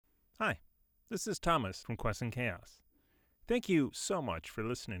Hi, this is Thomas from Quest and Chaos. Thank you so much for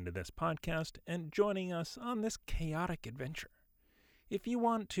listening to this podcast and joining us on this chaotic adventure. If you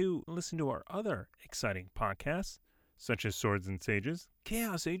want to listen to our other exciting podcasts, such as Swords and Sages,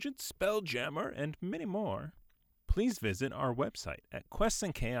 Chaos Agents, Spelljammer, and many more, please visit our website at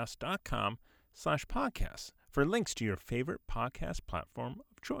questandchaos.com/podcasts for links to your favorite podcast platform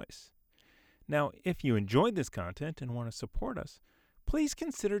of choice. Now, if you enjoyed this content and want to support us, please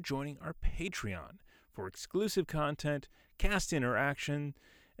consider joining our Patreon for exclusive content, cast interaction,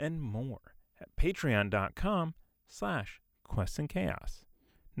 and more at patreon.com/questandchaos.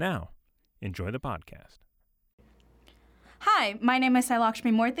 Now, enjoy the podcast. Hi, my name is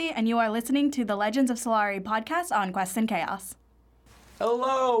Sailakshmi Murthy, and you are listening to the Legends of Solari podcast on Quest and Chaos.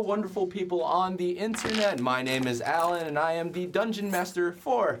 Hello, wonderful people on the internet. My name is Alan, and I am the Dungeon Master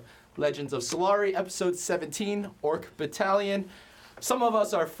for Legends of Solari, Episode 17, Orc Battalion. Some of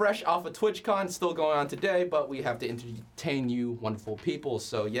us are fresh off of TwitchCon, still going on today, but we have to entertain you wonderful people.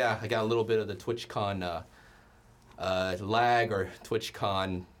 So yeah, I got a little bit of the TwitchCon lag or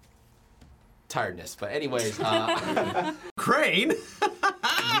TwitchCon tiredness. But anyways, Crane!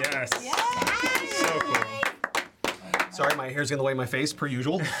 Yes. So cool. Sorry, my hair's getting in the way of my face, per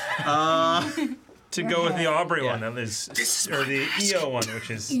usual. To go with the Aubrey one, that is, or the EO one,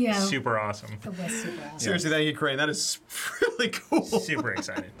 which is super awesome. It was super awesome. Seriously, thank you, Crane. That is really cool. Super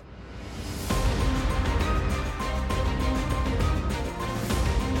excited.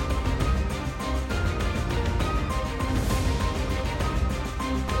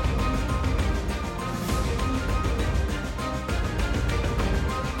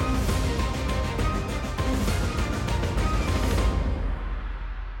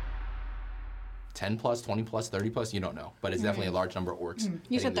 +10, +20, +30, you don't know. But it's definitely a large number of orcs.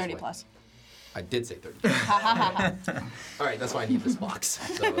 You said heading 30 this way. plus. I did say 30. All right, that's why I need this box.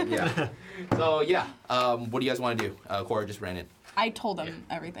 So yeah. What do you guys want to do? Cora just ran in. I told them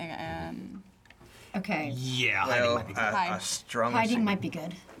everything, and Okay. Yeah, Well, hiding might be good. Hi. a strong Hiding might be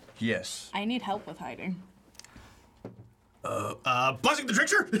good. Yes. I need help with hiding. Blessing the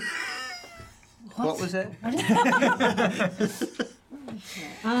Trickster! What was that?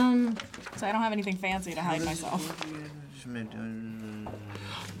 So I don't have anything fancy to hide myself.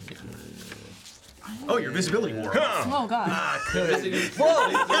 Oh, your visibility wore off. Oh, God.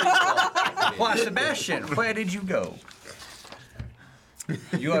 Why, Sebastian, where did you go?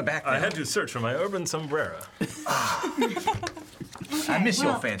 You are back now. I had to search for my urban sombrero. I miss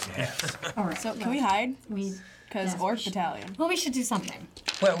your fancy hats. All right. So can we hide? We Because Yes, Orc we should. Battalion. Well, we should do something.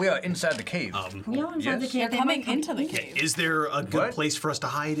 Well, we are inside the cave. We are inside Yes. the cave. They're They coming might come into the cave. Is there a good What? place for us to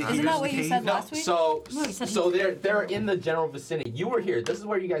hide? Isn't that what you said No, last week? so No, he said so he- they're in the general vicinity. You were here. This is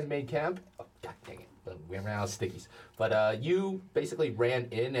where you guys made camp. Oh, God dang it. We ran out of stickies. But you basically ran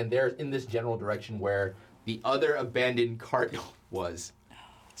in, and they're in this general direction where the other abandoned cart was.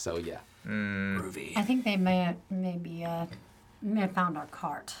 So yeah. Groovy. I think they may have found our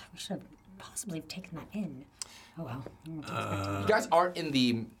cart. We should have possibly taken that in. Oh well. You guys aren't in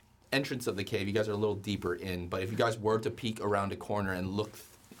the entrance of the cave. You guys are a little deeper in. But if you guys were to peek around a corner and look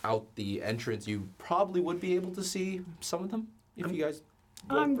out the entrance, you probably would be able to see some of them. If you guys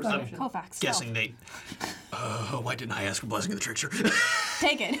roll I'm perception. Kofax. Guessing they... why didn't I ask for Blessing of the Trickster?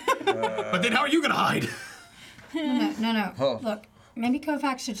 Take it. But then how are you gonna hide? No. Oh. Look, maybe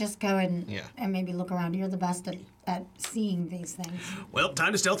Kofax should just go and Yeah. and maybe look around. You're the best at seeing these things. Well,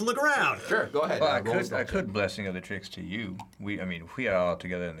 time to stealth and look around. Sure, go ahead. Well, I roll a could, stealth check. blessing of the tricks to you. We are all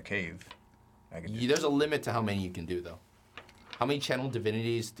together in the cave. I could just, There's a limit to how many you can do, though. How many channel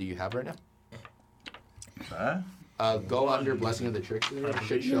divinities do you have right now? Go under Blessing of the Trickster. It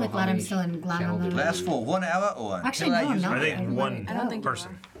should show like how glad I'm many still in glad channel I'm not- divinities. last for 1 hour or Actually, until no, I use no. I it think I one I don't think you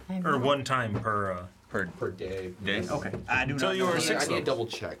person. I'm Or not. one time per... per Per day. day. Okay. I do Until not you know. were I six need a level. double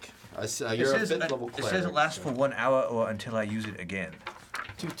check. It You're a says, 5th level it cleric. says it lasts for 1 hour or until I use it again.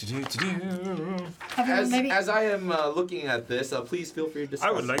 Everyone, maybe As I am looking at this, please feel free to discuss.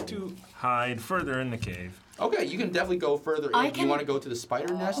 I would like to hide further in the cave. Okay, you can definitely go further in. I Do you can- want to go to the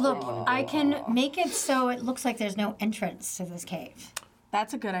spider nest? or look. you wanna go I can up? make it so it looks like there's no entrance to this cave.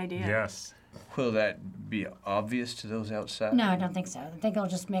 That's a good idea. Yes. Will that be obvious to those outside? No, I don't think so. I think it'll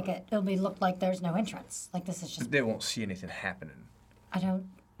just make it. It'll be look like there's no entrance. Like this is just. They won't see anything happening. I don't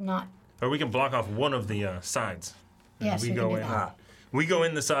not. Or we can block off one of the sides. And Yes, we can go do in. that. We go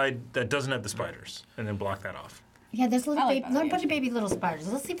in the side that doesn't have the spiders, and then block that off. Yeah, there's little I like baby, that bunch of baby little spiders.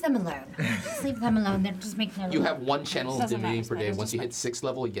 Let's leave them alone. Let's leave them alone. They're just making their You little- have one channel of Doesn't divinity matter, per day. spiders Once are you hit 6th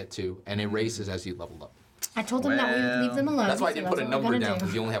level, you get 2, and it erases as you level up. I told them that we would leave them alone. That's why I so didn't put a what we're number gonna down do.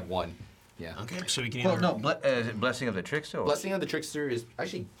 because you only have one. Yeah. Okay, so we can Well, either... no, is it Blessing of the Trickster? Or? Blessing of the Trickster is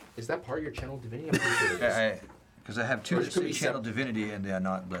that part of your channel divinity? I'm pretty sure it is. Because I have two Or it that could say be Channel Divinity and they are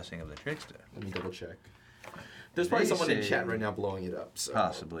not Blessing of the Trickster. Let me double check. There's probably They someone in say- chat right now blowing it up. So.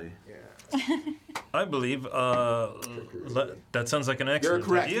 Possibly. Yeah. I believe that sounds like an You're excellent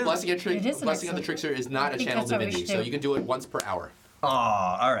correct. idea. Blessing, It is an Blessing of the excellent- Trickster is not I a think channel that's what we divinity, should so do. you can do it once per hour. Oh,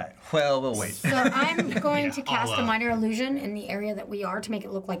 all right. Well, we'll wait. So I'm going to cast I'll, a minor illusion in the area that we are to make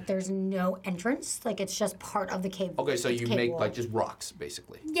it look like there's no entrance, like it's just part of the cave. Okay, so you cave make wall. like just rocks,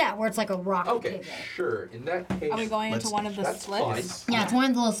 basically. Yeah, where it's like a rock Okay, cave wall. sure. In that case, Are we going into Let's- one of the that's splits? fine. Yeah, it's one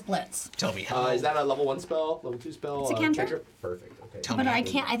of the little splits. Tell me how... Is that a level 1 spell, level 2 spell? It's a cantrip. Perfect. Okay. Tell But me. I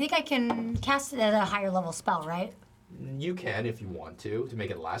can't. I think I can cast it at a higher level spell, right? You can if you want to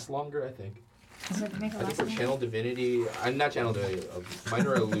make it last longer. I think. Is it to make it I think last for longer? channel divinity, I'm not channel divinity,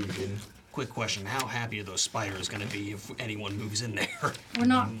 minor illusion. Quick question. How happy are those spiders going to be if anyone moves in there? We're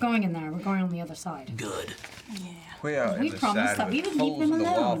not going in there. We're going on the other side. Good. Yeah. We are We in the promised side that we with would leave holes them in the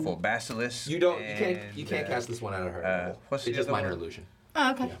wall alone. for basilisk. You can't and, cast this one out of her. what's It's the just Uh, other minor one? illusion.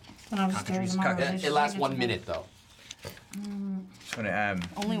 Oh, okay. Then I'll just do it as a minor Cockatrice. illusion. It lasts 1 minute though. It's when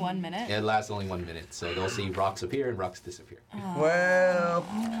Only 1 minute? It lasts only 1 minute, so they'll see rocks appear and rocks disappear. Well,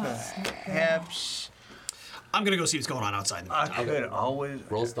 perhaps I'm going to go see what's going on outside. I could always.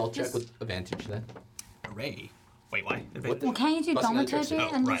 Roll stealth check with advantage then. Hooray. Wait, why? Well, can't you do Blessing of the thaumaturgy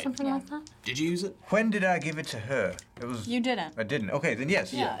Trickster. and do right. something like that? Did you use it? When did I give it to her? It was. You didn't. I didn't. Okay, then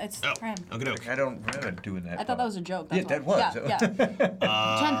yes. Yeah, it's Oh, for him. okay. I don't remember doing that. I thought that was a joke. Yeah, That's that why. was. Yeah, yeah.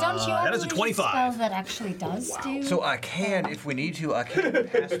 Jen, don't you have that is a a 25. spell that actually does do? So I can, if we need to, I can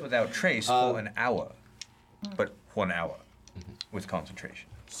pass without trace for an hour, but 1 hour with concentration.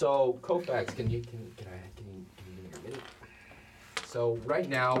 So Kofax, can you give me a minute? So right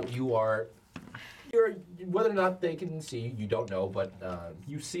now you're whether or not they can see you, you don't know, but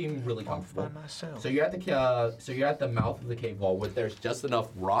you seem really comfortable. by myself. So you're at the mouth of the cave wall where there's just enough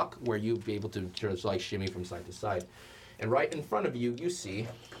rock where you'd be able to just like shimmy from side to side, and right in front of you you see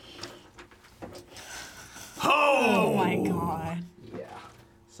Oh my god. yeah.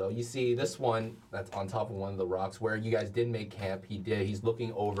 So you see this one that's on top of one of the rocks where you guys did make camp. He's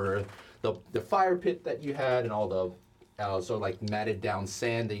looking over the fire pit that you had and all the sort of like matted down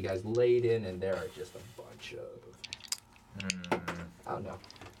sand that you guys laid in, and there are just a bunch of I don't know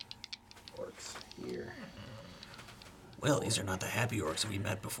orcs here. Well, these are not the happy orcs we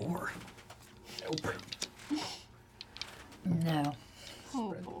met before. Nope. No.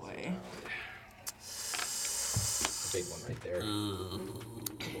 Oh boy. Big one right there.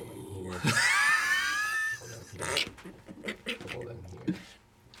 Couple of them here.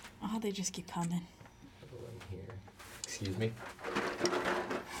 Oh, they just keep coming. Couple of them here. Excuse me.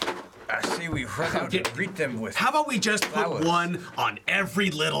 I see we've run out to greet them with. How about we just put Flowers. one on every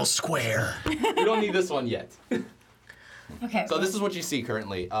little square? We don't need this one yet. Okay. So this is what you see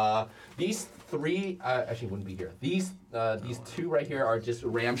currently. These three actually wouldn't be here. These two right here are just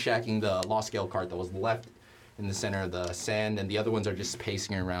ramshacking the lost scale cart that was left in the center of the sand, and the other ones are just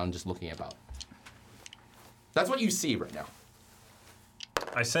pacing around, just looking about. That's what you see right now.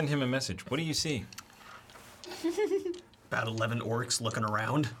 I send him a message. What do you see? About 11 orcs looking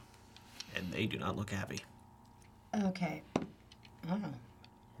around, and they do not look happy. Okay. Oh.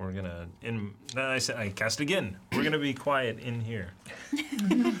 We're gonna I cast again. We're gonna be quiet in here.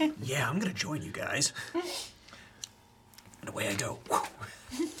 Yeah, I'm gonna join you guys. And away I go. I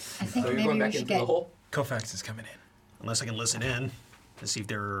think So you're maybe going we back should into get. the hole? Kofax is coming in. Unless I can listen in to see if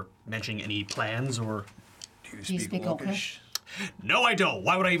they're mentioning any plans or... Do you Do you speak speak Orcish? No, I don't.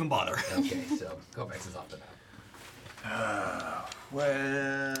 Why would I even bother? Okay, so Kovacs is off the map.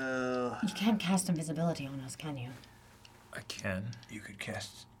 Well, You can't cast invisibility on us, can you? I can. you could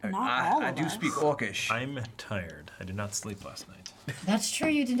cast. Not all I of do us. speak Orcish. I'm tired. I did not sleep last night. That's true.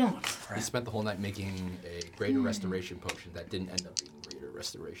 You did not. He spent the whole night making a greater restoration potion that didn't end up being greater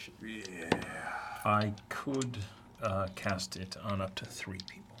restoration. I could cast it on up to 3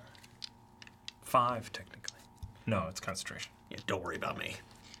 people. 5 technically. No, it's concentration. Yeah, don't worry about me.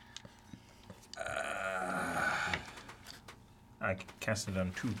 I could cast it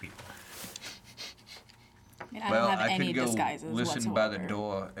on 2 people. I mean, I Well, don't have I any could go disguises listen by the whatsoever.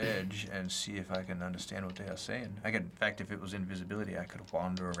 door edge and see if I can understand what they are saying. I could, in fact, if it was invisibility, I could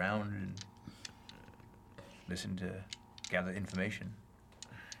wander around and listen to gather information.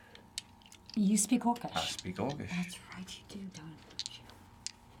 You speak I Orcish. speak Orcish. That's right. You do, don't you?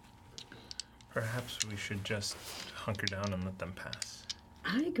 Perhaps we should just hunker down and let them pass.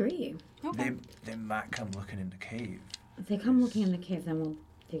 I agree. Okay. They might come looking in the cave. If they come looking in the cave, then we'll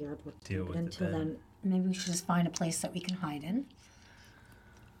figure out what to Deal do. with But it until then. then, maybe we should just find a place that we can hide in.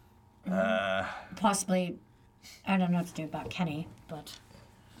 Possibly, I don't know what to do about Kenny, but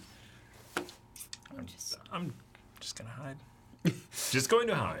I'm just gonna hide. Just going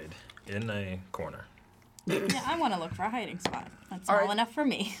to hide in a corner. Yeah, I want to look for a hiding spot. That's All small right. enough for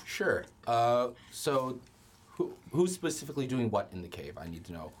me. Sure. So who's specifically doing what in the cave? I need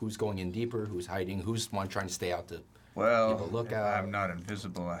to know. Who's going in deeper? Who's hiding? Who's one trying to stay out to Well, keep a if lookout? I'm not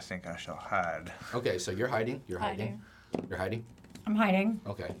invisible, I think I shall hide. Okay, so you're hiding. You're hiding. You're hiding. I'm hiding.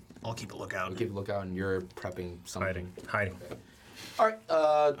 Okay. I'll keep a lookout. We'll keep a lookout, and you're prepping something. Hiding. Okay. All right.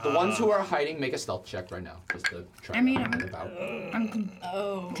 The ones who are hiding, make a stealth check right now, just to try. I mean, to I'm- hide about.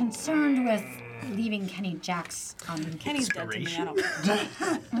 I'm concerned with leaving Kenny Jax on. Kenny's dead to me. I don't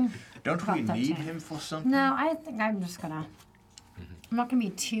Don't we About that need time. him for something? No, I think I'm just gonna. I'm not gonna be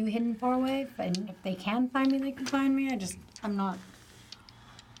too hidden far away, and if they can find me, they can find me. I'm not.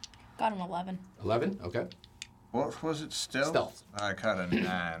 got an 11. 11. Okay. What was it, stealth? Stealth. I got a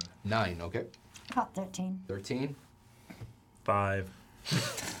 9. 9. Okay. Got 13. 13. 5.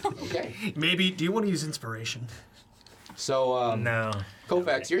 Okay. Maybe, do you want to use inspiration? So No.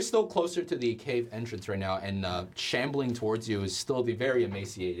 Kofax, you're still closer to the cave entrance right now, and shambling towards you is still the very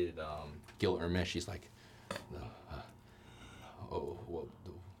emaciated Gil Ermish. He's like,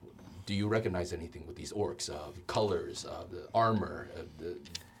 do you recognize anything with these orcs? Colors, the armor.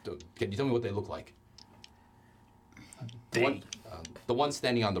 Can you tell me what they look like? The one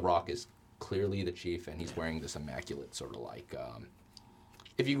standing on the rock is clearly the chief, and he's wearing this immaculate sort of like.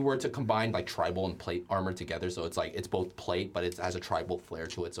 If you were to combine like tribal and plate armor together, so it's both plate, but it has a tribal flair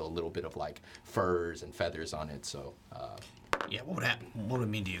to it, so a little bit of like furs and feathers on it. So Yeah, what would happen? What would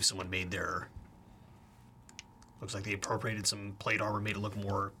it mean to you if someone made their... Looks like they appropriated some plate armor, made it look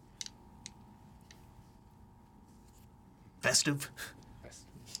more... festive?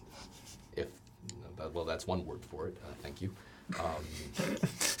 if well, that's one word for it. Thank you.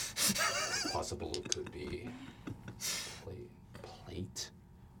 Possible it could be plate.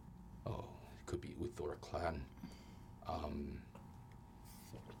 Oh, it could be Uthor clan.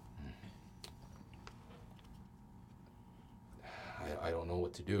 I don't know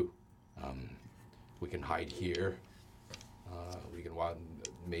what to do. We can hide here. We can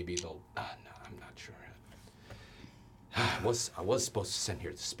maybe they'll. No, I'm not sure. I was supposed to send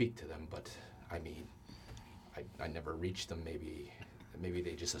here to speak to them, but I mean, I never reached them. Maybe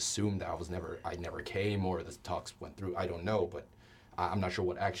they just assumed I never came, or the talks went through. I don't know, but I'm not sure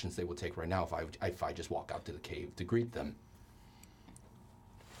what actions they would take right now if I just walk out to the cave to greet them.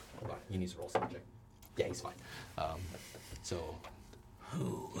 Hold on, he needs to roll subject. Yeah, he's fine.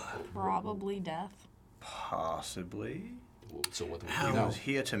 Probably death. Possibly. So what do we I do now? was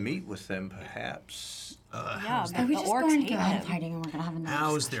here to meet with them, perhaps. Yeah, but Are we the just orcs going to hate go out of him. hiding and we're gonna have another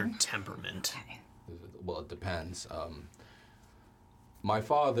How's their discussion? temperament? Well, it depends. My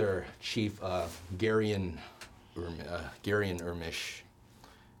father, Chief Garion Ermish,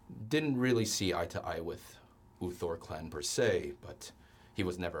 didn't really see eye to eye with Uthor clan per se, but the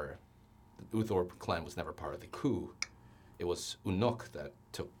Uthor clan was never part of the coup. It was Unuk that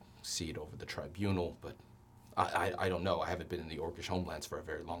took seat over the tribunal, but I don't know. I haven't been in the Orcish homelands for a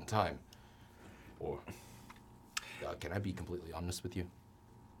very long time. Or can I be completely honest with you?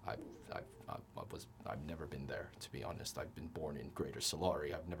 I've never been there, to be honest. I've been born in Greater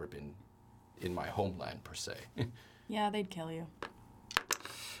Solari. I've never been in my homeland per se. Yeah, they'd kill you.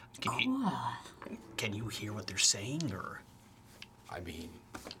 Can you hear what they're saying, or? I mean,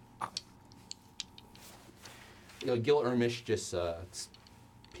 Gil Ermish just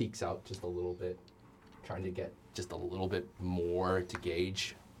peeks out just a little bit, trying to get just a little bit more to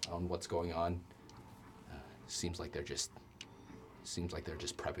gauge on what's going on. Seems like they're just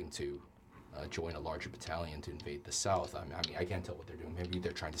prepping to join a larger battalion to invade the south. I mean, I can't tell what they're doing. Maybe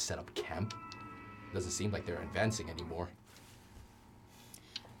they're trying to set up camp. Doesn't seem like they're advancing anymore.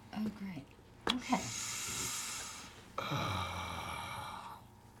 Oh, great. Okay.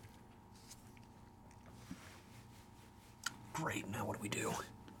 Great, now what do we do?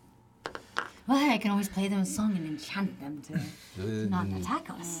 Well, hey, I can always play them a song and enchant them to not attack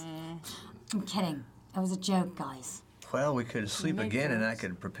us. I'm kidding. That was a joke, guys. Well, we could sleep again and I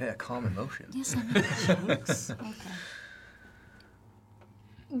could prepare calm emotion. Yes, I know jokes.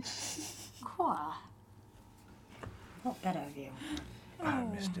 Cool. Felt better of you. I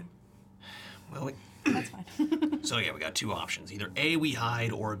missed it. Well, That's fine. so yeah, we got two options. Either A, we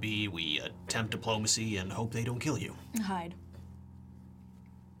hide, or B, we attempt diplomacy and hope they don't kill you. Hide.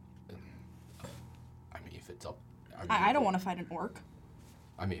 I mean, if it's up... I don't want to fight an orc.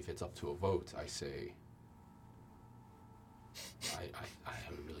 I mean, if it's up to a vote, I say... I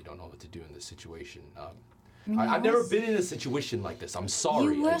really don't know what to do in this situation. I've never been in a situation like this. I'm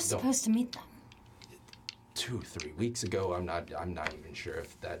sorry. You were supposed to meet them. 2-3 weeks ago. I'm not even sure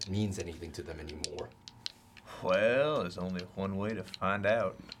if that means anything to them anymore. Well, there's only one way to find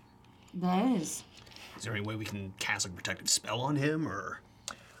out. There is. Is there any way we can cast a protected spell on him, or?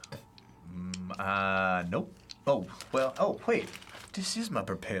 Nope. Oh, well, wait. This is my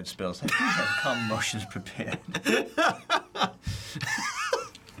prepared spells. I do have calm motions prepared.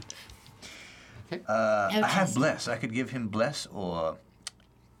 Okay. I have Bless. I could give him Bless or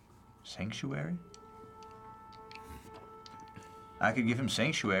Sanctuary. I could give him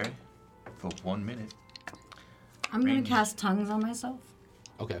Sanctuary for 1 minute. I'm going to cast tongues on myself.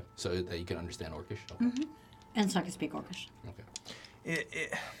 Okay, so that you can understand Orcish. Okay. And so I can speak Orcish. Okay.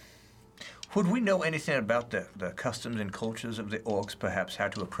 Would we know anything about the customs and cultures of the orcs, perhaps how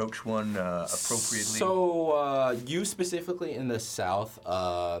to approach one appropriately? So, you specifically in the south,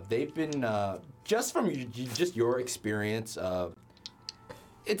 they've been, just from just your experience,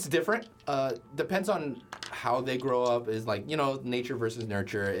 it's different. Depends on how they grow up, is like, nature versus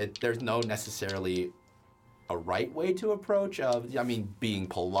nurture. There's no necessarily a right way to approach. Being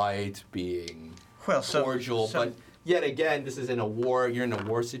polite, being cordial, but yet again, this is in a war. You're in a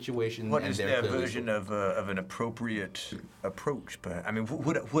war situation. What is their version of an appropriate approach?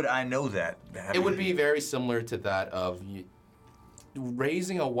 Would I know that? It would be very similar to that of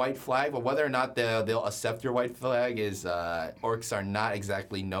raising a white flag, but whether or not they'll accept your white flag is orcs are not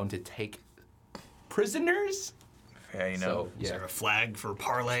exactly known to take prisoners. Yeah, So, Is there a flag for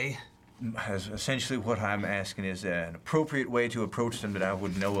parley? Essentially, what I'm asking is an appropriate way to approach them that I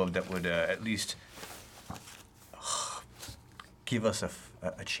would know of that would at least give us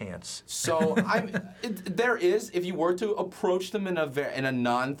a chance. So there is, if you were to approach them in a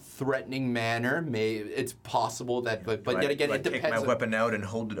non-threatening manner, it's possible that, but yet again, it depends. Take my weapon out and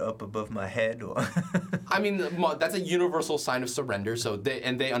hold it up above my head, or? That's a universal sign of surrender. So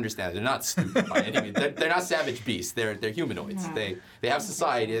they understand. They're not stupid by any means. They're not savage beasts. They're humanoids. No. They have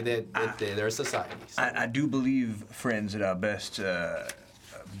society. They're a society. So. I do believe, friends, that our best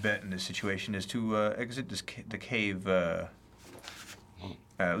bet in this situation is to exit the cave.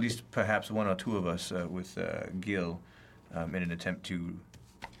 At least perhaps one or two of us with Gil in an attempt to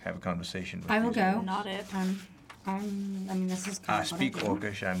have a conversation with I will go. Not it. This is kind I of speak what I do.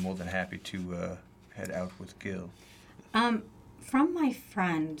 Orcish. I'm more than happy to head out with Gil. From my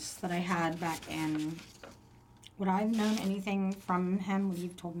friends that I had back in, would I have known anything from him? Would you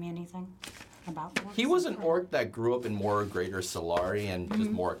have told me anything about orcs? He was an orc that grew up in more Greater Solari and just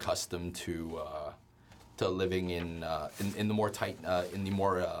more accustomed to living in the more tight in the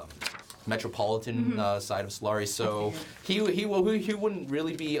more metropolitan side of Solari. So he wouldn't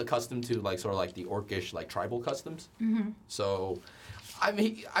really be accustomed to sort of the orcish tribal customs. So I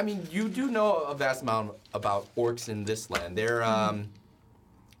mean you do know a vast amount about orcs in this land. They're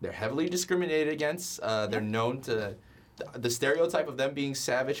heavily discriminated against. They're known to the stereotype of them being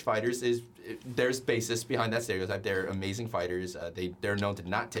savage fighters is there's basis behind that stereotype. They're amazing fighters. They're known to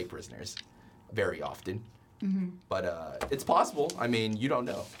not take prisoners very often. But it's possible. I mean, you don't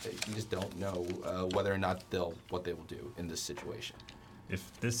know. You just don't know whether or not what they will do in this situation.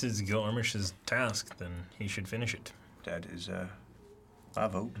 If this is Gilormish's task, then he should finish it. That is my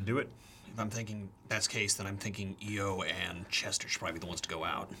vote. Do it. If I'm thinking best case, then I'm thinking EO and Chester should probably be the ones to go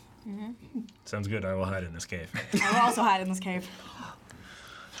out. Sounds good. I will hide in this cave. I will also hide in this cave.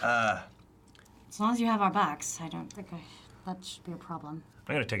 As long as you have our backs, I don't think that should be a problem.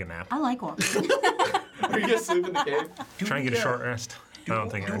 I'm gonna take a nap. I like orcs. Are you gonna sleep in the cave? Try and get a short rest. I don't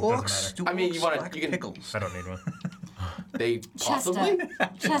think it doesn't matter. I mean, you can pickles. I don't need one. They possibly.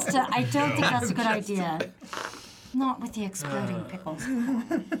 Chester, I don't think that's a good idea. Not with the exploding pickles.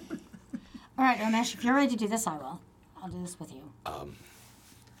 All right, Ramesh, if you're ready to do this, I will. I'll do this with you.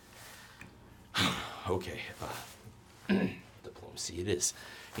 Okay. Diplomacy it is.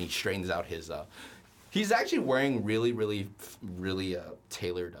 And he straightens out his. He's actually wearing really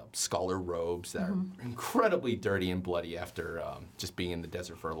tailored scholar robes that are incredibly dirty and bloody after just being in the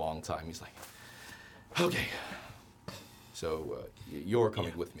desert for a long time. He's like, okay. So you're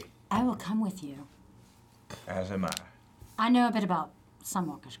coming with me. I will come with you. As am I. I know a bit about some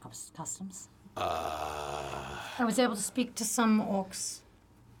orcish customs. I was able to speak to some orcs.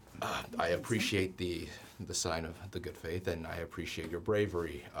 I appreciate the sign of the good faith, and I appreciate your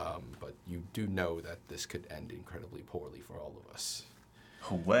bravery, but you do know that this could end incredibly poorly for all of us.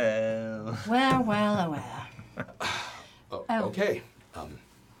 Well. Well. Oh. Okay.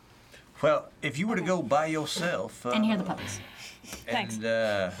 Well, if you were to go by yourself... and here are the puppies. Thanks.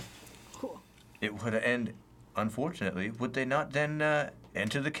 And Cool. it would end, unfortunately, would they not then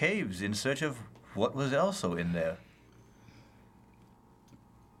enter the caves in search of what was also in there?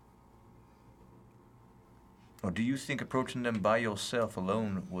 Or do you think approaching them by yourself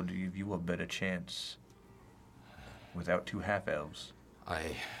alone would give you a better chance without two half-elves?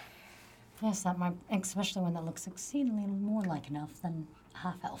 Yes, that might, especially when that looks exceedingly more like an elf than a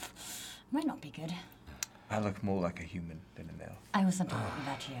half-elf. Might not be good. I look more like a human than an elf. I wasn't talking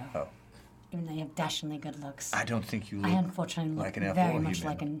about you. Oh. Even though you have dashingly good looks. I don't think you look I unfortunately look like an elf very or a much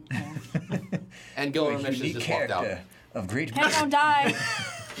human. like an elf. And You're a Gilgamesh has unique just walked out. character of great Hey, don't die.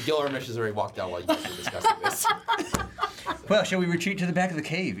 Gilgamesh has already walked out while you guys were discussing this. Well, shall we retreat to the back of the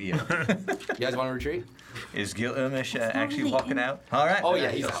cave, Ian? You guys want to retreat? Is Gilgamesh not actually really walking in- out? All right. Oh, yeah,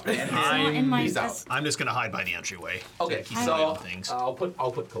 he's out. It's not in my He's out. best- I'm just gonna hide by the entryway. Okay, Keep an eye so on things. I'll put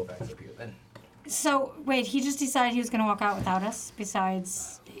Kovacs up here then. So, wait, he just decided he was going to walk out without us?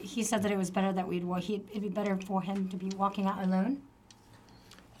 Besides, he said that it was better that it'd be better for him to be walking out alone?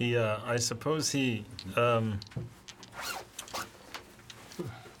 I suppose he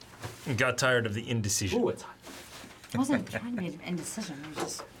got tired of the indecision. Ooh, it's hot. It wasn't trying to be an indecision. It was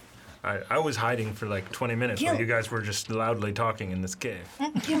just... I was hiding for like 20 minutes while Gil- you guys were just loudly talking in this cave.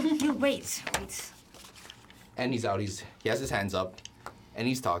 You wait. And he's out. He has his hands up, and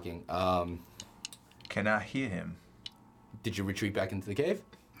he's talking. Can I hear him? Did you retreat back into the cave?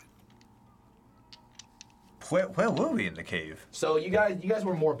 Where were we in the cave? So you guys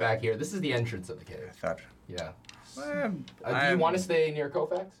were more back here. This is the entrance of the cave. I thought. Yeah. Well, Do you want to stay near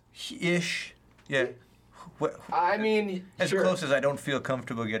Kofax? Ish. Yeah. I mean, As sure. close as I don't feel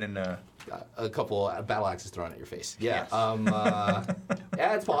comfortable getting. A couple battle axes thrown at your face. Yeah. Yes.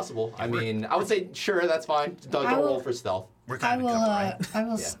 Yeah, it's possible. I mean, I would say sure, that's fine. Don't I will- roll for stealth. We're I kind of will. covered, right? I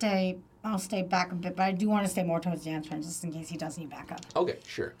will Yeah. stay. I'll stay back a bit, but I do want to stay more towards the entrance, just in case he does need backup. Okay,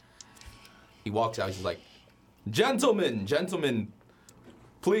 sure. He walks out. He's like, gentlemen,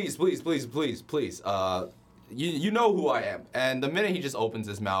 please. You know who I am. And the minute he just opens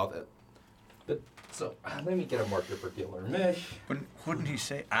his mouth, let me get a marker for Gilgamesh. Wouldn't he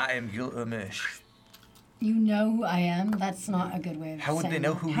say, I am Gilgamesh? You know who I am? That's not a good way of How would they saying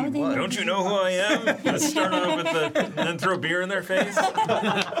know that. who How he would they was? Don't you know who I am? Let's start off with and then throw beer in their face.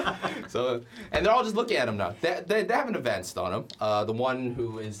 So, and they're all just looking at him now. They haven't advanced on him. The one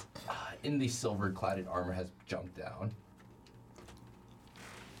who is in the silver-cladded armor has jumped down.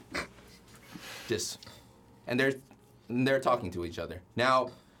 And they're talking to each other.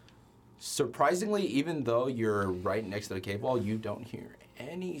 Now, surprisingly, even though you're right next to the cave wall, you don't hear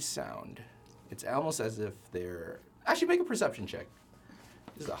any sound. It's almost as if they're... Actually, make a perception check.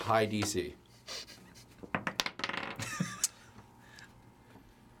 This is a high DC.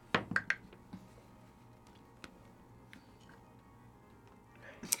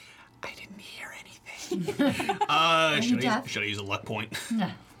 I didn't hear anything. you deaf? Should I use a luck point? No.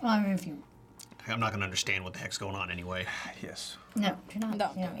 Well, I mean, if you... I'm not gonna understand what the heck's going on anyway. Yes. No, do not.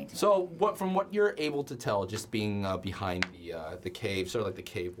 No. You don't need to. So, from what you're able to tell, just being behind the cave, sort of like the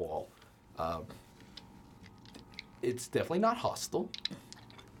cave wall, it's definitely not hostile,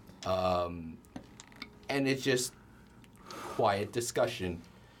 and it's just quiet discussion.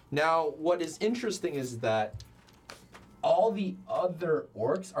 Now, what is interesting is that all the other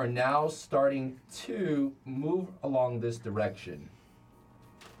orcs are now starting to move along this direction.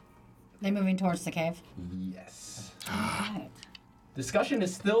 They're moving towards the cave. Yes. Right. Discussion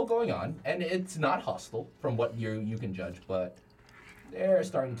is still going on, and it's not hostile from what you can judge, but they're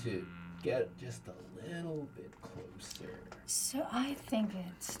starting to get just a little bit closer. So I think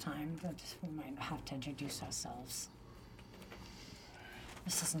it's time that we might have to introduce ourselves.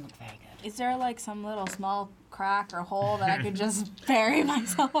 This doesn't look very good. Is there like some little small crack or hole that I could just bury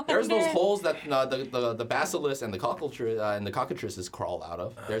myself There's those under? holes that the basilisk and the cockatrices crawl out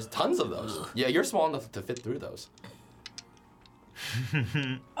of. There's tons of those. Yeah, you're small enough to fit through those.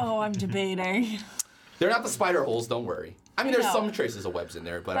 Oh, I'm debating. They're not the spider holes. Don't worry. I mean, there's No. some traces of webs in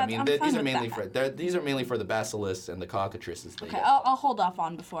there, but I But mean, I'm these fine are with mainly that. these are mainly for the basilisks and the cockatrices. Okay, I'll hold off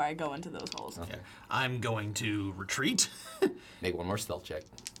on before I go into those holes. Okay. I'm going to retreat. Make one more stealth check.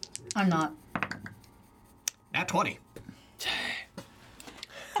 I'm not. Nat 20.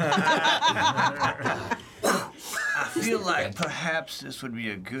 I feel like perhaps this would be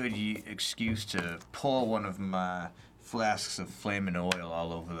a good excuse to pour one of my flasks of flaming oil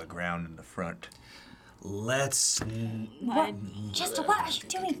all over the ground in the front. Let's. What? Just what are you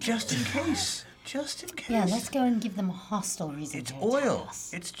doing? Just in case. Just in case. Yeah, let's go and give them a hostile reason It's to attack oil.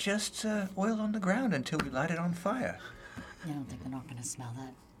 us. It's just oil on the ground until we light it on fire. I don't think they're not going to smell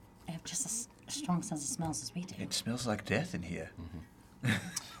that. They have just a strong sense of smells as we do. It smells like death in here.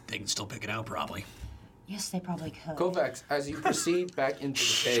 They can still pick it out, probably. Yes, they probably could. Kovacs, as you proceed back into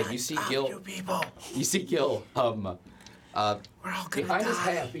the cave, you see Gil. You people. You see Gil. We're all gonna Behind his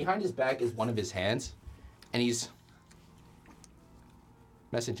die. hand, behind his back is one of his hands, and he's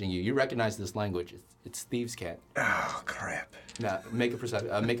messaging you. You recognize this language. It's thieves' cat. Oh, crap. Now, make a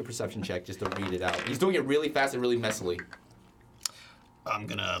perception check just to read it out. He's doing it really fast and really messily. I'm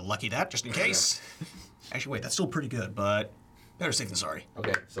gonna lucky that just in case. Actually, wait, that's still pretty good, but better safe than sorry.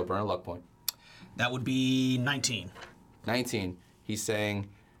 Okay, so burn a luck point. That would be 19. 19. He's saying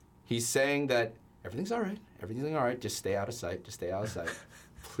that everything's all right. Everything's all right. Just stay out of sight. Just stay out of sight.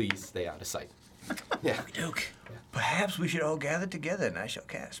 Please stay out of sight. Yeah. Duke. Perhaps we should all gather together and I shall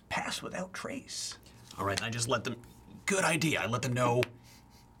cast Pass Without Trace. All right, I just let them. Good idea. I let them know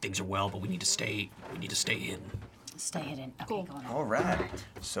things are well, but we need to stay in. Stay hidden. Okay, Cool. go on. All right.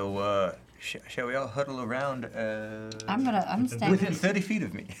 So, shall we all huddle around I'm staying. within 30 feet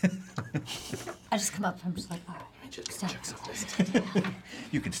of me? I just come up. I'm just like, all right. Stay.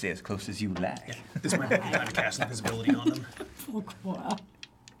 You can stay as close as you like. This might be the time to cast invisibility on them. Wow.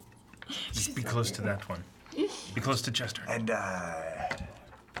 Just be close to that one. Be close to Chester. And,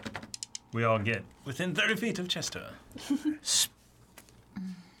 We all get within 30 feet of Chester.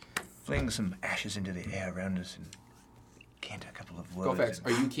 fling some ashes into the air around us and cant a couple of words. Kovacs,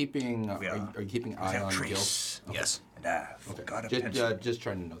 are you keeping We are are you keeping eye without on Gil? trace. Yes. And I forgot a pencil. Just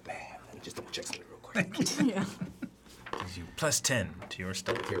trying to note that. Let me just double check something real quick. Yeah. Gives you +10 to your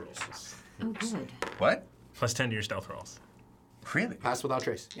stealth Here rolls. it is. Oh, good. What? +10 to your stealth rolls. Really? Pass without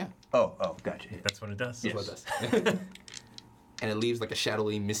trace. Yeah, Oh, gotcha. That's what it does. that's what it does. And it leaves like a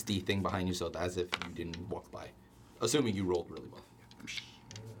shadowy, misty thing behind you, so as if you didn't walk by. Assuming you rolled really well.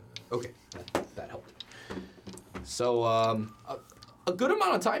 Okay, that helped. So a good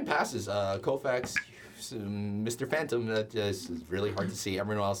amount of time passes. Kofax, Mr. Phantom, is really hard to see.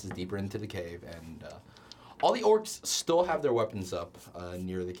 Everyone else is deeper into the cave, and all the orcs still have their weapons up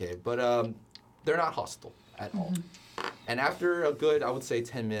near the cave, but they're not hostile at all. And after a good, I would say,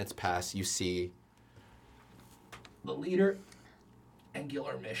 10 minutes pass, you see the leader and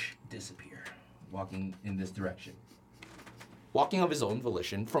Gillermish disappear, walking in this direction. Walking of his own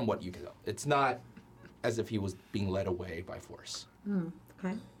volition, from what you can tell. It's not as if he was being led away by force.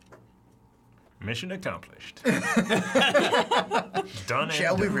 Okay. Mission accomplished. Done and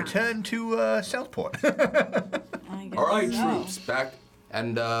Shall we done. return to Southport? I guess All right, so. troops, back.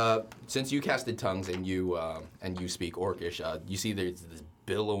 And since you casted tongues and you speak Orcish, you see there's this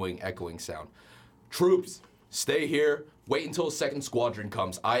billowing, echoing sound. Troops, stay here. Wait until a second squadron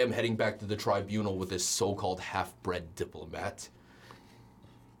comes. I am heading back to the tribunal with this so-called half-bred diplomat.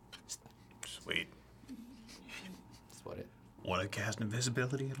 Sweet. That's what it. Want to cast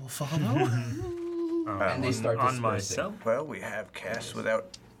invisibility? It'll follow. And they start on dispersing. myself. Well, we have Pass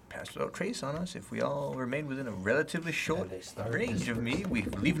Without Trace on us. If we all remain within a relatively short they start range of me, we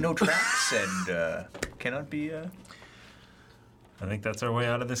leave no tracks and cannot be. I think that's our way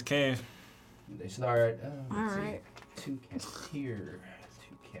out of this cave. They start. All right. Two camped here.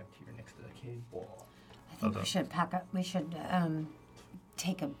 Two camped here next to the cave wall. I think we should pack up. We should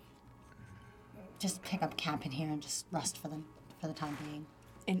just pick up camp in here and just rest for the time being.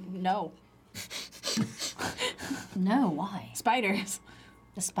 And no, No, why? spiders.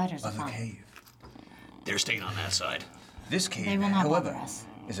 The spiders are Other fine. cave. They're staying on that side. This cave, They will not however, bother us.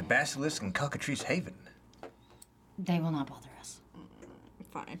 is a basilisk and cockatrice haven. They will not bother us.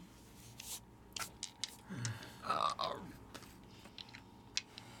 Fine.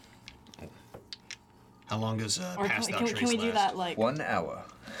 How long does Or Pass can, Without can, Trace can we do last? that like 1 hour.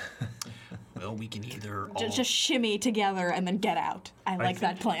 Well, we can either all... just shimmy together and then get out? I like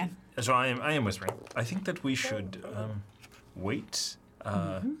that plan. So I am whispering. I think that we should wait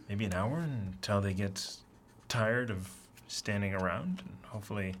maybe an hour until they get tired of standing around, and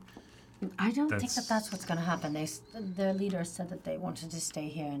hopefully I don't think That's- that's what's going to happen. Their leader said that they wanted to stay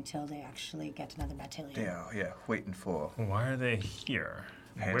here until they actually get another battalion. They are, yeah, waiting for why are they here?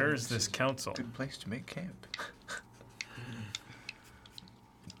 And Where is this council? a good place to make camp.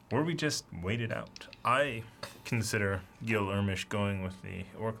 Or we just wait it out. I consider Gil Ermish going with the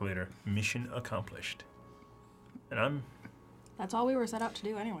orc leader mission accomplished. And I'm That's all we were set out to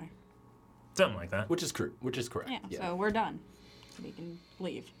do anyway. something like that. Which is correct. Yeah, so we're done. We can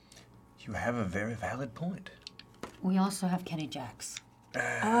leave. You have a very valid point. We also have Kenny Jax.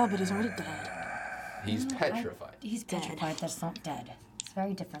 Oh, but he's already dead. He's petrified. He's Dead. petrified. That's not dead. It's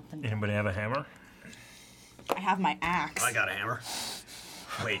very different than. Anybody have a hammer? I have my axe. I got a hammer.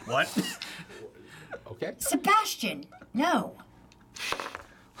 Wait, what? Okay. Sebastian, no.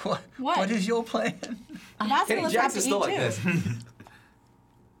 What? What? What is your plan? Basilisk Kenny have Jax to is still eat like too.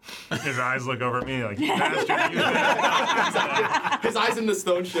 this. His eyes look over at me like, bastard. His eyes in the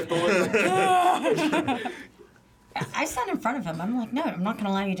stone shift a little. I stand in front of him. I'm like, no, I'm not going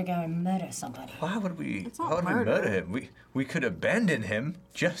to allow you to go and murder somebody. Why would we? It's not Why would we murder. murder him? We could abandon him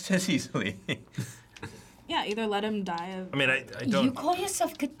just as easily. Yeah, either let him die of. I mean, I You don't. call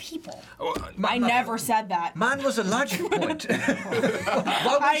yourself good people. I never said that. Mine was a logic point.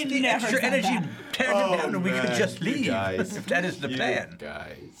 Why I waste the never extra said energy that. tearing him down and we could just you leave? guys. If that is the You plan.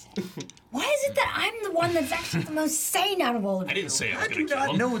 guys. Why is it that I'm the one that's actually the most sane out of all of you? I didn't say I I was do going to kill not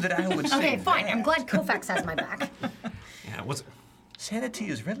him. know that I would say Okay, fine. that. I'm glad Kofax has my back. Yeah, what's... Sanity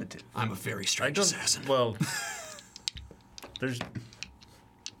is relative. I'm a very I strange don't. assassin. Well, there's.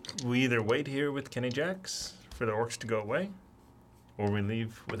 We either wait here with Kenny Jax for the orcs to go away, or we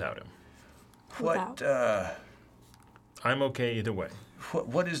leave without him. What I'm okay either way.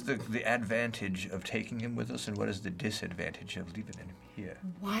 what is the advantage of taking him with us, and what is the disadvantage of leaving him here?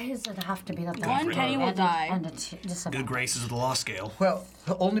 Why does it have to be that One, Kenny will die. Good graces of the law scale. Well,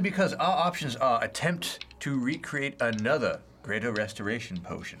 only because our options are attempt to recreate another greater restoration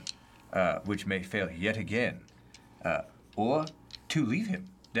potion, which may fail yet again, or to leave him.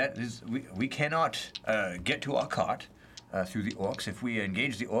 That is, we cannot get to our cart through the orcs. If we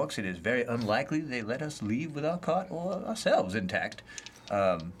engage the orcs, it is very unlikely they let us leave with our cart or ourselves intact.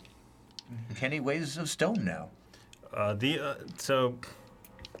 Kenny weighs of stone now. So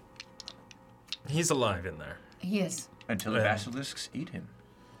he's alive in there. He is. Until the basilisks eat him.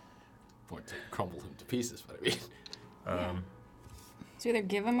 Or to crumble him to pieces, but I mean. So either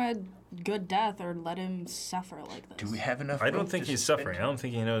give him a good death or let him suffer like this. Do we have enough? I don't rope think to he's suspend suffering. I him? don't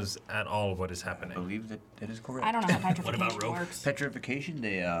think he knows at all what is I happening. believe that is correct. I don't know how What about petrification rope? works. Petrification,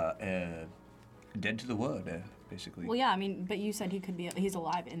 they are dead to the world, basically. Well, yeah, I mean, but you said he's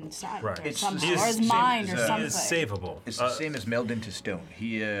alive inside, Right. or, It's somehow, the or his same mind, as, or he something. He is savable. It's the same as meld into stone.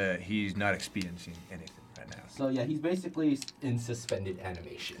 He's not experiencing anything right now. So yeah, he's basically in suspended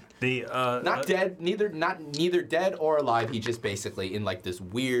animation. The Not dead, neither dead or alive. He's just basically in like this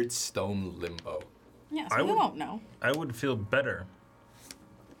weird stone limbo. Yeah, I so we would- won't know. I would feel better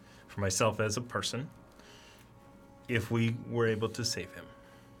for myself as a person if we were able to save him.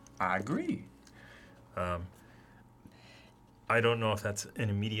 I agree. I don't know if that's an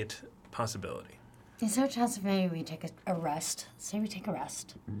immediate possibility. Is there a chance of maybe we take a rest? Say we take a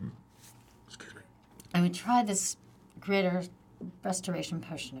rest. Excuse me. And we try this greater restoration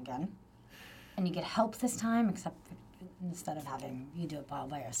potion again. And you get help this time, except instead of having you do it all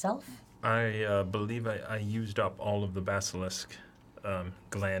by yourself. I believe I used up all of the basilisk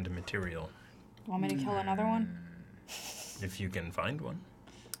gland material. Want me to kill another one? If you can find one.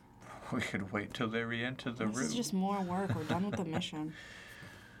 We could wait till they re-enter the This room. is just more work. We're done with the mission.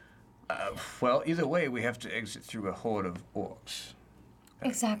 Well, either way, we have to exit through a horde of orcs,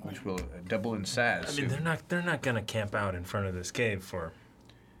 Exactly. which will double in size. I mean, soon. they're not gonna camp out in front of this cave for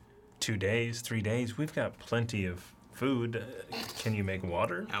 2 days, 3 days. We've got plenty of food. Can you make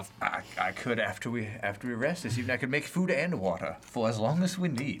water? I could after we rest this evening. I could make food and water for as long as we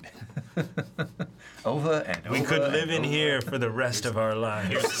need. Over and over. We could live and in over. here for the rest of our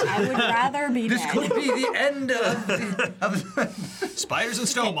lives. I would rather be This dead. could be the end of Spiders and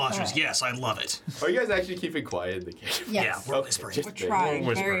stone monsters. Yes, I love it. Are you guys actually keeping quiet in the cave? Yes. Yeah, we're whispering. just We're trying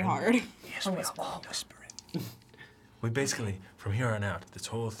We're very whispering. hard. Yes, we are all whispering. We basically, from here on out, this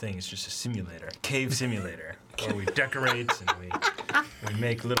whole thing is just a simulator, a cave simulator, where we decorate and we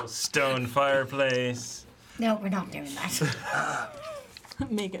make a little stone fireplace. No, we're not doing that.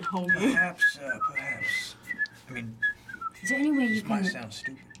 Make it homey. Perhaps. I mean, Is there any way you this might can? sound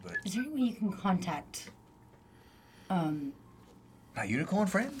stupid, but Is there any way you can contact? my unicorn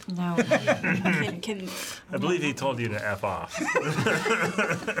friend. No. Can I believe he told you to F off.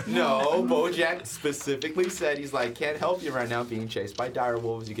 No, Bojack specifically said he's like, can't help you right now being chased by dire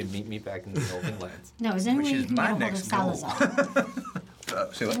wolves. You can meet me back in the Elven Lands. No. Is there any Which way is you can my get a hold of next goal. Salazar? Say Is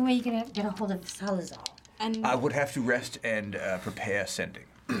what? there any way you can get a hold of Salazar? and I would have to rest and prepare sending.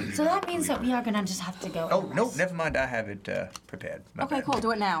 So that means that we are gonna just have to go. Oh, and no, rest. never mind. I have it prepared. My okay, bad. cool.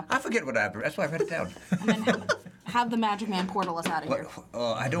 Do it now. I forget what that's why I wrote it down. And then have the magic man portal us out of here.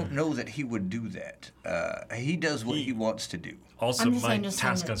 I don't know that he would do that. He does what he wants to do. Also, I'm just saying, might just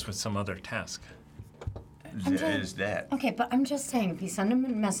task send it. us with some other task. I'm There trying- is that. Okay, but I'm just saying, if you send him a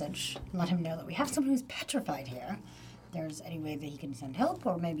message, let him know that we have someone who's petrified here. If there's any way that he can send help,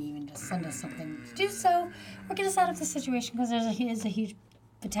 or maybe even just send us something to do so, or get us out of the situation, because there is a huge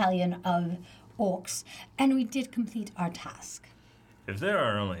battalion of orcs, and we did complete our task. If there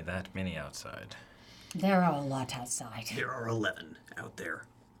are only that many outside. There are a lot outside. There are 11 out there.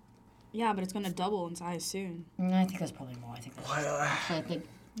 Yeah, but it's gonna double in size soon. I think there's probably more. I think there's actually a big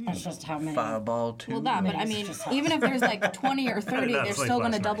That's just how many. Fireball 2. Well, that, but I mean, even if there's like 20 or 30, they're That's like still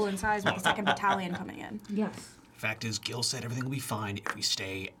going to last double night. in size with the second battalion coming in. Yes. Fact is, Gil said everything will be fine if we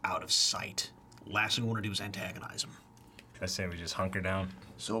stay out of sight. Last thing we want to do is antagonize him. I say we just hunker down.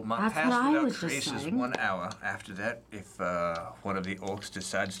 So my That's pass what I without was just trace is saying. 1 hour. After that, if one of the orcs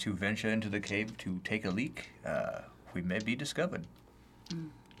decides to venture into the cave to take a leak, we may be discovered.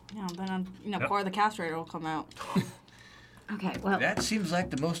 Yeah, then Yep. Cor the Castrator will come out. Okay, well, That seems like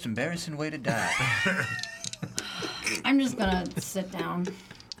the most embarrassing way to die. I'm just gonna sit down.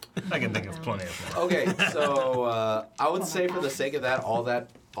 I can think of plenty of more. Okay, so I would say for the sake of that, all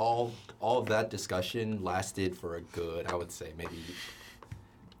of that discussion lasted for a good, I would say maybe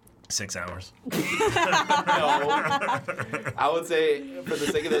 6 hours. no. I would say for the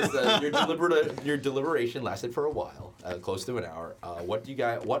sake of this, your deliberation lasted for a while, close to an hour. What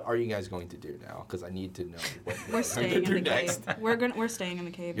are you guys going to do now? Because I need to know what We're you're staying going to in do the next. cave. We're staying in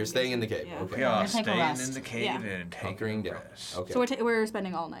the cave. You're staying in the cave. Yeah. Okay. We are gonna take a staying rest. in the cave Yeah. and taking Hunkering a down. rest. Okay. So we're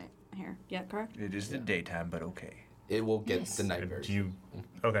spending all night here. Yeah, correct. It is the daytime, but okay. It will get Yes. the night very Do you?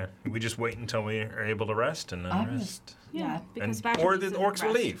 Okay. We just wait until we are able to rest and then I'm rest. just, yeah. Because And, Baxter or needs the to orcs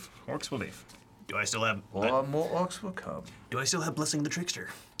will rest. leave. Orcs will leave. Do I still have? Or more orcs will come. Do I still have blessing the trickster?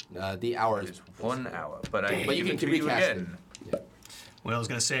 the hour It is is 1 hour, but I But you give can it to you recast it. again. Yeah. Well, I was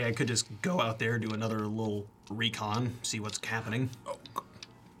gonna say I could just go out there, do another little recon, see what's happening.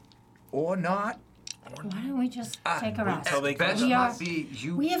 Or not. Why don't we just take a rest? Until they come. Best We are- might be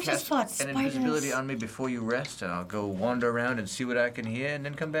you we have cast just fought an invisibility spiders. on me before you rest, and I'll go wander around and see what I can hear, and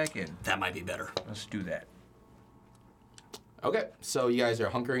then come back in. That might be better. Let's do that. Okay, so you guys are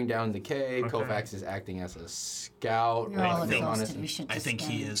hunkering down in the cave. Okay. Kovacs is acting as a scout. We're all I think, exhausted. We should I just think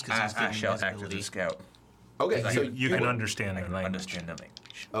he go. is because he's I getting shall act as a invisibility. scout. Okay, so You can understand I the can language. understand the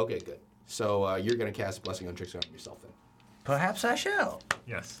language. Okay, good. So you're gonna cast Blessing on Trickster on yourself then. Perhaps I shall.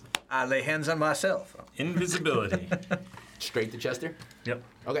 Yes. I lay hands on myself. Invisibility. Straight to Chester. Yep.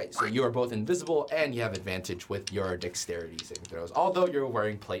 Okay, so you are both invisible and you have advantage with your dexterity saving throws. Although you're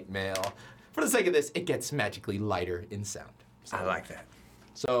wearing plate mail, for the sake of this, it gets magically lighter in sound. So, I like that.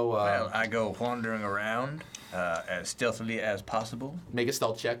 So Well, I go wandering around as stealthily as possible. make a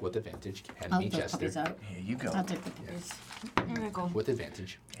stealth check with advantage. Hand I'll me take the Chester puppies out. Here you go. I'll take the puppies. Okay, cool. with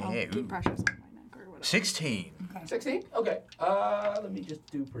advantage. I'll Hey, keep ooh. pressures on my neck or whatever. 16. 16? Okay. Let me just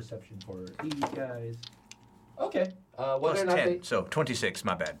do perception for these guys. Okay. Whether Plus or not 10. they. So 26,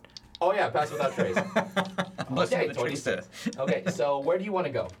 my bad. Oh yeah, pass without trace. Blessing Okay, of the trickster. 26. Okay, so where do you want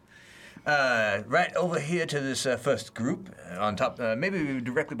to go? Right over here to this first group on top, maybe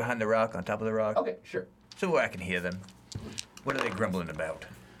directly behind the rock, on top of the rock, Okay, sure. so where I can hear them. What are they grumbling about?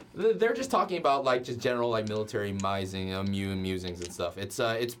 They're just talking about like just general like military musings and stuff. It's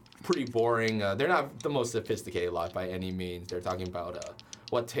pretty boring. They're not the most sophisticated lot by any means. They're talking about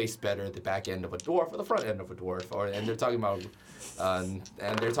what tastes better, the back end of a dwarf or the front end of a dwarf, and they're talking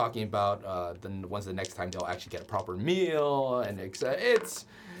about when's the next time they'll actually get a proper meal, and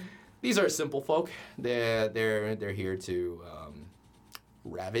these are simple folk. They're here to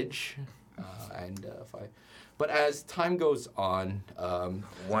ravage and fight. But as time goes on,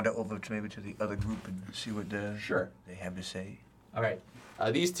 Wander over to maybe to the other group and see what Sure. they have to say. all right,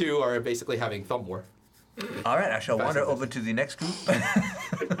 these two are basically having thumb war. All right, I shall wander Fascinating. over to the next group.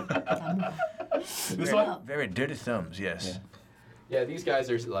 This one? Very dirty thumbs, yes. Yeah, these guys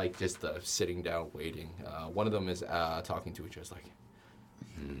are like just sitting down waiting. One of them is talking to each other like,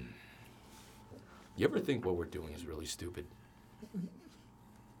 you ever think what we're doing is really stupid?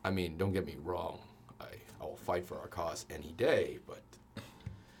 I mean, don't get me wrong. I will fight for our cause any day, but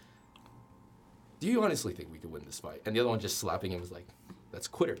do you honestly think we could win this fight? And the other one just slapping him was like, that's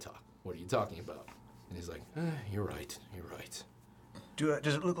quitter talk. What are you talking about? And he's like, you're right, you're right.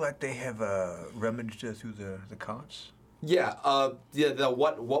 Does it look like they have rummaged through the carts? Yeah,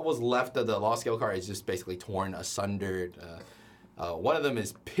 what was left of the law scale card is just basically torn asunder. One of them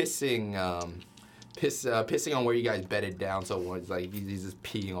is pissing on where you guys bedded down, so it's like he's just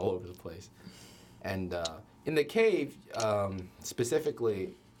peeing all over the place. And in the cave,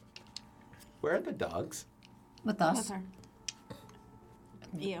 specifically, where are the dogs? With That's us. her.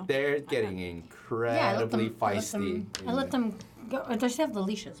 You. They're getting incredibly feisty. I let them go. They still have the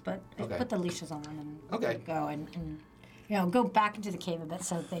leashes, but Okay. I put the leashes on them and let Okay. them go and go back into the cave a bit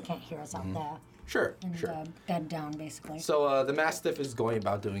so that they can't hear us out there Sure, and sure. bed down basically. So the Mastiff is going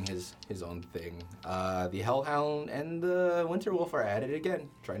about doing his own thing. The Hellhound and the Winter Wolf are at it again,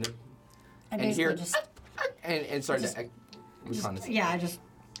 trying to I and basically here- just and starting Just- to reconnaissance. yeah, I just.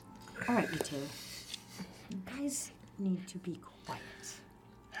 All right, you two. You guys need to be quiet.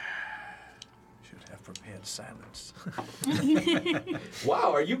 Should have have prepared silence.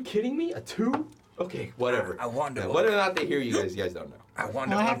 Wow, are you kidding me? A 2? Okay, whatever. I wonder. Whether or not they hear you guys don't know. I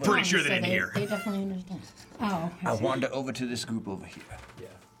wander Well, I have over. pretty time, sure they so didn't hear. They definitely understand. Oh, I wander over to this group over here.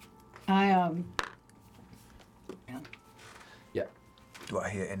 Yeah. Yeah. Do I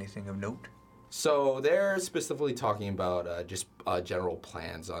hear anything of note? So they're specifically talking about just general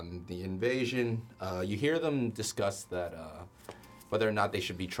plans on the invasion. You hear them discuss that whether or not they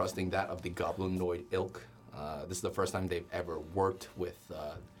should be trusting that of the goblinoid ilk. This is the first time they've ever worked with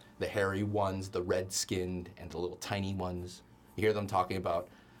the hairy ones, the red-skinned, and the little tiny ones. You hear them talking about,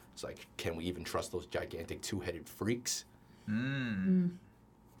 it's like, can we even trust those gigantic two-headed freaks?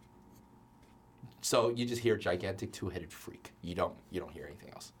 So you just hear gigantic two-headed freak. You don't hear anything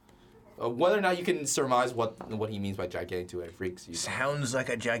else. Whether or not you can surmise what he means by gigantic two-headed freaks. Sounds like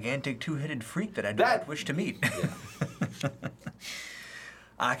a gigantic two-headed freak that I do That- not wish to meet. Yeah.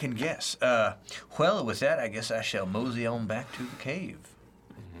 I can guess. Well, with that, I guess I shall mosey on back to the cave.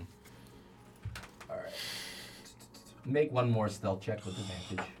 All right. Make one more stealth check with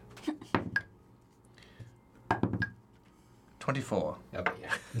advantage. 24. Okay,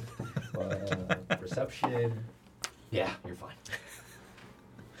 yeah. Perception. Yeah, you're fine.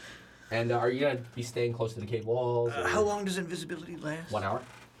 And are you gonna be staying close to the cave walls? or- How long does invisibility last? 1 hour,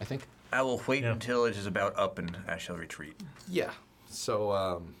 I think. I will wait Yeah. until it is about up and I shall retreat. Yeah.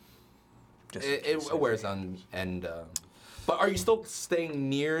 So Just it wears on, and but are you still staying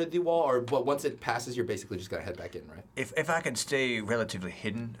near the wall, or but once it passes, you're basically just gonna head back in, right? If I can stay relatively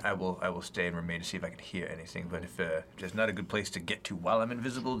hidden, I will stay and remain to see if I can hear anything. But if there's not a good place to get to while I'm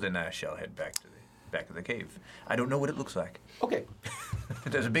invisible, then I shall head back to the cave. I don't know what it looks like. Okay.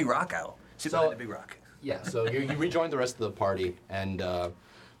 There's a big rock owl. Sit So- behind the big rock. Yeah. So you rejoin the rest of the party, and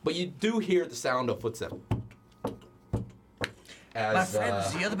but you do hear the sound of footsteps. My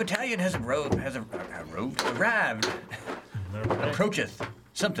friends, the other battalion has arrived. Approacheth.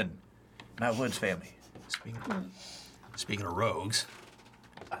 Something. My words fail me. Speaking of rogues,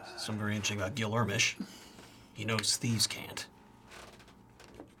 something very interesting about Gil Ermish. He knows thieves can't.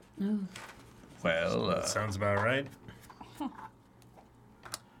 Well, Sounds about right.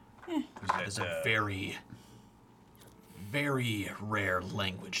 That is a very, very rare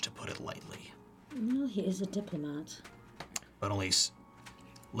language, to put it lightly. No, he is a diplomat. But only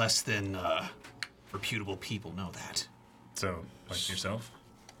less than reputable people know that. So, like yourself?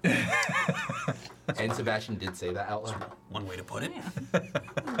 And Sebastian did say that out loud. One way to put it.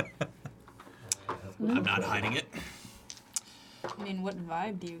 I'm not hiding it. I mean, what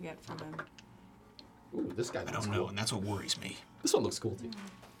vibe do you get from him? Ooh, this guy I looks don't cool. know, and that's what worries me. This one looks cool too.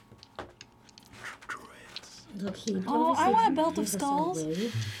 Look, he Oh, I obviously want a belt of gave us skulls.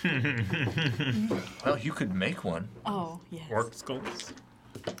 away. well, you could make one. Oh, yes. Orc skulls?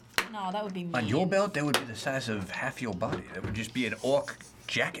 No, that would be mean. On your belt, that would be the size of half your body. That would just be an orc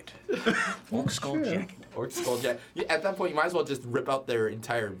jacket. Orc skull True. jacket. Or skull jack. At that point, you might as well just rip out their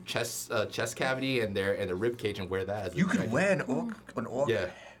entire chest cavity and their rib cage and wear that. As You a could jacket. wear an orc Yeah,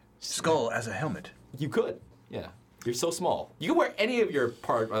 skull as a helmet. you could. Yeah, you're so small. You can wear any of your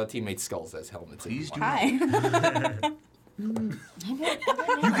teammates' skulls as helmets. if you Please want. Hi.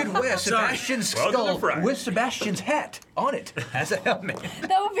 You could wear Sebastian's Welcome to skull Friday. with Sebastian's hat on it as a helmet.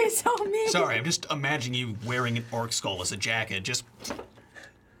 That would be so mean. Sorry, I'm just imagining you wearing an orc skull as a jacket. Just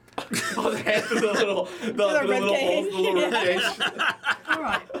Oh, the hands with the little, the rib little holes, cage. the little rib cage. All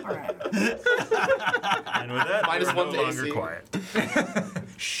right, all right. And with that, Minus we're one no to longer AC. quiet.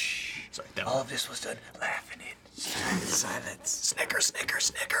 sorry, that All of this was done laughing in silence. snicker, snicker,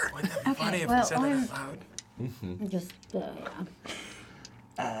 snicker. Okay, well, I'm just,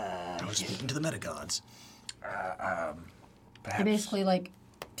 I was speaking to the metagods. I Perhaps basically, like,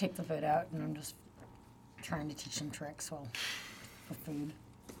 take the food out, and I'm just trying to teach them tricks, for food.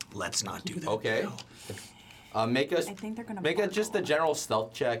 Let's not do that. Okay. Make us I think they're gonna make bark just a a lot. general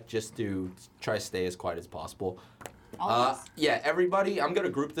stealth check, just to try to stay as quiet as possible. All of us? Yeah, everybody. I'm gonna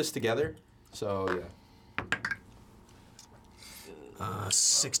group this together. So yeah.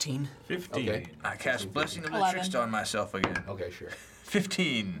 16. 15. Okay. I cast Blessing of the 11. Trickster on myself again. Okay, sure.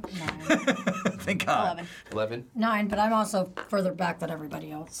 15. 9. Thank God. 11. 11. 9, but I'm also further back than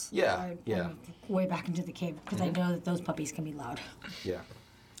everybody else. Yeah, yeah. I'm way back into the cave, because I know that those puppies can be loud. Yeah.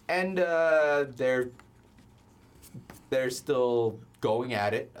 And they're still going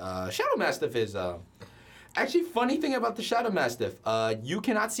at it. Shadow Mastiff is actually funny thing about the Shadow Mastiff. You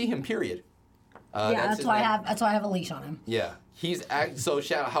cannot see him. Period. That's his why I name. have. That's why I have a leash on him. Yeah, he's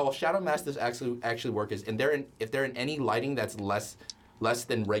how Shadow Mastiffs actually work is, if they're in any lighting that's less less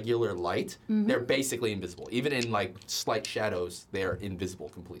than regular light, they're basically invisible. Even in like slight shadows, they're invisible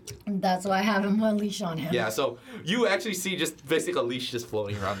completely. That's why I have him a leash on him. Yeah, so you actually see just basically a leash just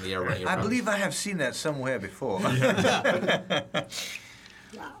floating around in the air running I around. believe I have seen that somewhere before.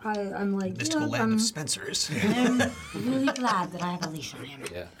 I'm like, Mystical land of Spencer's. I'm really glad that I have a leash on him.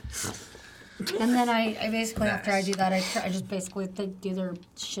 Yeah. And then I basically, after I do that, I just basically do their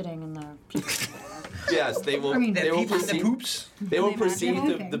shitting and their puking. Yes, they will. I mean, they will Peep and the proceed. poops. They will proceed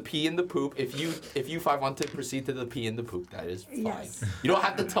to Okay. the pee and the poop. If you five want to proceed to the pee and the poop, that is fine. Yes. You don't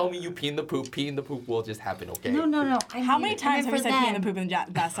have to tell me you pee in the poop. Pee in the poop will just happen. Okay. No. How many times have you said pee in the poop in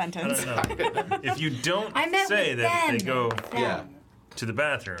that sentence? If you don't I meant say with that them. they go Yeah. to the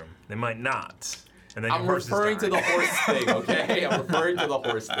bathroom, they might not. And then I'm your horse is referring to the dying. horse thing. Okay. I'm referring to the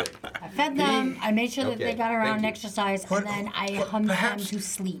horse thing. I fed them. I made sure that Okay, they got around and thank you. exercise, and then I hummed them perhaps- to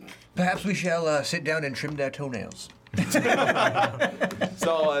sleep. Perhaps we shall sit down and trim their toenails.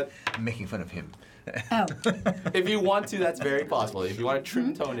 So I'm making fun of him. Oh, if you want to, that's very possible. If you want to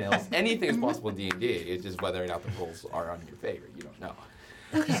trim toenails, anything is possible in D&D. It's just whether or not the rolls are on your favor. You don't know.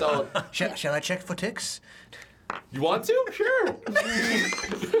 So Shall I check for ticks? you want to? Sure.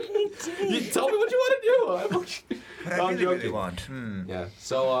 You tell me what you want to do. What No, I I'm really, really joking. want. Yeah.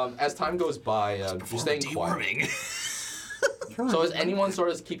 So as time goes by, you're staying quiet. Deworming. So is anyone sort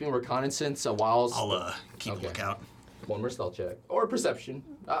of keeping reconnaissance while? I'll keep Okay. a lookout. One more stealth check or perception.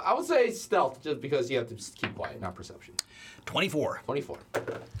 I would say stealth, just because you have to just keep quiet, not perception. 24. 24.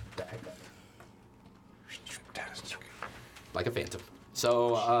 The heck? Like a phantom.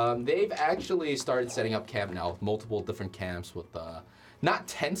 So they've actually started setting up camp now, multiple different camps with not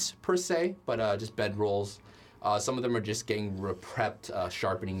tents per se, but just bedrolls. Some of them are just getting prepped,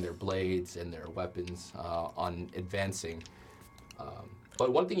 sharpening their blades and their weapons on advancing.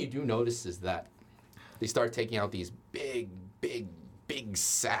 But one thing you do notice is that they start taking out these big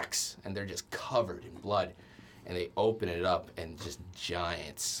sacks, and they're just covered in blood. And they open it up, and just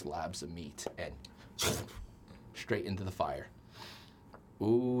giant slabs of meat, and straight into the fire.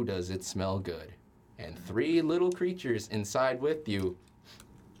 Ooh, does it smell good. And 3 little creatures inside with you,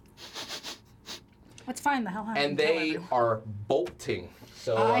 That's fine. The hell happened? and they are bolting.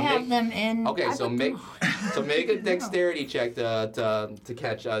 So I have make- them in. Okay, I so put make them- a dexterity check to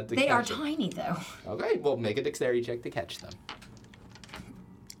catch. They are catch them. tiny though. Okay, well, make a dexterity check to catch them.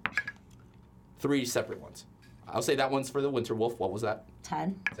 3 separate ones. I'll say that one's for the Winter Wolf. What was that?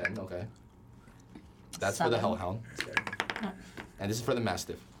 10. 10, okay. That's for the 7. Hellhound. And this is for the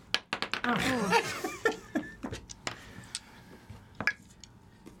Mastiff.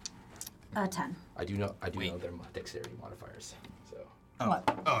 Oh. 10. I do know Wait. their dexterity modifiers. So, Oh,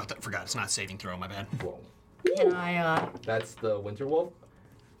 What? oh, I forgot. It's not saving throw. My bad. whoa. Can I? That's the Winter Wolf.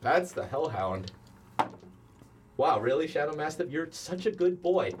 That's the Hellhound. Wow, really, Shadow Mastiff? You're such a good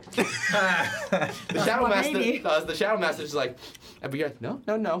boy. The Shadow Well, Mastiff. maybe. The Shadow Mastiff's just like, and we go,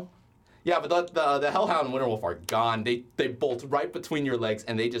 no. Yeah, but the Hellhound and Winter Wolf are gone. They bolt right between your legs,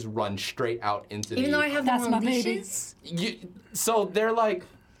 and they just run straight out into Even the. though I have That's them on my baby. leashes, So they're like,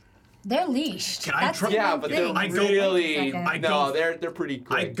 they're leashed. Can I That's try- the yeah, one but thing. they're I go- really. I No, go- they're pretty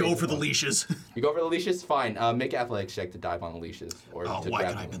quick. I go for the basically. leashes. You go for the leashes? Fine. Make an athletics check to dive on the leashes. Or Oh, to why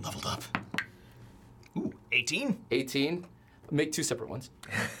grab could I have them. been leveled up? Ooh, 18? 18. Make 2 separate ones.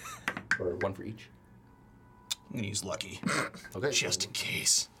 Or 1 for each. I'm gonna use lucky, Okay. just in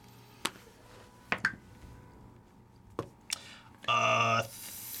case.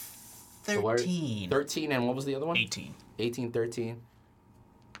 13. 13, and what was the other one? 18. 18, 13.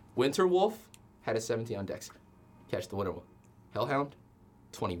 Winter Wolf had a 17 on Dex. Catch the Winter Wolf. Hellhound,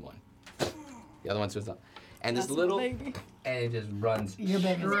 21. The other one's up. And this That's my little, baby. and it just runs Your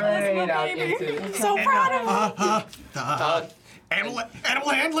baby's straight out into. So proud of him. Animal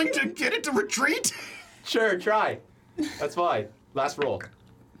handling to get it to retreat? Sure, try. That's fine. Last roll.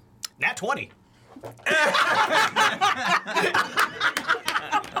 Nat 20.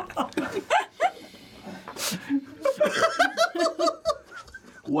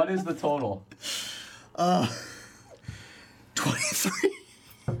 What is the total? 23.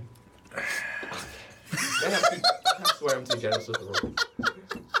 I swear I'm too generous with the roll.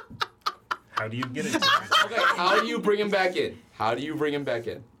 How do you get it to me? Okay, how do you bring him back in? How do you bring him back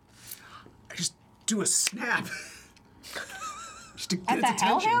in? I just do a snap. Just to get At its the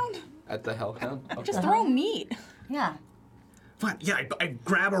attention. hellhound? At the Hellhound? Okay. Just throw meat. Yeah. Fine. Yeah, I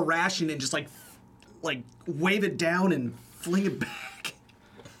grab a ration and just like wave it down and fling it back.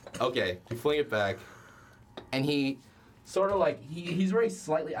 Okay, you fling it back, and he sort of like he's very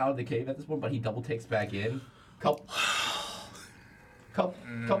slightly out of the cave at this point, but he double takes back in.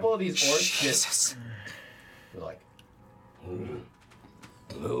 Couple of these orcs just they're like,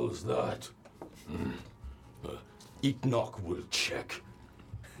 hell's that? Enoch will check.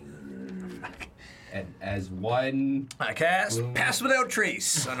 And as one... I cast Pass Without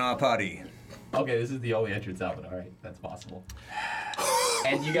Trace on our party. Okay, this is the only entrance out, but all right, that's possible.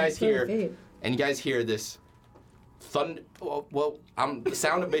 And you guys hear this the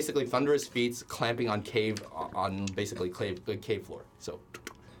sound of basically thunderous feet clamping on cave floor. So,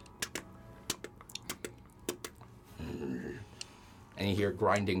 and you hear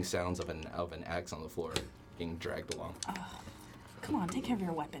grinding sounds of an axe on the floor being dragged along. Come on, take care of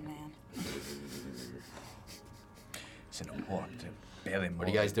your weapon, man. It's an important to barely more. What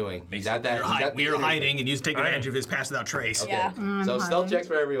are you guys doing? We are hiding, and you take advantage of his pass without trace. Okay. Yeah. So stealth checks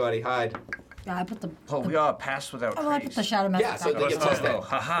for everybody. Hide. Yeah, I put the. We are Pass Without Trace. I put the shadow magic. Yeah, so they get Oh, plus 10.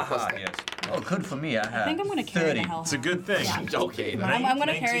 ha ha ha, yes. Oh, good for me. I have I think I'm gonna carry 30. the hellhound. It's a good thing. Okay. then. I'm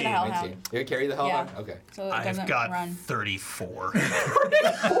gonna carry the 19. hellhound. You're gonna carry the hellhound? Yeah. Okay. So it I've doesn't got run. 34.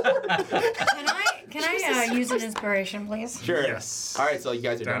 Can I use an inspiration, please? Sure. Yes. All right, so you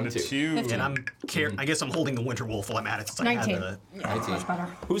guys are Down down to two. 2. And I guess I'm holding the winter wolf while I'm at it since I had 19. the... Yeah, much better.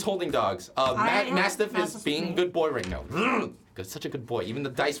 Who's holding dogs? have Mastiff is Mastiff being a with good boy right now. Such a good boy. Even the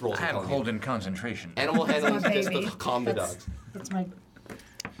dice rolls I are am telling you. holding concentration. Animal handling is my just baby. to calm the dogs. That's my. I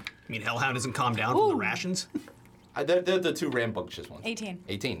mean, Hellhound isn't calmed down from the rations. They're the two rambunctious ones. 18.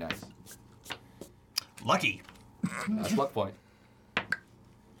 18, nice. Lucky. That's luck point.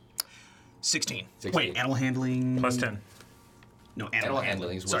 16. 16. Wait, animal handling... Plus 10. No, Animal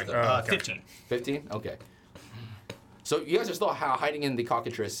handling is Sorry, wisdom. Okay. 15. 15? Okay. So you guys are still hiding in the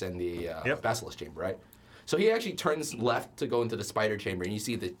cockatrice and the Yep. basilisk chamber, right? So he actually turns left to go into the spider chamber, and you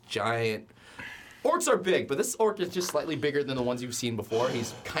see the giant... Orcs are big, but this orc is just slightly bigger than the ones you've seen before.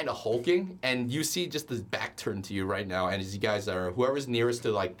 He's kind of hulking, and you see just his back turned to you right now. And as you guys are, whoever's nearest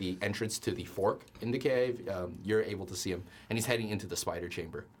to like the entrance to the fork in the cave, you're able to see him, and he's heading into the spider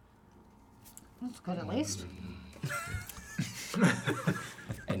chamber. That's good at least.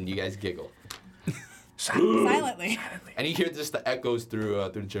 And you guys giggle, Silently. and you hear just the echoes through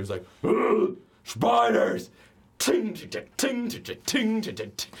the chambers like spiders. Ting, ting, ting, ting, ting, ting,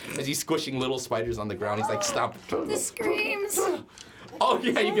 ting. As he's squishing little spiders on the ground, he's like, stop. The screams. Oh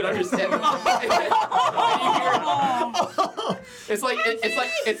yeah, you can understand. It's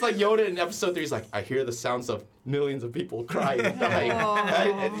like Yoda in episode 3. He's like, I hear the sounds of millions of people crying and dying.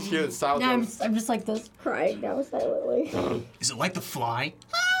 Right? And you hear the sounds Now of... I'm just like this, crying now silently. Is it like the fly?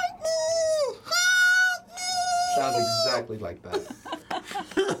 Sounds exactly like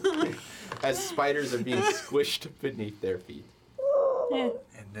that. As spiders are being squished beneath their feet. Yeah.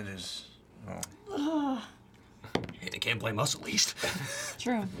 And it is. Hey, they can't blame us at least.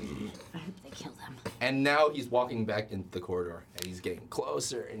 True. I hope they kill them. And now he's walking back into the corridor, and he's getting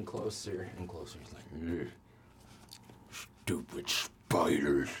closer and closer and closer. He's like, stupid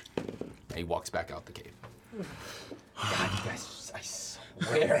spiders. And he walks back out the cave. God, you guys, I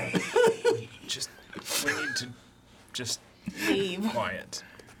swear. We need to just Leave. quiet.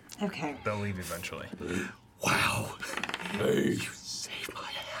 Okay. They'll leave eventually. Wow. Hey, Save my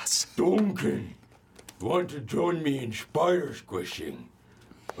ass. Duncan, want to join me in spider squishing?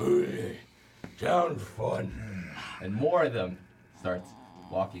 Sounds fun. And more of them starts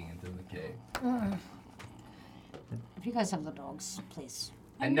walking into the cave. If you guys have the dogs, please.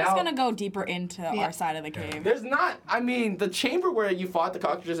 I'm just gonna go deeper into our side of the cave. There's not, I mean, the chamber where you fought the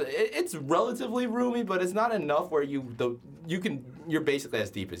cockroaches, it's relatively roomy, but it's not enough where you're basically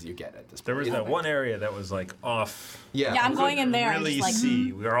as deep as you get at this point. There was that one area that was like off. Yeah. Yeah, I'm going in there and Really just like.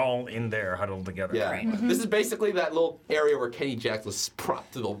 see. We were all in there huddled together. Yeah. Right. This is basically that little area where Kenny Jack was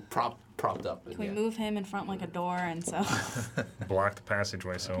propped up. Can we move him in front like a door and so? Block the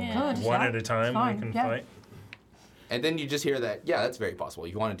passageway so Yeah. Good, one yeah. at a time Fine, we can yeah. fight. And then you just hear that, yeah, that's very possible.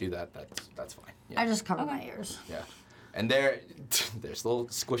 If you want to do that, that's fine. Yeah. I just cover my ears. Yeah. And they're little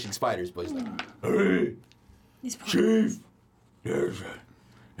squishing spiders, but he's like, hey, These poor- Chief, there's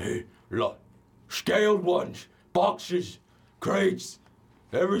look, scaled ones, boxes, crates,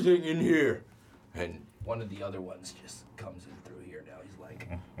 everything in here. And one of the other ones just comes in through here now. He's like,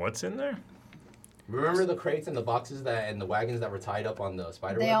 What's in there? remember the crates and the boxes and the wagons that were tied up on the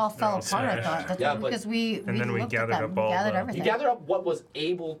spider They webs? all fell apart, I smashed. thought. That's Yeah, but- because we then we looked gathered at them. up all We gathered the- everything. You gathered up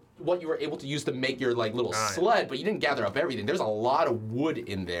what you were able to use to make your like little Ah, yeah. sled, but you didn't gather up everything. There's a lot of wood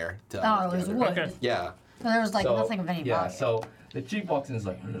in there. To, Oh, it was gather. wood. Okay. Yeah. So there was like So, nothing of any yeah, value. so the chief walks in and is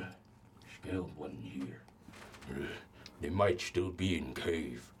like, scaled one here. They might still be in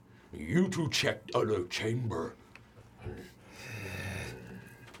cave. You two check other chamber.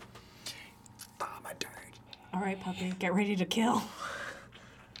 All right, puppy, get ready to kill.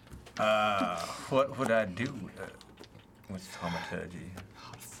 What would I do? with thaumaturgy.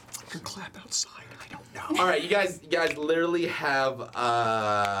 Fucking clap outside. I don't know. All right, you guys literally have.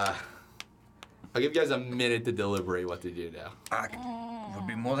 I'll give you guys a minute to deliberate what to do now. I would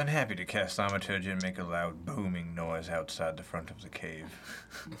be more than happy to cast thaumaturgy and make a loud booming noise outside the front of the cave.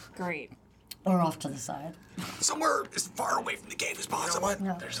 Great. Or off to the side. Somewhere as far away from the cave as possible.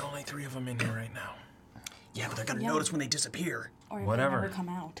 No. There's only 3 of them in here right now. Yeah, but they're gonna notice when they disappear. Or if Whatever. they never come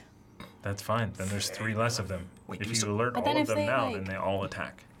out. That's fine. Then there's 3 less of them. Wait, If do we you still- alert But all then of if them they, now, like- then they all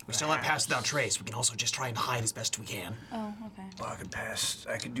attack. We still have passed without trace. We can also just try and hide as best we can. Oh, okay. Well, I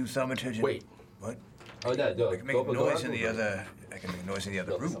could do thaumaturgy. Wait. What? Oh, no, I can make noise in the other. I can make noise in the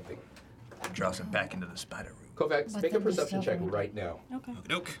other room. Something. And draw them back into the spider room. Kovacs, But make a then we perception still check don't- right now. Okay.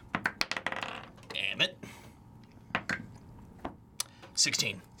 Okey-doke. Damn it.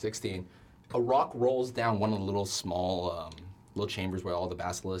 16. 16. A rock rolls down one of the little small little chambers where all the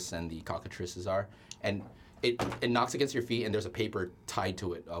basilisks and the cockatrices are, and it knocks against your feet, and there's a paper tied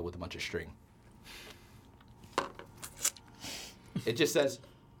to it with a bunch of string. It just says,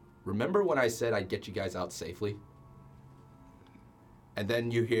 "Remember when I said I'd get you guys out safely?" And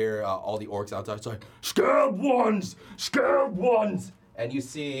then you hear all the orcs outside say, "Scared ones! Scared ones!" And you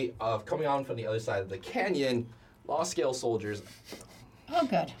see, coming on from the other side of the canyon, Law-scale soldiers. Oh,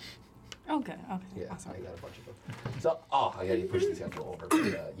 good. Okay. Okay. Yeah, Awesome. I got a bunch of them. So, I gotta push these guys over.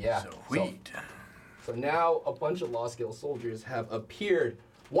 But, yeah. Sweet. So now a bunch of Law-scale soldiers have appeared.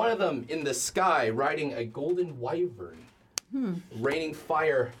 One of them in the sky riding a golden wyvern, raining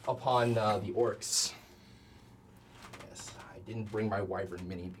fire upon the orcs. Yes, I didn't bring my wyvern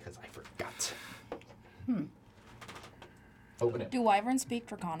mini because I forgot. Open it. Do wyverns speak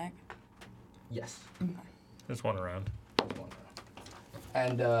Draconic? Yes. There's one around.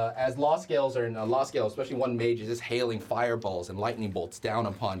 And as Law Scales are in Law Scale, especially one mage, is just hailing fireballs and lightning bolts down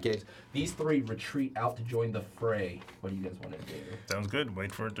upon caves. These 3 retreat out to join the fray. What do you guys want to do? Sounds good.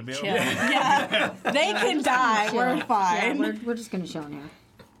 Wait for it to be over. Yeah. They can die. We're fine. Yeah, we're just gonna chill in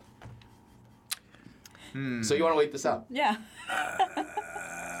here. So you want to wait this out? Yeah.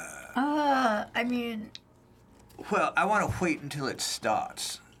 I mean, Well, I want to wait until it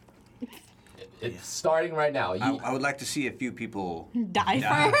starts. It's starting right now. I would like to see a few people. Die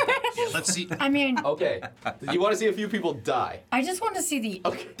first. Yeah, let's see. I mean, Okay. You want to see a few people die? I just want to see the.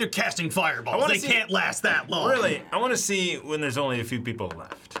 Okay. They're casting fireballs. wanna They see- can't last that long. Really, I want to see when there's only a few people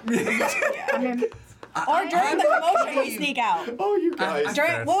left. I mean, Or during the commotion, we sneak out. Oh, you guys.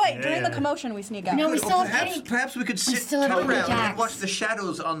 During during the Yeah. commotion, we sneak out. no, we still have Perhaps, any. perhaps we could sit still have around Peter and Jacks. watch the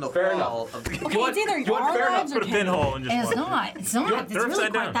shadows on the Fair wall. enough. Of the Okay, it's either you want our fair enough? lives or Put a pinhole and just It's watch. not. It's not. It's they're really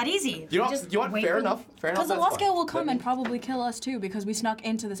upside quite down. that easy. You want, Just you want wait fair for- enough? Fair enough. Because the that's Law fine. Scale will come and probably kill us too because we snuck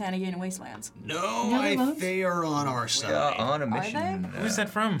into the Sanagana Wastelands. No, No, they won't. they are on our side. on a mission. Who's that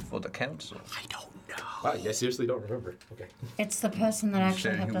from? For the council. I don't know. Wow, you guys seriously don't remember? Okay. It's the person that actually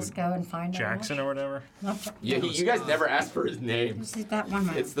said helped he us would- go and find Jackson or whatever? Yeah, you guys never asked for his name. Just that one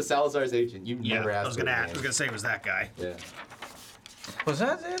man. It's the Salazar's agent. You Yeah, never asked I was for gonna his ask. I was name. gonna say it was that guy. Yeah. Was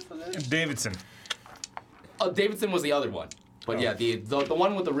that it for this? Davidson. Davidson was the other one. But yeah, the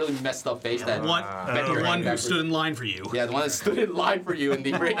one with the really messed up face that The one, bent your the head one who backwards. stood in line for you. Yeah, the one that stood in line for you in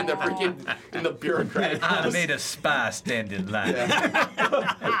the bureaucratic I house. made a spy stand in line.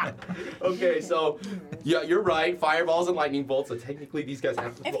 Yeah. Okay, so yeah, you're right. Fireballs and lightning bolts. So technically, these guys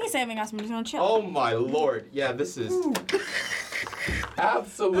have to. If he's saving us, I'm just gonna chill. Oh my lord! Yeah, this is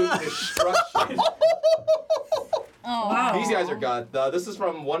absolute destruction. Oh. Wow. These guys are god. This is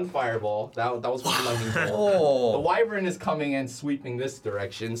from one fireball. That was from the lightning bolt. The Oh. wyvern is coming and sweeping this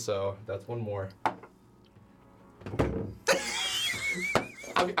direction, so that's one more.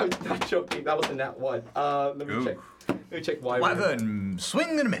 I'm not joking. That was a nat one. Let me Ooh. check. Let me check wyvern. Wyvern, swing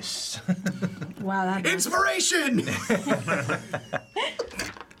and a miss. Wow, that Inspiration!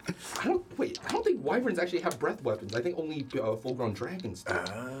 I don't think wyverns actually have breath weapons. I think only full-grown dragons do.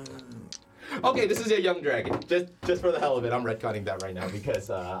 Okay, this is a young dragon. Just for the hell of it, I'm retconning that right now because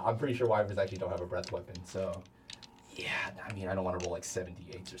I'm pretty sure wyverns actually don't have a breath weapon. So, yeah, I mean, I don't want to roll like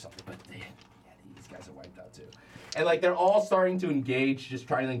 78s or something, but these guys are wiped out too. And like they're all starting to engage, just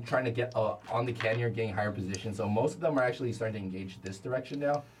trying to get on the canyon, getting higher positions. So most of them are actually starting to engage this direction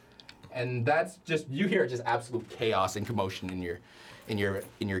now, and that's just you hear just absolute chaos and commotion in your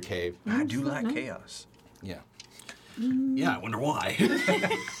cave. I do like chaos. Yeah. Yeah, I wonder why.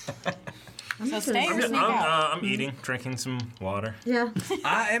 So stay or sneak out. I'm eating, drinking some water. Yeah.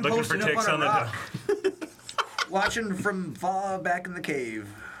 I am Looking for posted ticks up on on the a rock, watching from far back in the cave.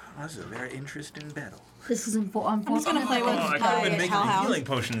 That was a very interesting battle. This is unfortunate. I'm just gonna play with Oh, I could have been making a Hellhound. healing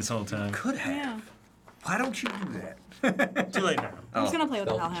potion this whole time. Could have. Yeah. Why don't you do that? Too late now. I'm just gonna play with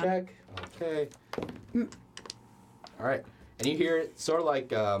the Stealth Hellhound. check. Okay. All right. And you hear it sort of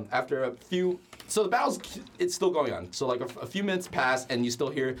like after a few. So the battle's it's still going on. So like a few minutes pass, and you still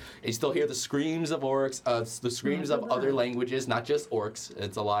hear the screams of orcs, the screams of other languages, not just orcs.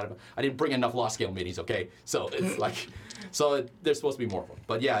 It's a lot of. I didn't bring enough lost scale minis, okay? So it's like, there's supposed to be more of them.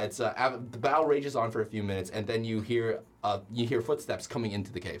 But yeah, it's the battle rages on for a few minutes, and then you hear footsteps coming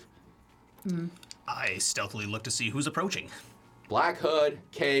into the cave. I stealthily look to see who's approaching. Black hood,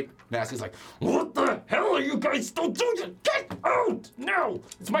 cape, mask is like, what the hell are you guys still doing? Get out! No!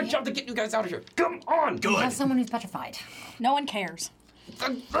 It's my job to get you guys out of here. Come on! Good. We have someone who's petrified. No one cares.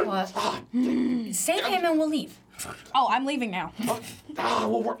 What? Save him and we'll leave. Oh, I'm leaving now. All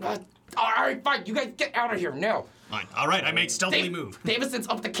right, fine. You guys get out of here now. Fine. All right, I make stealthily move. Davison's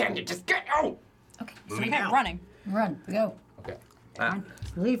up the canyon. Just get out. Okay. Moving Okay, now. running. Run. We go. Okay. Come on.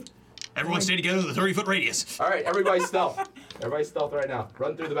 Leave. Everyone stay together with a 30-foot radius. All right, everybody stealth. Everybody stealth right now.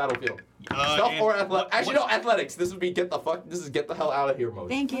 Run through the battlefield. Stealth and or athletics. Actually, no, what- athletics. This would be get the hell out of here mode.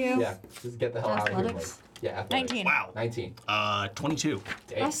 Thank you. Yeah, just get the hell out of here mode. Athletics? Yeah, athletics. 19. Wow. 19. 22.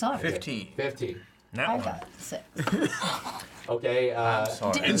 Dang. I saw it. 15. 15. That I one. got 6. Okay.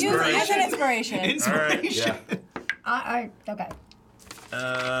 Sorry. Use it as an inspiration. Inspiration. Yeah. Okay.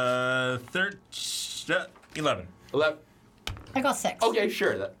 11. 11. I got 6. Okay,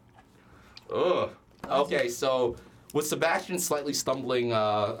 sure. Ugh. Okay, so with Sebastian slightly stumbling,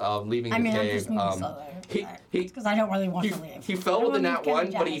 leaving I mean, the I'm cave, just moving slowly. Because I don't really want to leave. he fell with a nat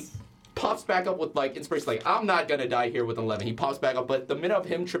 1, but he jazz. pops back up with like inspiration. Like, I'm not gonna die here with 11. He pops back up, but the minute of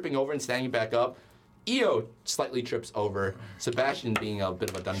him tripping over and standing back up, Io slightly trips over. Sebastian being a bit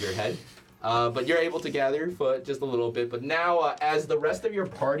of a dunderhead. But you're able to gather your foot just a little bit. But now, as the rest of your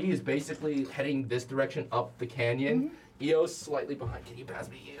party is basically heading this direction up the canyon, Io's slightly behind. Can you pass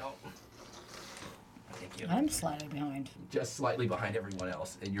me, Io? Thank you. I'm slightly behind. Just slightly behind everyone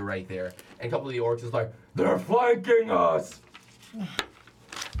else, and you're right there. And a couple of the orcs is like, they're flanking us!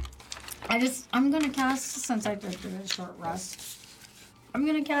 I'm gonna cast, since I did do a short rest, I'm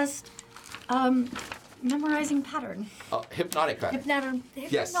gonna cast, memorizing pattern. Hypnotic pattern.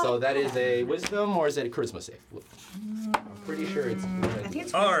 Yes, so that is a wisdom, or is it a charisma save? I'm pretty sure it's I think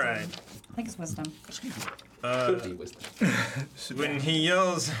it's All wisdom. right. I think it's wisdom. could be wisdom. When he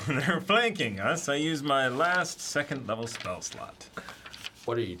yells, they're flanking us, I use my last second level spell slot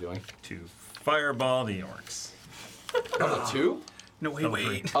What are you doing? to fireball the orcs. Level 2? No,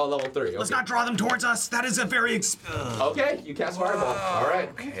 wait. Oh, level 3. Okay. Let's not draw them towards us. That is a very Okay, you cast fireball. All right.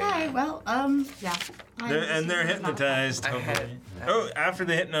 Okay, well, yeah. They're hypnotized. hopefully. Oh, after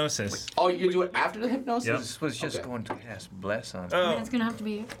the hypnosis. Oh, you do it after the hypnosis? Yep. This was just Okay. going to cast Bless on. Oh, It's gonna have to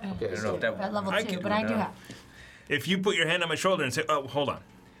be Okay, I don't know if that at level I 2, can but do I do that. have. if you put your hand on my shoulder and say, oh, hold on.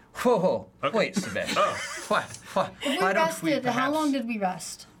 Whoa, Okay. wait, Sebastian. Oh. What? If we Why don't we rested, how perhaps- long did we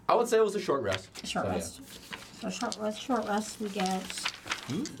rest? I would say it was a short rest. Short So, yeah. rest. So short rest, we get.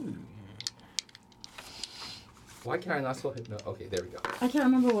 Why can I not still hypno? Okay, there we go. I can't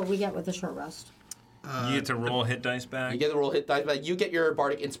remember what we get with the short rest. You get to roll hit dice back. You get the roll hit dice back. You get your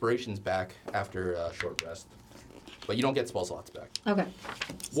bardic inspirations back after short rest. But you don't get spell slots back. Okay.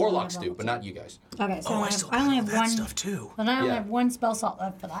 Warlocks do, but not you guys. Okay, so Oh, I only have that one. stuff too. Then I only Yeah. have one spell slot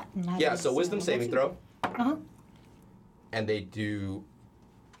left for that. And that Yeah, is, so wisdom saving throw. Uh-huh. And they do.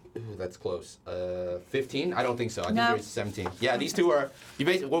 Ooh, that's close. 15? I don't think so. I think No. yours is 17. Yeah, these two are. You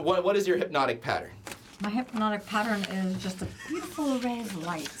basically. What is your hypnotic pattern? My hypnotic pattern is just a beautiful array of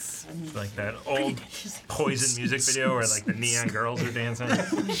lights. And Like that old Poison music video where like the neon girls are dancing.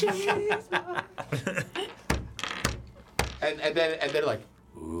 And then they're like,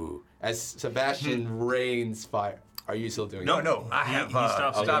 ooh. As Sebastian rains fire. Are you still doing it? No, I have he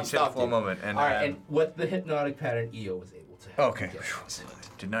stopped it. stopped Stopped it for a it. moment. And, All right, and what the hypnotic pattern EO was able to. okay. get.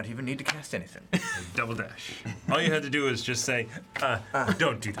 Did not even need to cast anything. Double dash. All you had to do is just say,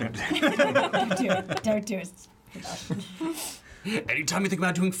 don't do that. don't do it. Don't do it. Anytime you think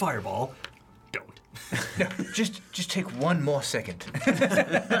about doing fireball, don't. No, just take one more second.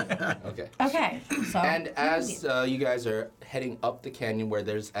 Okay. Okay, so. And as you guys are heading up the canyon, where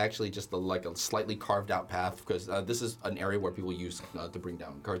there's actually just a slightly carved out path, because this is an area where people use to bring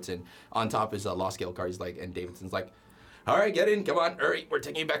down carts in. On top is lost scale cards, and Davidson's like, all right, get in, come on, hurry, we're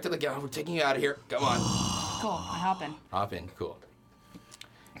taking you back to the we're taking you out of here, come on. Cool. I hop in. Hop in, cool.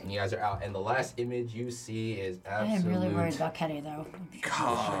 And you guys are out, and the last image you see is I am absolute really worried about Kenny, though.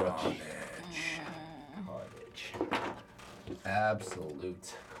 carnage.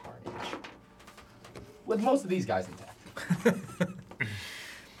 Absolute carnage. With most of these guys intact.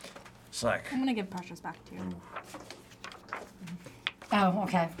 It's like, I'm gonna give Precious back to you. Oh,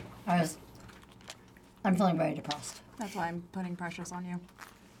 okay. I'm feeling very depressed. That's why I'm putting Precious on you.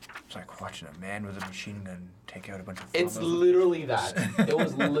 It's like watching a man with a machine gun take out a bunch of It's farmers. literally that. It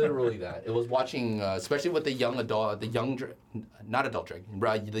was literally that. It was watching, especially with the young adult, not adult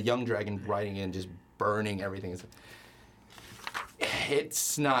dragon, the young dragon riding in, just burning everything. It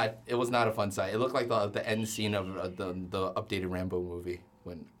was not a fun sight. It looked like the end scene of the updated Rambo movie.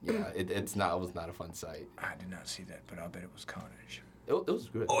 It was not a fun sight. I did not see that, but I'll bet it was carnage. It was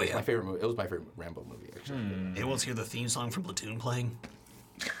good. Oh, It was yeah. my favorite movie. It was my favorite Rambo movie, actually. Anyone hear the theme song from Platoon playing?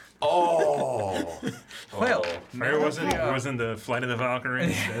 Oh. Well, Or wasn't the Flight of the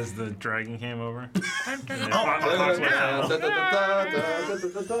Valkyries as the dragon came over? And the clocks went down.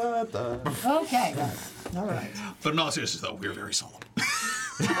 Okay, all right. But in all seriousness, though, we're very solemn.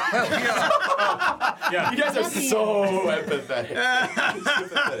 Yeah. You guys are so empathetic.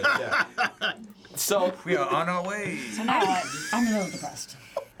 Yeah. So, we are on our way. So now I'm a little depressed.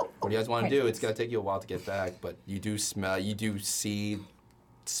 what do you guys want to do? It's gonna take you a while to get back, but you do see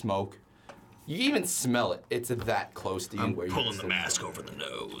smoke. You even smell it. It's that close to you. I'm where you pulling can the still mask over the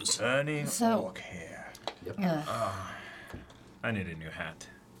nose. Burning So- orc hair. I need a new hat.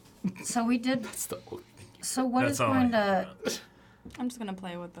 So we did. It's the only thing. So what That's is all I going have. to? I'm just gonna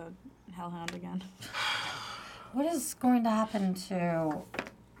play with the hellhound again. What is going to happen to?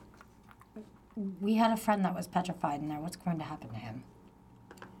 We had a friend that was petrified in there. What's going to happen to him?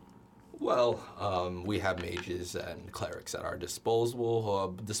 Well, we have mages and clerics at our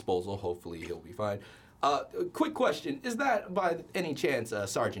disposal. Hopefully, he'll be fine. Quick question: is that by any chance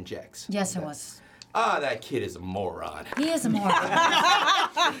Sergeant Jex? Yes, it was. That kid is a moron. He is a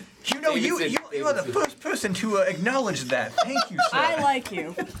moron. You know, you are the first person to acknowledge that. Thank you, sir. I like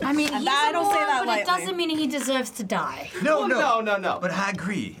you. I mean, he's I a don't say moron, that but lightly. it doesn't mean he deserves to die. No. No. But I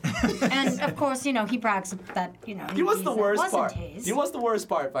agree. And of course, he brags that You know what's the worst part? His. You know what's the worst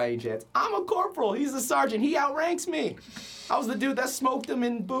part by any chance? I'm a corporal. He's a sergeant. He outranks me. I was the dude that smoked him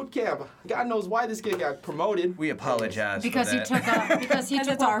in boot camp. God knows why this kid got promoted. We apologize Because for he that. took it's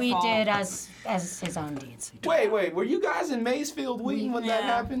what our we fault. did as his own deeds. Wait, were you guys in Maysfield Wheaton when that Yeah.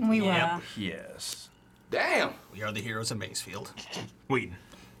 happened? We were. Yeah. Yes. Damn. We are the heroes of Maysfield. Wheaton.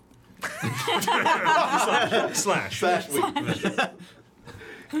 Slash. Wheaton.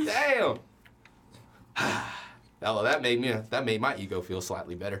 Damn. Well, that made my ego feel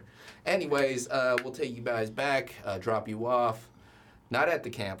slightly better. Anyways, we'll take you guys back, drop you off. Not at the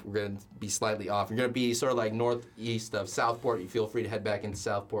camp. We're gonna be slightly off. You're gonna be sort of like northeast of Southport. You feel free to head back into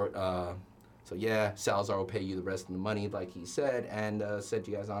Southport. So yeah, Salazar will pay you the rest of the money, like he said, and send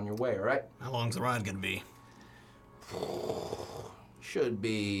you guys on your way. All right? How long's the ride gonna be? Should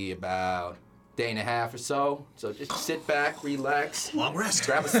be about a day and a half or so. So just sit back, relax. Long rest.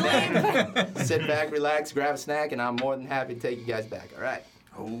 Grab a snack. Sit back, relax, grab a snack, and I'm more than happy to take you guys back. All right.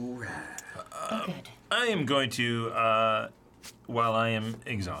 All right. Good. I am going to, while I am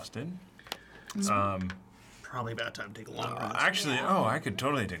exhausted, Probably about time to take a long rest. actually, I could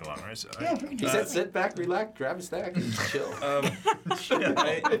totally take a long rest. He said sit back, relax, grab a snack, and chill.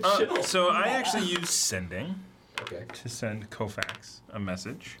 So I actually use sending Okay. to send Kofax a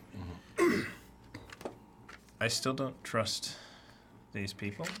message. I still don't trust these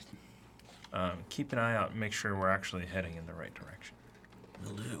people. Keep an eye out and make sure we're actually heading in the right direction.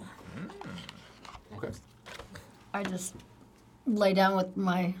 Will do. Okay. I just lay down with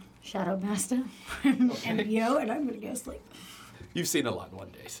my Shadow Master and MBO, and I'm gonna go sleep. You've seen a lot in one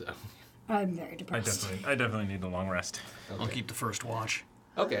day, so. I'm very depressed. I definitely need a long rest. I'll keep the first watch.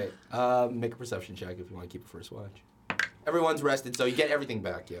 Okay. Make a perception check if you want to keep a first watch. Everyone's rested, so you get everything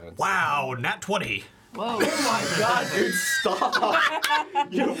back. Yeah. Wow, nat 20. Whoa. Oh my God, dude! Stop!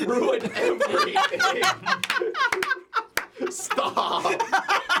 You ruined everything. Stop!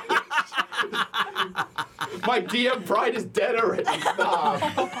 My DM pride is dead already. Stop!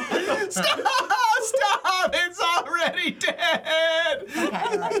 Stop! It's already dead!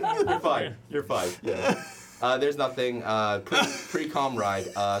 You're fine. You're fine. Yeah. There's nothing. Pretty calm ride.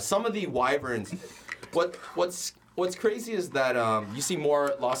 Some of the wyverns. What's crazy is that you see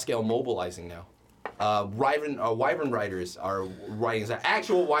more Lost Scale mobilizing now. Wyvern riders are riding.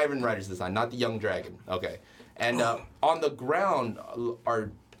 Actual wyvern riders this time, not the young dragon. Okay. And on the ground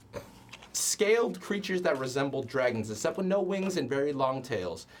are scaled creatures that resemble dragons, except with no wings and very long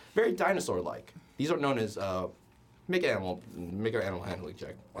tails. Very dinosaur-like. These are known as make an animal handling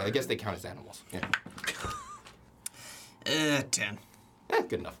check. I guess they count as animals. Yeah. 10.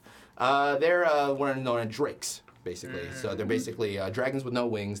 Good enough. They're what are known as drakes, basically. So they're basically dragons with no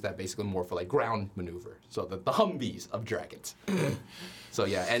wings that basically more for like ground maneuver. So the Humvees of dragons. So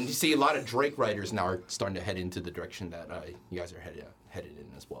yeah, and you see a lot of drake riders now are starting to head into the direction that you guys are headed in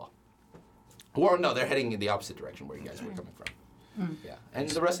as well. Or no, they're heading in the opposite direction where you guys were coming from. Yeah, and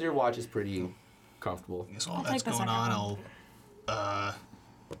the rest of your watch is pretty comfortable. I guess while I'll that's take the going second on, I'll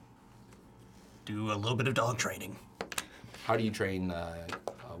do a little bit of dog training. How do you train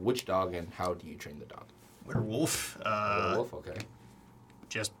which dog, and how do you train the dog? Werewolf. Wolf, okay.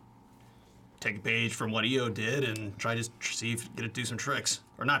 Just take a page from what EO did and try to see if get it to do some tricks.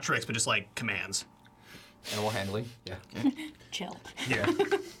 Or not tricks, but just like commands. Animal handling, yeah. Chill. Yeah.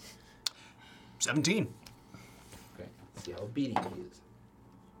 17. Okay, let's see how obedient he is.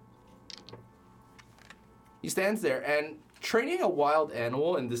 He stands there, and training a wild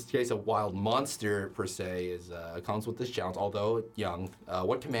animal, in this case a wild monster per se, is comes with this challenge, although young.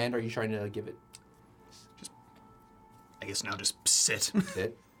 What command are you trying to give it? I guess now just sit.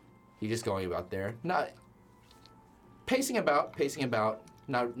 Sit. He's just going about there, not pacing about,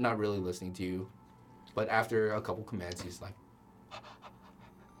 not really listening to you. But after a couple commands, he's like,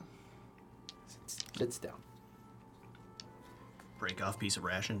 sits down. Break off piece of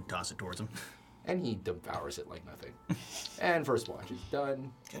ration, toss it towards him. And he devours it like nothing. And first watch is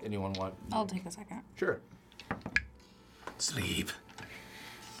done. Anyone want? I'll take the second. Sure. Sleep.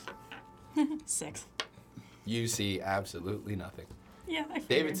 6. You see absolutely nothing. Yeah, I figured.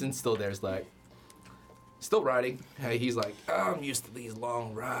 Davidson's still there, is like, still riding. Hey, he's like, oh, I'm used to these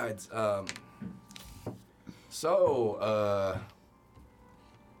long rides.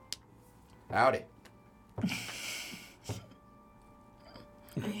 Howdy.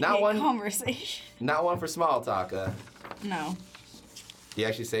 Not one. Conversation. Not one for small talk. No. Do you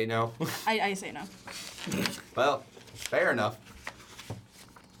actually say no? I say no. Well, fair enough.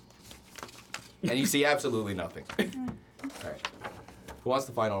 And you see absolutely nothing. All right. Who wants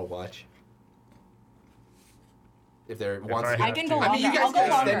the final watch? If there wants I to. I can go I longer. mean, you guys I'll go can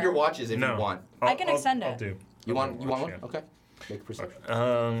extend longer. your watches if No. you want. I can extend I'll it. do. You want I'll one? yeah. Okay. Make a perception.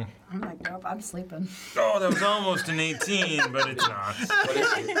 I'm like, nope, I'm sleeping. Oh, that was almost an 18, but it's not. What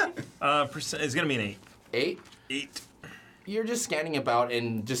is it? It's gonna be an 8. 8? 8. You're just scanning about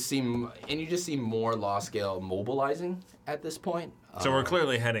and you just see more law scale mobilizing at this point. So we're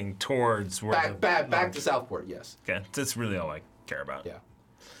clearly heading towards where. Back to Southport. Yes. Okay, that's really all I care about. Yeah.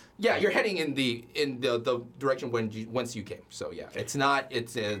 Yeah, you're heading in the direction once you came. So yeah, it's not.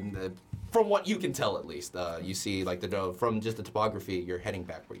 It's in the, from what you can tell at least. You see like from just the topography, you're heading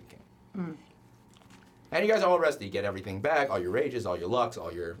back where you came. And you guys are all rested. You get everything back, all your rages, all your lucks,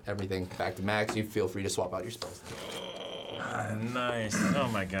 all your everything back to max. You feel free to swap out your spells. Nice. Oh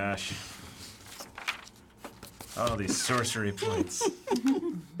my gosh. All these sorcery points.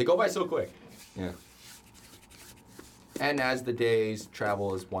 They go by so quick. Yeah. And as the day's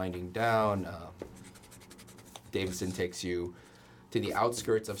travel is winding down, Davidson takes you to the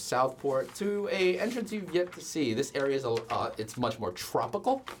outskirts of Southport to a entrance you've yet to see. This area is it's much more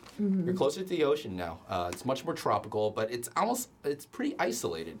tropical. You're closer to the ocean now. It's much more tropical, but it's pretty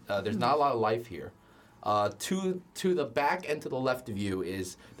isolated. There's not a lot of life here. To the back and to the left of you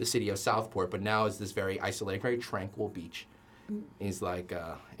is the city of Southport, but now is this very isolated, very tranquil beach. He's like,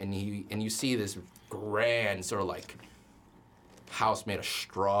 and you see this grand sort of like house made of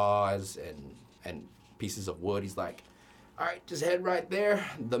straws and pieces of wood. He's like, all right, just head right there.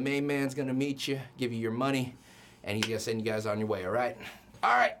 The main man's gonna meet you, give you your money, and he's gonna send you guys on your way. All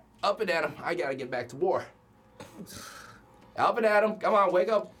right, up and at him. I gotta get back to war. Up and at him. Come on, wake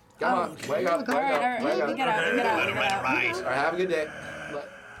up. Come on, wake up. All right. Wake up. Get out. Get out. Let him Get out. right. All right, have a good day. I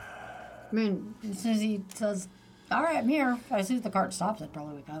mean, as soon as he says, all right, I'm here, as soon as the cart stops, I'd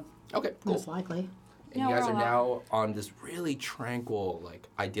probably wake up. Okay, cool. Most likely. And Yeah, you guys we're are all now on this really tranquil, like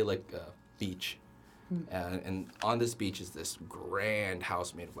idyllic beach. And on this beach is this grand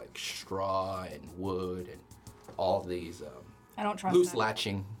house made of like straw and wood and all of these I don't trust loose it.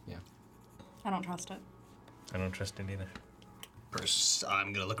 latching. Yeah. I don't trust it. I don't trust it either. First,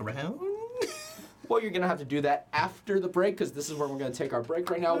 I'm gonna look around. Well, you're gonna have to do that after the break because this is where we're gonna take our break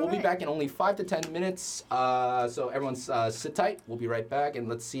right now. We'll be back in only 5 to 10 minutes. So everyone sit tight. We'll be right back and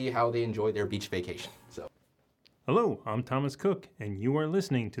let's see how they enjoy their beach vacation. So. Hello, I'm Thomas Cook, and you are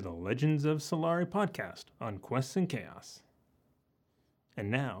listening to the Legends of Solari podcast on Quests and Chaos.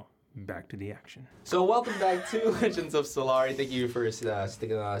 And now, back to the action. So welcome back to Legends of Solari. Thank you for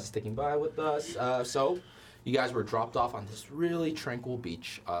sticking by with us. So you guys were dropped off on this really tranquil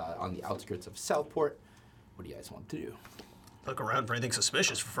beach on the outskirts of Southport. What do you guys want to do? Look around for anything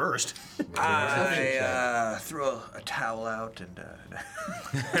suspicious first. I throw a towel out and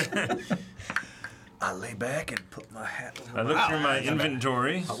I lay back and put my hat on. I look through my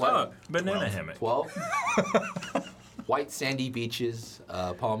inventory. Oh, banana hammock. 12. White sandy beaches,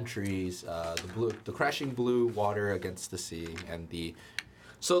 palm trees, the crashing blue water against the sea, and the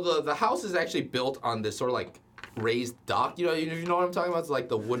house is actually built on this sort of like raised dock. You know what I'm talking about? It's like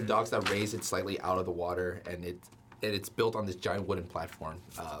the wooden docks that raise it slightly out of the water, and it's built on this giant wooden platform.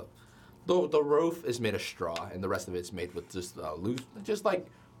 The roof is made of straw, and the rest of it's made with just loose, just like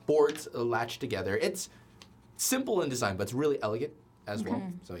boards latched together. It's simple in design, but it's really elegant as well.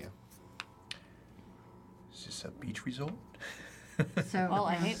 So yeah. Is this a beach resort? So, Well,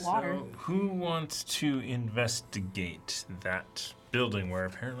 I hate water. So who wants to investigate that building where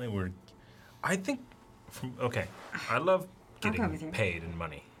apparently I think, I love go with getting you. paid in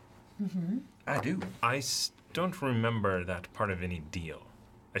money. I do. Don't remember that part of any deal.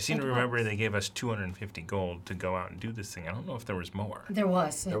 I seem to remember they gave us 250 gold to go out and do this thing. I don't know if there was more. there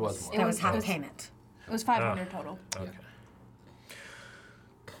was. There was more. That was It half was- payment. It was 500 total. Okay.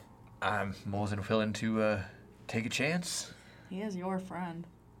 I'm more than willing to take a chance. He is your friend.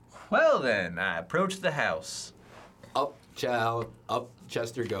 Well then, I approach the house. Up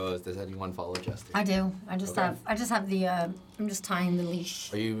Chester goes. Does anyone follow Chester? I do. I just Okay. have the. I'm just tying the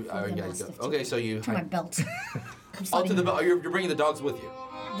leash. Are you the guys mastiff go? Okay, so you. to my belt. I'm just Oh, to the letting belt. You're bringing the dogs with you.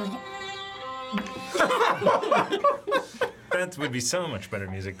 That would be so much better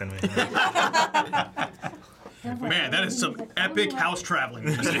music than we have. Man, that is some epic house traveling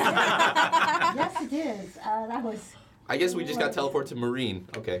music. Yes, it is. That was. I guess we just got teleported to Marine.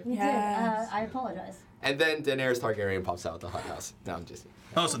 Okay. We Yes. did. I apologize. And then Daenerys Targaryen pops out of the hot house. No, I'm just.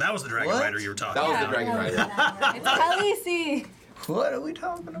 Oh, so that was the Dragon What? Rider you were talking That was about. the Dragon Rider. It's Khaleesi. What are we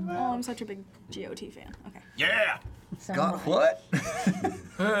talking Oh, about? I'm such a big GOT fan. Okay. Yeah! So Got right. what?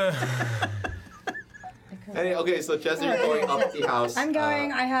 Okay, so Chester's going up the house. I'm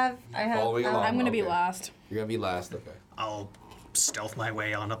going. I have. following along. I'm gonna be Okay. last. You're gonna be last. Okay. I'll stealth my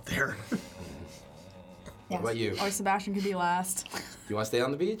way on up there. What about you? Or Sebastian could be last. You want to stay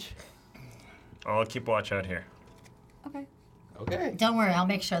on the beach? I'll keep watch out here. Okay. Okay. Don't worry. I'll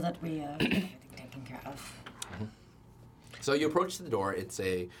make sure that we get everything taken care of. So you approach the door. It's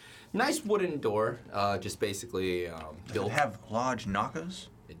a nice wooden door, just basically Does it built. have large knockers?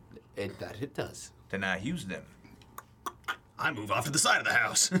 It does. Then I use them. I move off to the side of the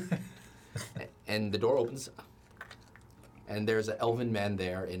house. And the door opens, and there's an elven man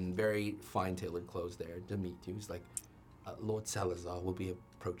there in very fine tailored clothes there to meet you. He's like, Lord Salazar will be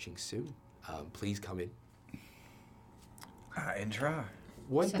approaching soon. Please come in. Enter.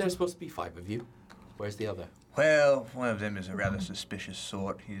 Weren't there supposed to be 5 of you? Where's the other? Well, one of them is a rather suspicious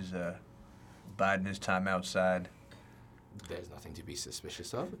sort. He's biding his time outside. There's nothing to be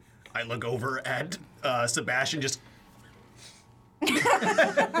suspicious of. I look over at Sebastian, just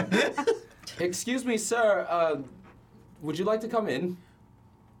Excuse me, sir. Would you like to come in?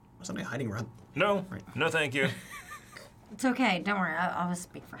 somebody hiding around. No, no, thank you. It's okay. Don't worry. I'll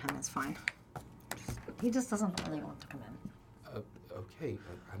speak for him. It's fine. He just doesn't really want to come in. Okay.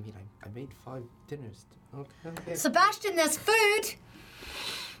 I mean, I made 5 dinners. Okay. Sebastian, there's food.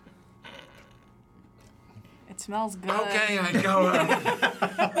 It smells good. Okay, I go.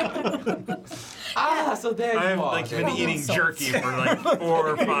 So there you I've are. like been eating jerky for like 4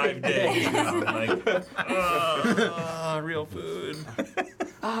 or 5 days. I'm like, real food.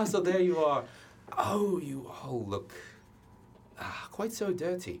 So there you are. Oh, you all look quite so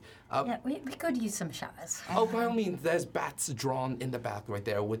dirty. Yeah, we could use some showers. Oh, by all means, there's bats drawn in the bath right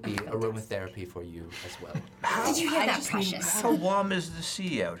there with the aromatherapy for you as well. Did you hear I that, just need- Precious? How warm is the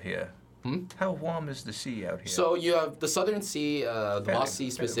sea out here? How warm is the sea out here? So you have the Southern Sea, the Fairly- Lost Sea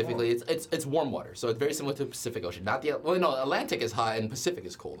fairly specifically. It's warm water, so it's very similar to the Pacific Ocean. Not the Atlantic is hot and Pacific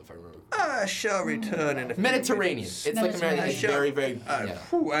is cold, if I remember. I shall return in a few Mediterranean. minutes. It's like American. It's very yeah.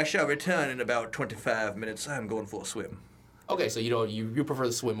 I shall return in about 25 minutes. I'm going for a swim. Okay, so you prefer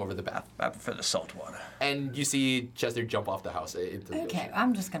to swim over the bath, I prefer the salt water. and you see Chester jump off the house into the Okay, ocean.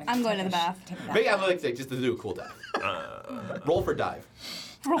 I'm just gonna. I'm going take to the a bath. take a bath. Make athletics check just to do a cool dive. Roll for dive.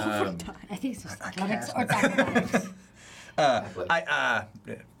 Roll for time. I think it's just athletics or it's acrobatics.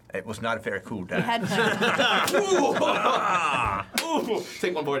 It was not a very cool dive. Head plan. Ooh,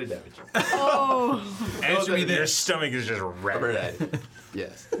 take 1 point of damage. Answer me this. Your stomach is just red. Red.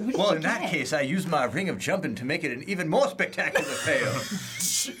 Yes. Well, in that case, I use my ring of jumping to make it an even more spectacular fail.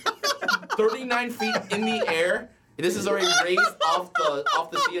 39 feet in the air. This is already raised off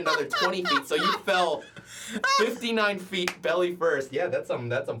the sea another 20 feet, so you fell 59 feet belly first. Yeah, that's some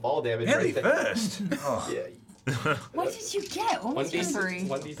fall damage. Belly right there. first. Oh, Yeah. What did you get? What was your 1d6.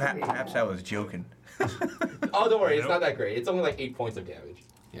 1d6. perhaps I was joking. Oh, don't worry, it's not that great. It's only like 8 points of damage.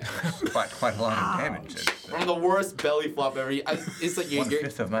 Yeah. Quite a lot of damage. It's, From the worst belly flop ever. It's like you're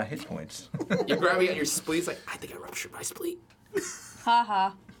 1/5 of my hit points. you're grabbing at your spleen. It's like, I think I ruptured my spleen. Ha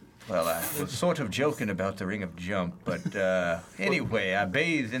ha. Well, I was sort of joking about the ring of jump, but anyway, I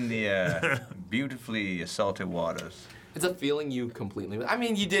bathed in the beautifully salted waters. It's a feeling you completely. I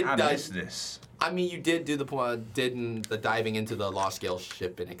mean, you did. I miss this. I mean, you did do the diving into the Lost Scale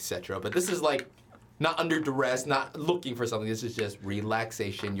ship and etc. But this is like not under duress, not looking for something. This is just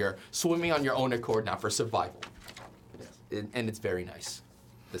relaxation. You're swimming on your own accord, not for survival. Yes. And it's very nice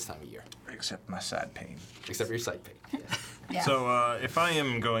this time of year. Except my side pain. Except for your sight pain. Yes. Yeah. So if I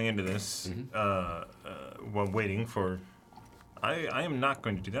am going into this while waiting for, I am not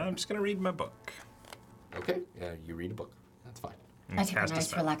going to do that. I'm just going to read my book. Okay. Yeah, you read a book. That's fine. And I take a cast nice,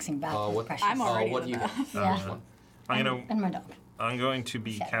 spell. relaxing bath with what? Precious. I'm already what in do you the got? Yeah. Which one? I'm going And my dog. I'm going to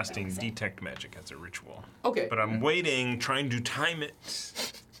be Shadow casting Dog, so- detect magic as a ritual. Okay. But I'm waiting, trying to time it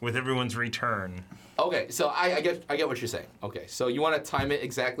with everyone's return. Okay, so I get what you're saying. Okay, so you want to time it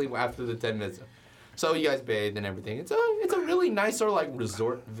exactly after the 10 minutes. So you guys bathe and everything. It's a really nice sort of like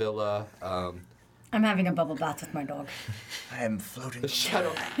resort villa. I'm having a bubble bath with my dog. I am floating. The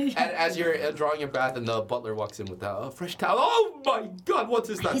shadow. And as you're drawing your bath, and the butler walks in with a fresh towel. Oh my God, what's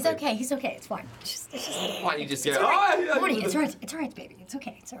this? He's okay. He's okay. It's fine. It's just Why don't you just it's get? all right. "Oh, Morty, it's all right. It's all right, baby. It's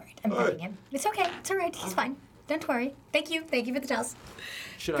okay. It's all right. I'm petting him. It's okay. It's all right. He's fine. Don't worry. Thank you. Thank you for the towels.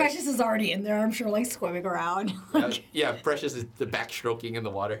 Should Precious is already in there. I'm sure, like swimming around. yeah, Precious is the backstroking in the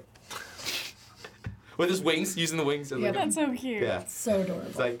water with his wings, using the wings. Yeah, that's so cute. Yeah, So adorable.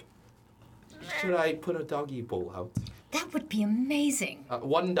 it's like. Should I put a doggy bowl out? That would be amazing.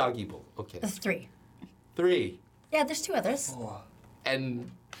 One doggy bowl. Okay. There's 3. 3. Yeah, there's 2 others. And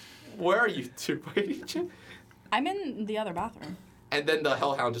where are you two? I'm in the other bathroom. And then the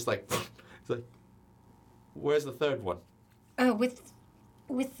hellhound just like, it's like, where's the third one? With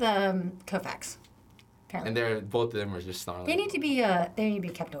Kofax. Apparently. And they're both of them are just snarling. They need to be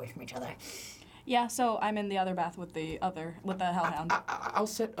kept away from each other. Yeah, so I'm in the other bath with the hellhound. I'll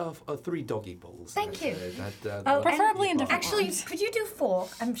set 3 doggy bowls. Thank you. Oh, Preferably in different Actually, ones. could you do 4?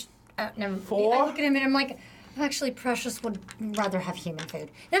 No. 4? I look at him and I'm like, actually, Precious would rather have human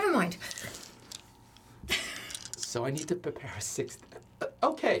food. Never mind. So I need to prepare a 6th.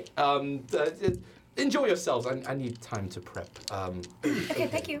 Okay. Enjoy yourselves. I need time to prep. Okay,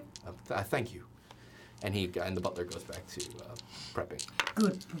 thank you. Thank you. And the butler goes back to prepping.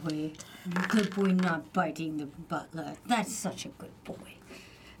 Good boy. Good boy not biting the butler. That's such a good boy.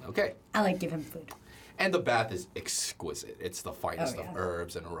 Okay. I give him food. And the bath is exquisite. It's the finest Oh, yeah. of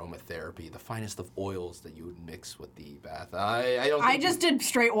herbs and aromatherapy, the finest of oils that you would mix with the bath. I don't. I think just did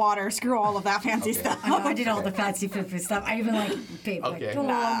straight water. Screw all of that fancy Okay. stuff. I know, I did all the fancy food stuff. I even bathed Okay.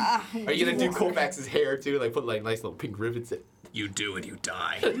 my dog. Are you gonna do Kovacs's hair too? Like put like nice little pink ribbons in? You do and you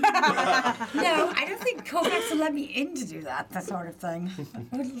die. No, I don't think Kovacs would let me in to do that sort of thing.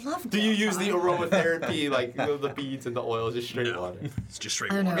 I would love to. Do you use the aromatherapy, like the beads and the oils, just straight water? It's just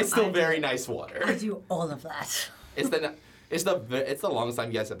straight I know. water. It's still I very do. nice water. I do all of that. It's the longest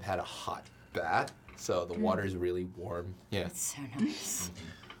time you guys have had a hot bath, so the water is really warm. Yeah. So nice.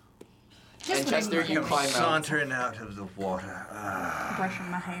 And Chester, you climb out. Sauntering out of the water.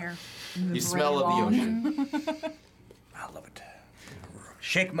 Brushing my hair. You smell of the ocean. I love it.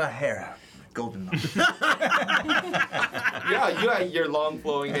 Shake my hair out. Golden. Yeah, you had your long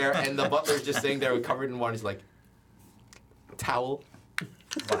flowing hair, and the butler's just sitting there covered in water. He's like, towel.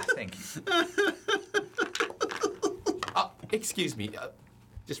 Why, thank you. Excuse me,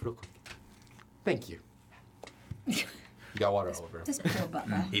 just real quick. Thank you. You got water all over. This poor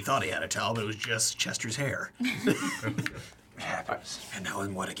butler. He thought he had a towel, but it was just Chester's hair. Happens. And now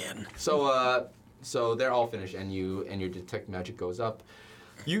in what again? So they're all finished, and your detect magic goes up.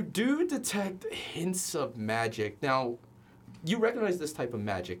 You do detect hints of magic. Now, you recognize this type of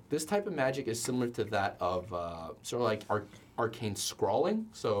magic. This type of magic is similar to that of sort of like arcane scrawling.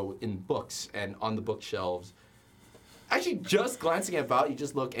 So in books and on the bookshelves. Actually, just glancing about, you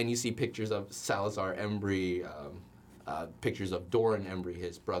just look and you see pictures of Salazar Embry, pictures of Doran Embry,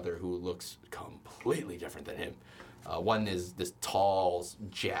 his brother, who looks completely different than him. One is this tall,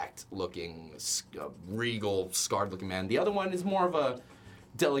 jacked-looking, regal, scarred-looking man. The other one is more of a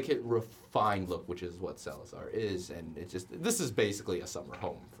delicate, refined look, which is what Salazar is. And it's just this is basically a summer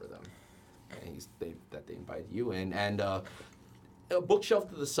home for them. And they invited you in, and a bookshelf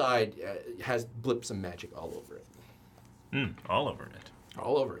to the side has blips of magic all over it. All over it.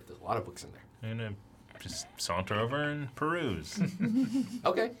 All over it. There's a lot of books in there. And just saunter over and peruse.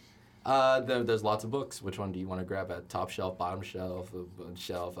 Okay. There's lots of books. Which one do you want to grab at top shelf, bottom shelf,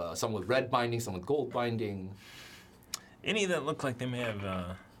 shelf? Some with red binding, some with gold binding. Any that look like they may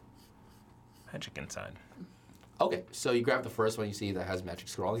have magic inside. Okay, so you grab the first one you see that has magic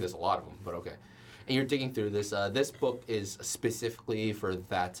scrawling. There's a lot of them, but okay. And you're digging through this. This book is specifically for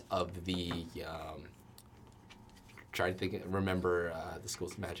that of the. Trying to remember the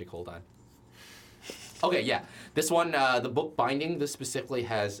school's magic. Hold on. Okay, yeah. This one, the book binding, this specifically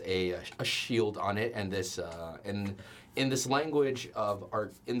has a shield on it, and this in this language of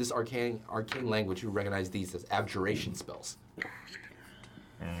in this arcane language, you recognize these as abjuration spells.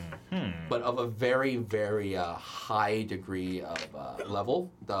 But of a very, very high degree of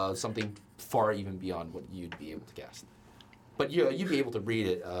level, something far even beyond what you'd be able to cast. But you'd be able to read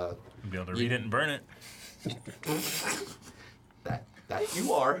it. You'd be able to read it and burn it. That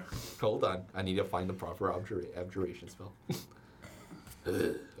you are. Hold on. I need to find the proper abjuration spell.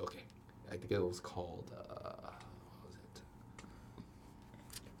 Okay. I think it was called, what was it?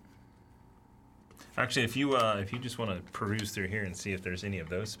 Actually, if you just want to peruse through here and see if there's any of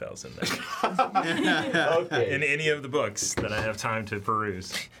those spells in there. Okay. In any of the books that I have time to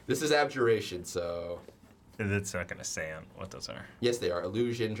peruse. This is abjuration, so... It's not going to say on what those are. Yes, they are.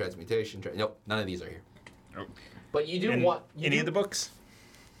 Illusion, transmutation, nope, none of these are here. Nope. But you do In want... any of the books?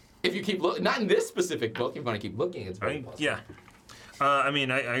 If you keep looking, not in this specific book, if you want to keep looking, it's very possible. Yeah. I mean,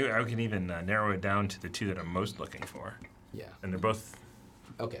 I can even narrow it down to the two that I'm most looking for. Yeah. And they're both...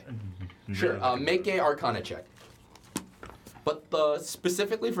 Okay. very Sure. looking Make for. a Arcana check. But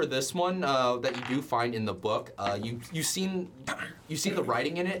specifically for this one that you do find in the book, you've seen the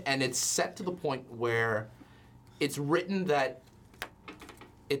writing in it, and it's set to the point where it's written that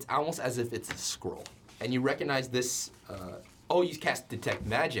it's almost as if it's a scroll, and you recognize this. You cast Detect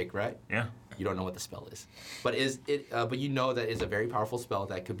Magic, right? Yeah. You don't know what the spell is, but but you know that it's a very powerful spell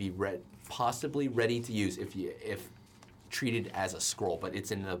that could be possibly ready to use if treated as a scroll, but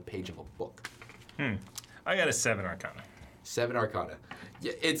it's in a page of a book. I got a 7 Arcana. 7 Arcana.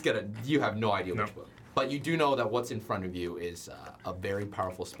 Yeah, you have no idea which book. But you do know that what's in front of you is a very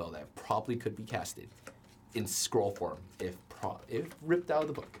powerful spell that probably could be casted in scroll form if ripped out of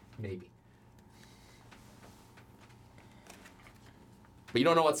the book, maybe. But you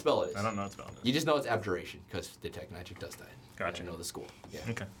don't know what spell it is. I don't know what spell it is. You just know it's Abjuration, because Detect Magic does that. Gotcha. You know the school. Yeah.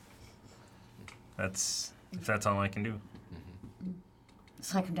 Okay. If that's all I can do.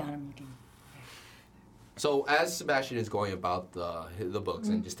 So I come down and we do. So as Sebastian is going about the books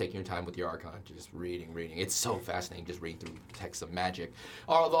and just taking your time with your Archon, just reading, it's so fascinating just reading through texts of magic.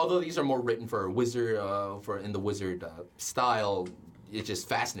 Although these are more written for a wizard, in the wizard style, it's just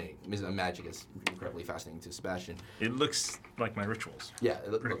fascinating. Magic is incredibly fascinating to Sebastian. It looks like my rituals. Yeah,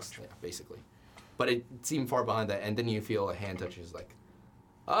 it looks basically. But it seemed far behind that, and then you feel a hand touches like,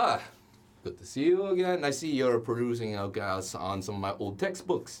 good to see you again. I see you're perusing on some of my old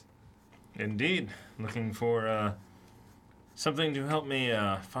textbooks. Indeed. Looking for something to help me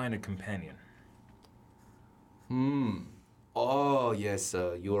find a companion. Oh, yes.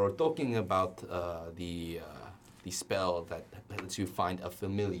 You are talking about the spell that lets you find a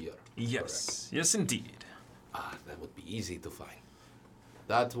familiar. Yes. Yes, indeed. That would be easy to find.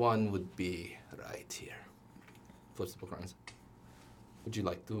 That one would be right here. Flips the book around. Would you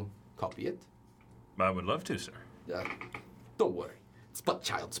like to copy it? I would love to, sir. Don't worry. It's but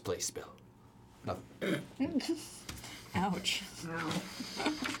child's play spell. Nothing. Ouch.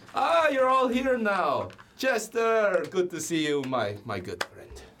 You're all here now. Chester, good to see you, my good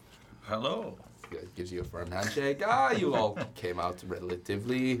friend. Hello. Good. Gives you a firm handshake. You all came out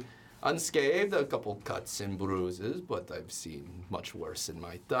relatively unscathed. A couple cuts and bruises, but I've seen much worse in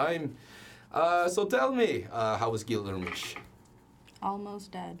my time. So tell me, how was Gildermish?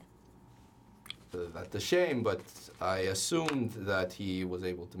 Almost dead. That's a shame, but I assumed that he was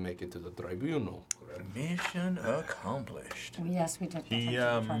able to make it to the tribunal. Correct? Mission accomplished. Well, yes, we did. He,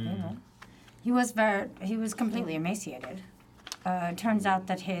 He was completely emaciated. Turns out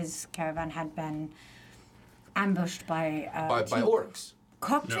that his caravan had been ambushed by By orcs.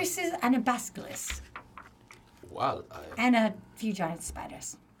 cockatrices and a basilisk, Wow, and a few giant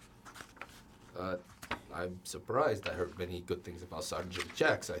spiders. I'm surprised. I heard many good things about Sergeant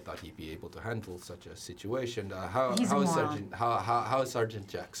Jax. I thought he'd be able to handle such a situation. How He's a is moron. Sergeant? How is Sergeant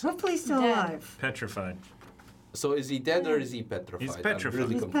Jax? Hopefully still Dead. alive. Petrified. So is he dead or is he petrified? He's I'm petrified.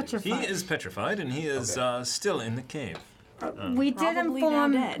 really He's confused. petrified. He is petrified, and he is Okay. still in the cave. We did Probably now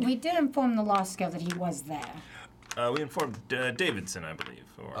inform. dead. We did inform the law skill that he was there. We informed Davidson, I believe.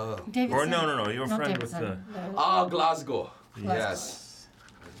 Or Davidson? no, your Not friend with Davidson. Ah, Glasgow. Glasgow. Yes.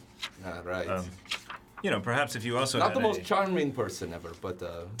 Right. Perhaps if you also Not had the most a charming person ever, but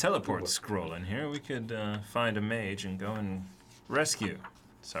teleport scroll in here, we could find a mage and go and rescue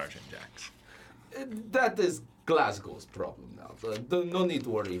Sergeant Jax. That is Glasgow's problem now. No need to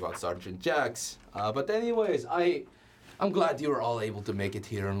worry about Sergeant Jax. But anyways, I'm glad you were all able to make it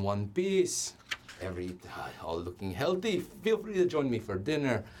here in one piece. All looking healthy. Feel free to join me for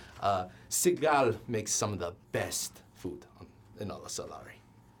dinner. Sigal makes some of the best food in all of Solari.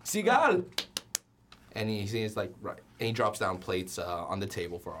 Sigal! And he's like, right, and he drops down plates on the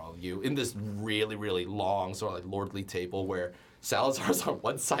table for all of you in this really, really long, sort of like lordly table where Salazar's on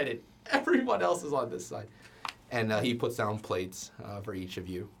one side and everyone else is on this side. And he puts down plates for each of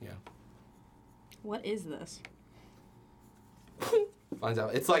you. Yeah. What is this? Finds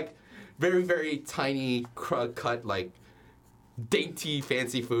out it's like very, very tiny cut, like dainty,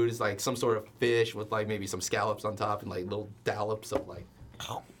 fancy food. It's like some sort of fish with like maybe some scallops on top and like little dollops of like.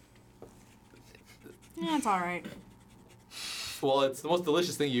 Yeah, it's all right. Well, it's the most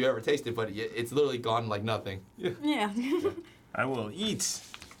delicious thing you ever tasted, but it's literally gone like nothing. Yeah. I will eat.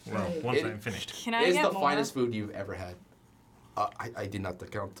 Well, once I'm finished. Can I It is get the more? finest food you've ever had. I did not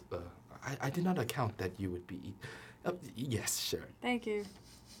account. I did not account that you would be. Yes, sure. Thank you.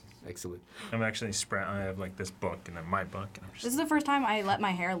 Excellent. I'm actually I have like this book and then my book, and I'm This just is the first time I let my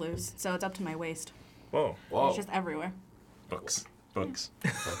hair loose, so it's up to my waist. whoa, Whoa. It's just everywhere. books. And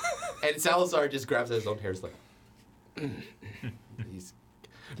Salazar just grabs his own hair. He's like, he's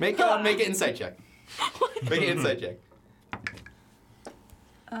make an insight check. Make an insight check.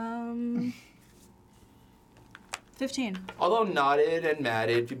 15. Although knotted and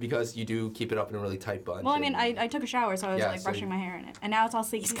matted because you do keep it up in a really tight bunch. Well, I mean, and I took a shower, so I was Yeah, like so brushing you- my hair in it, and now it's all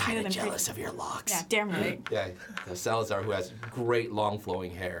sleek he's and kind smooth of and jealous pretty. of your locks. Yeah, damn right. Yeah, Salazar, who has great long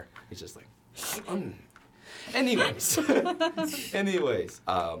flowing hair, he's just like. Anyways,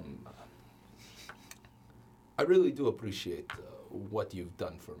 I really do appreciate what you've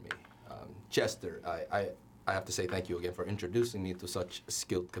done for me, Chester. I have to say thank you again for introducing me to such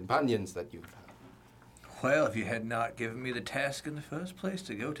skilled companions that you've. Well, if you had not given me the task in the first place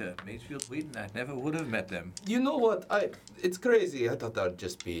to go to Maysfield Wheaton, I never would have met them. You know what? It's crazy. I thought that would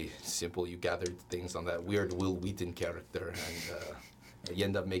just be simple. You gathered things on that weird Will Wheaton character, and you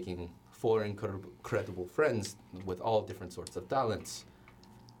end up making 4 incredible friends with all different sorts of talents.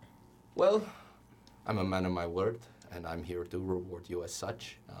 Well, I'm a man of my word, and I'm here to reward you as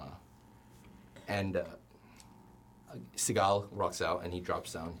such. Seagal rocks out, and he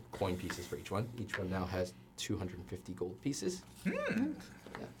drops down coin pieces for each one. Each one now has 250 gold pieces. Yeah.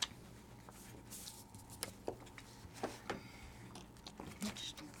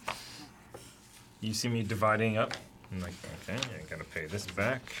 You see me dividing up. I'm like, okay, I gotta pay this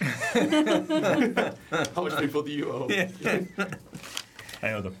back. How much people do you owe?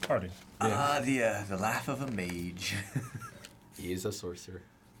 I owe the party. The laugh of a mage. He is a sorcerer.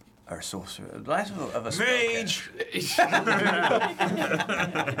 Or sorcerer. The laugh of a Mage!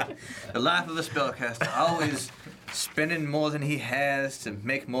 spellcaster. The laugh of a spellcaster. Always spending more than he has to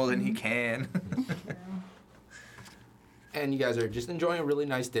make more than he can. And you guys are just enjoying a really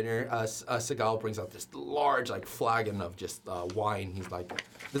nice dinner. Seagal brings out this large, like, flagon of just wine. He's like,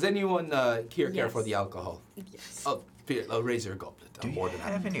 "Does anyone here care Yes. for the alcohol?" Yes. Oh, raise your goblet. Do more you than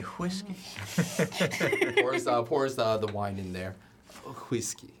have any whiskey? pours the wine in there. Oh,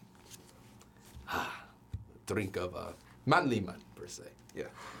 whiskey. Drink of a manly man, per se. Yeah.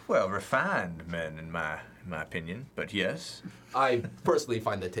 Well, refined men, in my opinion, but yes. I personally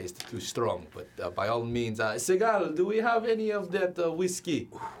find the taste too strong, but by all means, Seagal, do we have any of that whiskey?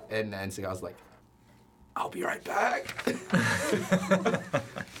 And Seagal's like, "I'll be right back."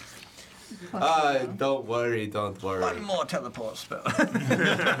 Don't worry. One more teleport spell.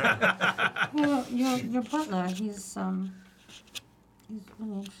 Well, your butler, he's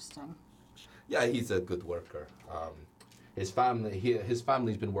really interesting. Yeah, he's a good worker. His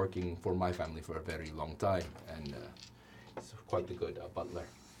family's been working for my family for a very long time, and he's quite a good butler.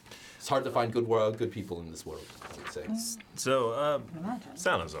 It's hard to find good people in this world, I would say. So, Imagine.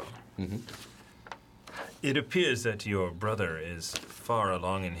 Salazar. It appears that your brother is far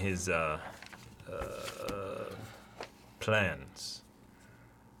along in his plans.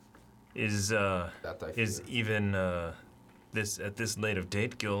 Is That I is fear. even at this late of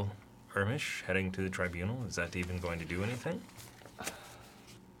date, Gil Ermish heading to the tribunal? Is that even going to do anything?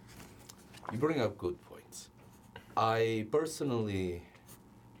 You bring up good points. I personally...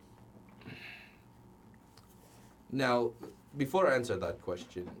 Now, before I answer that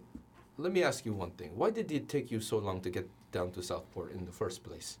question, let me ask you one thing. Why did it take you so long to get down to Southport in the first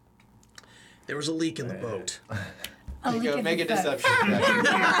place? There was a leak in the boat. Make a deception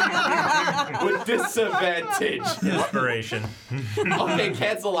check. With disadvantage. Inspiration. Okay,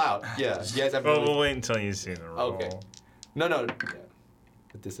 cancel out. Yeah, you guys have Well, we'll wait until you see the roll. Okay. No. Yeah.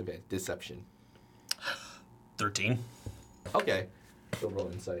 With disadvantage. Deception. 13. Okay. So roll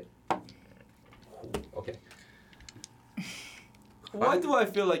insight. Okay. Why do I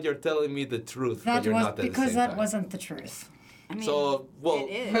feel like you're telling me the truth, That but you're was not at the because same that time? wasn't the truth. I mean, So, well, it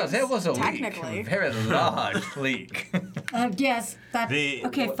is. Well, there was a leak. Technically. A very large leak. Yes, that. The-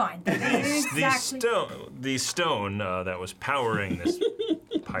 Okay, fine. Exactly. The stone that was powering this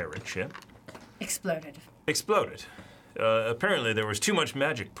pirate ship Exploded. exploded. Apparently, there was too much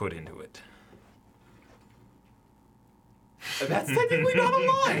magic put into it. that's technically not a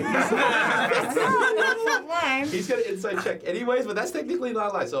lie. That's not lying. He's got an inside check anyways, but that's technically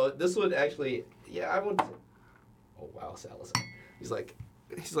not a lie. So this would actually, yeah, I would. Oh wow, Salazar. He's like,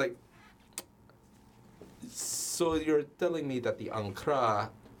 so you're telling me that the Ankra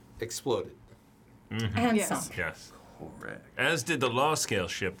exploded? And Yes. sunk. Yes. Correct. As did the law scale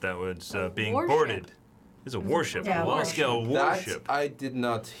ship that was being warship. boarded. It's a warship, Yeah, a law warship. scale That warship. I did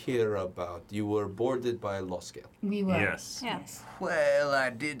not hear about. You were boarded by a law scale. We were. Yes. Yeah. Yes. Well, I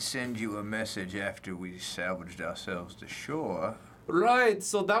did send you a message after we salvaged ourselves to shore. Right,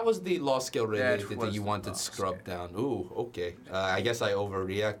 so that was the law scale related that was you the wanted law scrubbed down. Ooh, okay. I guess I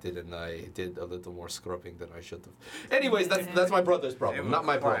overreacted and I did a little more scrubbing than I should have. Anyways, that's my brother's They problem, were not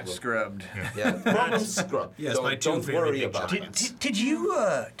my quite problem. scrubbed. Yeah, problem scrubbed. Yes, my two don't very worry big about giants. it. Did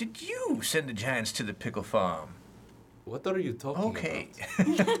you send the giants to the pickle farm? What are you talking Okay.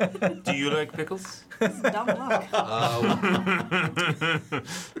 Do you like pickles? Dumb luck. about?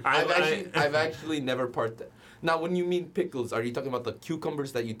 I've actually never Now, when you mean pickles, are you talking about the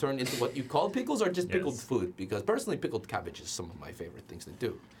cucumbers that you turn into what you call pickles, or just pickled Yes. food? Because personally, pickled cabbage is some of my favorite things to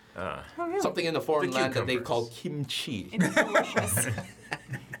do. Oh, really? Something in a foreign The land that they call cucumbers. kimchi. It's delicious.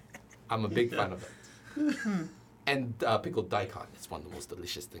 I'm a big fan of it. And pickled daikon. It's one of the most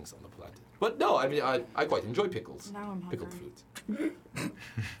delicious things on the planet. But no, I mean, I quite enjoy pickles. Now I'm Pickled hungry. foods.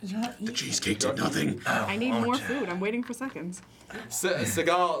 The cheesecake did nothing. I need more food. I'm waiting for seconds.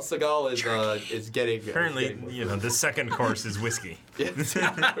 Seagal is getting. Apparently, getting more you know, the second course is whiskey. food.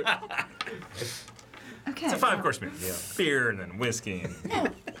 Okay. It's a 5-course meal. Yeah. Beer and then whiskey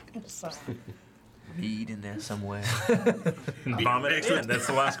and So, Mead in there somewhere. vomit at the end. That's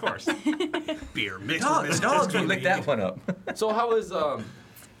the last course. Beer mixed Dogs, with dogs will lick that one up. So how is Well,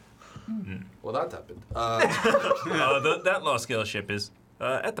 that happened. That law scale ship is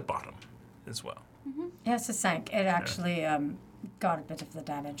at the bottom as well. yes, it sank. It actually got a bit of the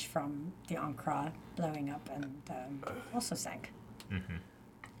damage from the Ankara blowing up and also sank.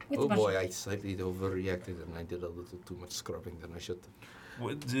 With a Oh bunch boy, I slightly overreacted and I did a little too much scrubbing than I should have.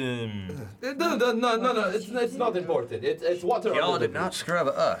 What, No. It's not important. It's water Y'all under the did not bridge. scrub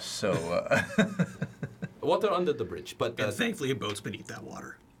us, so Water under the bridge. But And thankfully, a boat's beneath that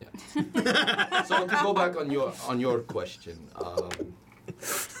water. so to go back on your question,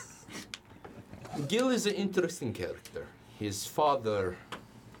 Gil is an interesting character. His father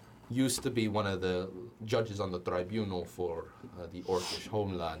used to be one of the judges on the tribunal for the Orcish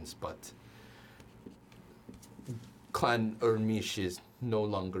homelands, but Clan Ermish is no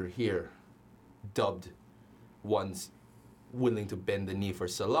longer here. Dubbed ones willing to bend the knee for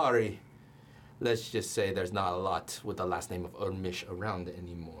Solari. Let's just say there's not a lot with the last name of Ermish around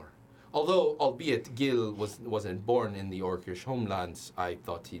anymore. Although, albeit Gil wasn't born in the Orcish homelands, I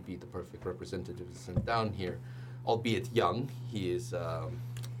thought he'd be the perfect representative to send down here. Albeit young, he is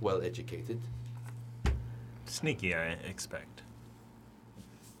well educated. Sneaky, I expect.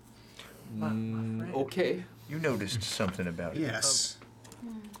 Okay. you noticed something about it. Yes.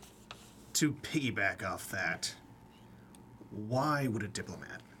 To piggyback off that, why would a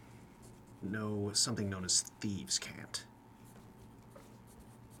diplomat know something known as thieves' cant?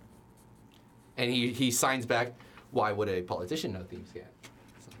 And he signs back, why would a politician know thieves' cant?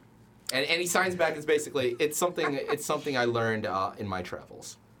 So, and he signs back, it's basically, it's something I learned in my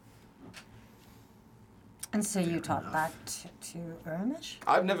travels. And so you taught that to Ermish?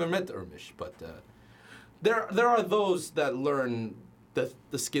 I've never met Ermish, but there are those that learn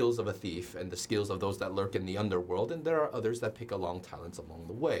the skills of a thief and the skills of those that lurk in the underworld, and there are others that pick along talents along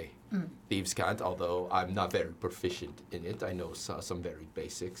the way. Thieves' cant, although I'm not very proficient in it, I know some very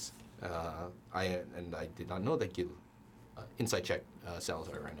basics. I did not know that Gil. Inside check,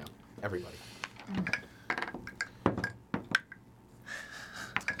 Salazar right now. Everybody.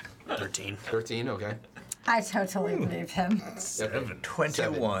 13. 13, okay. I totally believe him.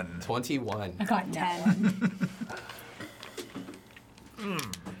 21. 21. I got 10.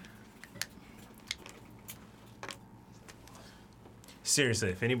 Seriously,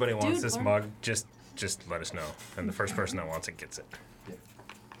 if anybody wants Dude, this learn- mug, just let us know, and the first person that wants it gets it.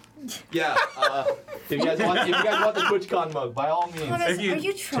 Yeah. If you guys want the TwitchCon mug, by all means. Thomas, you- are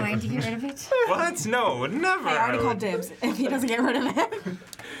you trying to get rid of it? What? No, never. I already called dibs if he doesn't get rid of it.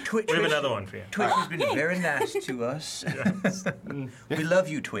 Twitch, We have another one for you. Twitch has been very nice to us. We love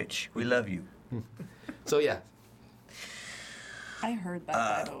you, Twitch. We love you. So yeah. I heard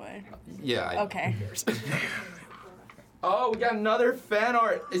that, by the way. Yeah. Okay. Oh, we got another fan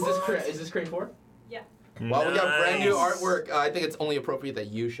art. Is this Crane 4? Yeah. Well, we got brand new Nice. artwork. I think it's only appropriate that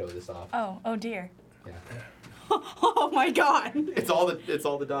you show this off. Oh dear. Yeah. Oh my god. It's all the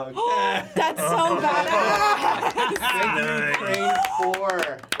dog. That's so badass. Nice. Crane 4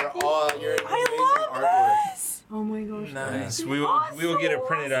 for all your amazing I love artwork. this. Oh my gosh. Nice. We will get it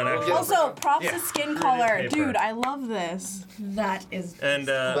printed on actual. Also, props to skin color. paper. Dude, I love this. That is. And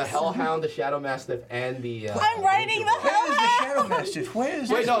The Hellhound, the Shadow Mastiff, and the. I'm writing the Where is the hell. Shadow Mastiff? Where is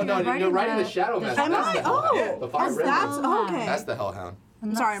Wait, it? no, You're you're writing writing the the- Shadow the- Mastiff. Am That's I? the Hellhound. Oh, The Fire Red that's one. okay. That's the Hellhound.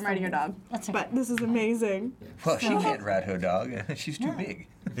 And Sorry, that's I'm writing your dog. That's okay. But this is amazing. Well, she can't ride her dog. She's too big.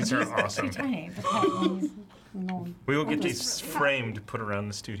 these are awesome. Tiny, but that one's no. We will get these framed to put around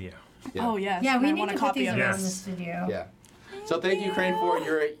the studio. Yeah. Oh yes. Yeah, and we I need want to a put copy these of around Yes. the studio. Yeah. So thank you, Crane 4.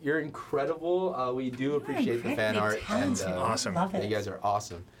 You're incredible. We do appreciate the fan art, and Awesome. Love it. you guys are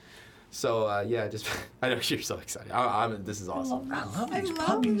awesome. So yeah, just I know you're so excited. This is awesome. I love these love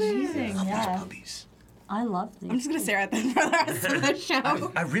puppies. this. I love Yeah. these puppies. I love these. I'm just gonna stare at them for the rest of the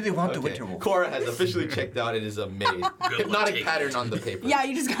show. I really want the Okay. winter wolf. Cora has officially checked out. It is amazing. Hypnotic pattern on the paper. Yeah,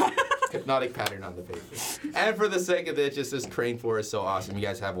 you just got. Hypnotic pattern on the paper. And for the sake of it, just this Crane 4 is so awesome. You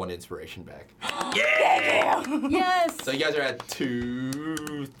guys have one inspiration back. Yes. So you guys are at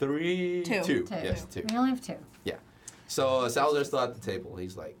 2, 3, Two. 2. Two. Yes, 2. We only have 2. Yeah. So Salazar's still at the table.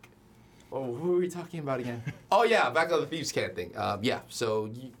 He's like, oh, who are we talking about again? Oh yeah, back on the thieves' can thing. Yeah. So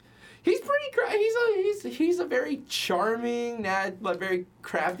he's pretty. He's a very charming, like very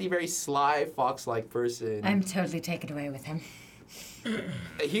crafty, very sly, fox-like person. I'm totally taken away with him.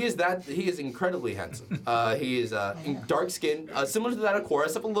 He is incredibly handsome. He is dark skin, similar to that of Cora,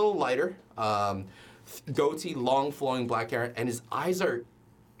 except a little lighter. Goatee, long flowing black hair, and his eyes are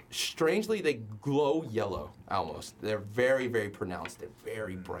strangely they glow yellow almost. They're very, very pronounced. They're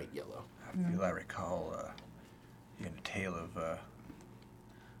very bright yellow. I feel I recall in a tale of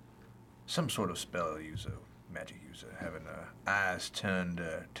some sort of spell user, magic user, having eyes turned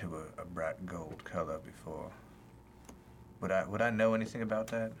to a bright gold color before. Would I know anything about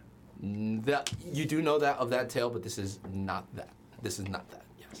that? That you do know that of that tale, but this is not that. This is not that.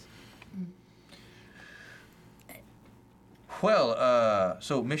 Yes. Well,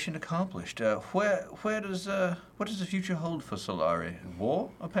 so mission accomplished. What does the future hold for Solari? War,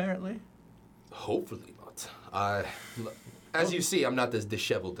 apparently. Hopefully not. As you see, I'm not as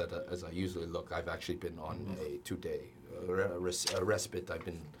disheveled as I usually look. I've actually been on a 2-day respite. I've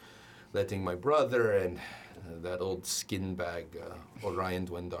been letting my brother and that old skin bag Orion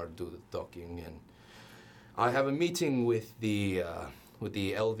Dwendar do the talking, and I have a meeting with the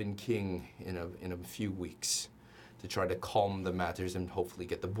Elven King in a few weeks to try to calm the matters and hopefully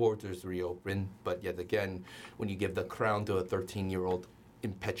get the borders reopened. But yet again, when you give the crown to a 13-year-old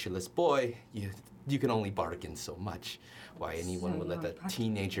impetuous boy, you can only bargain so much. Why anyone So would let you're a a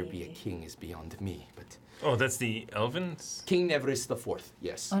teenager bargain be a baby. king is beyond me. But Oh, that's the Elvins? King Neverus IV,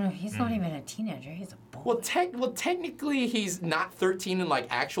 yes. Oh no, he's not even a teenager. He's a boy. Well, technically, he's not 13 in like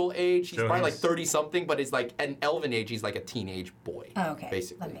actual age. He's So probably like he's- 30 something, but it's like an elven age. He's like a teenage boy. Oh, okay.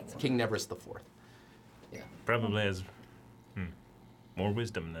 Basically, That makes sense. King Neverus IV. Yeah. Probably has more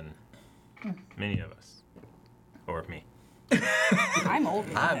wisdom than many of us. Or me. I'm older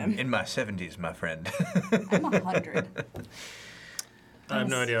than I'm him. in my 70s, my friend. I'm 100. I have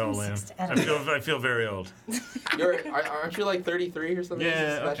no idea how old I am. I feel very old. Aren't you like 33 or something?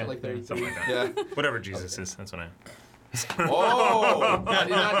 Yeah, Sebastian, okay. like 33. Something like Yeah. Whatever Jesus is, that's what I am. Oh, I did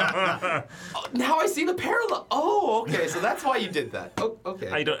not. Oh, now I see the parallel. Oh, okay. So that's why you did that. Oh, okay.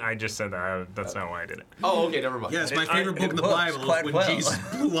 I just said that. That's not why I did it. Oh, okay. Never mind. Yeah, it's my favorite book in the works Bible quite when well. Jesus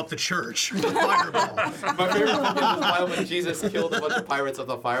blew up the church with a fireball. My favorite book in the Bible when Jesus killed a bunch of pirates with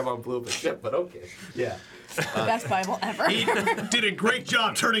a firebomb blew up a ship. But okay. Yeah. Best Bible ever. He did a great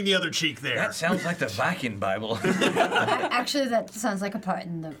job turning the other cheek there. That sounds like the Viking Bible. Actually, that sounds like a part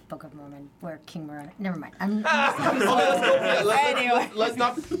in the Book of Mormon where King Moroni. Never mind. Okay, let's go. Yeah, Anyway. let's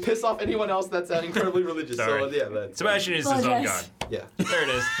not piss off anyone else that's incredibly religious. Sorry. So yeah, let's. Sebastian is his own god. Apologize. Yeah. There it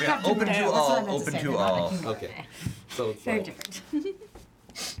is. Yeah, open to That's what I all, meant to open say, to they're not a all. King Moroni. Okay. So Very different.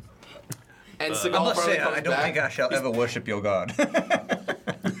 And I Seagal must finally say, comes I don't back. think I shall ever worship your god.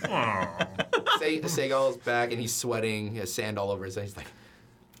 Aw. Seagal's back and he's sweating. He has sand all over his face. He's like,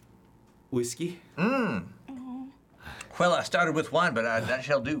 whiskey? Well, I started with wine, but that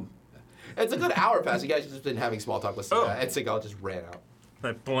shall do. It's a good hour past. You guys have just been having small talk with Seagal, and Seagal just ran out.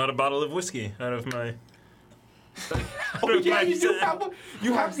 I pull out a bottle of whiskey out of my. Oh yeah, you do have one.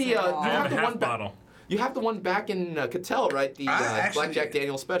 You have the I have a one half bottle. You have the one back in Cattell, right? The Actually, Blackjack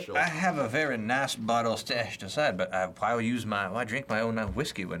Daniel special. I have a very nice bottle stashed aside, but why drink my own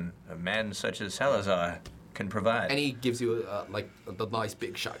whiskey when a man such as Salazar can provide? And he gives you the nice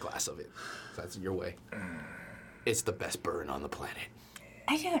big shot glass of it. So that's your way. It's the best burn on the planet.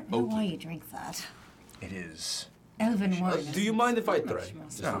 I don't know why you drink that. It is. Elven wine. Do you mind if I much try? more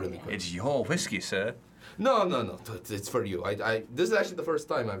Just No, really quick. it's your whiskey, sir. No. It's for you. This is actually the first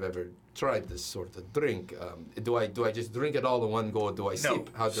time I've ever tried this sort of drink. Do I just drink it all in one go, or do I No. sip?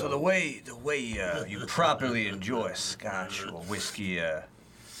 So the way you properly enjoy Scotch or whiskey is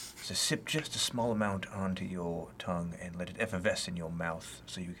to sip just a small amount onto your tongue and let it effervesce in your mouth,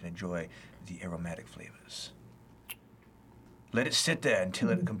 so you can enjoy the aromatic flavors. Let it sit there until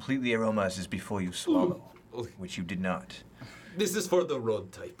it completely aromatizes before you swallow, which you did not. This is for the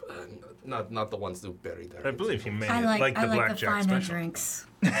road type, not the ones who bury their. I believe he made I it like the the blackjack finer special. drinks.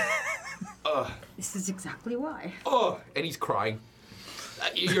 This is exactly why. Oh, and he's crying.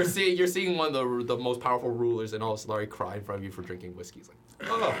 You're seeing one of the most powerful rulers in all of Solari cry in front of you for drinking whiskey. He's like,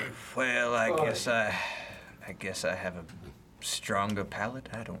 oh. Well, I guess I have a stronger palate.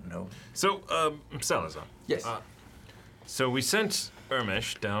 I don't know. So, Salazar. Yes. So we sent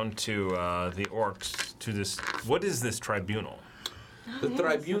Ermish down to the orcs to this. What is this tribunal? The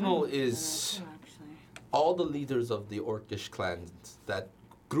tribunal is all the leaders of the Orcish clans that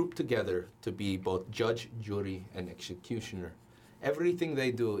group together to be both judge, jury, and executioner. Everything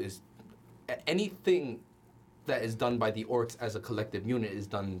they do is anything that is done by the orcs as a collective unit is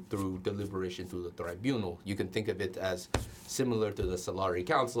done through deliberation through the tribunal. You can think of it as similar to the Solari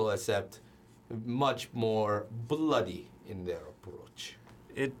Council, except much more bloody in their approach.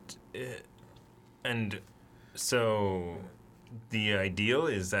 And so the ideal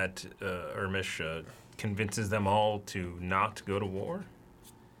is that Ermish convinces them all to not go to war?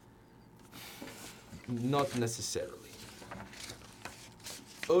 Not necessarily.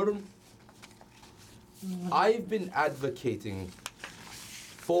 I've been advocating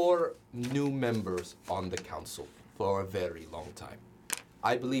for new members on the council for a very long time.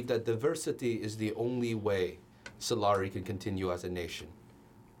 I believe that diversity is the only way Solari can continue as a nation.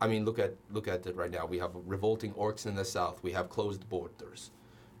 I mean, look at it right now. We have revolting orcs in the south. We have closed borders.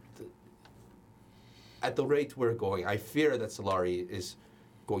 At the rate we're going, I fear that Solari is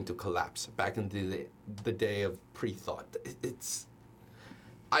going to collapse back into the day of pre-thought.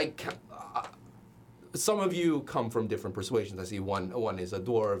 Some of you come from different persuasions. I see one is a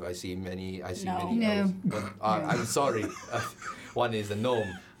dwarf. I see many. No. I'm sorry. One is a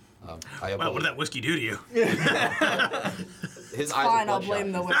gnome. I Well, what did that whiskey do to you? His eyes Fine, are I'll bloodshot.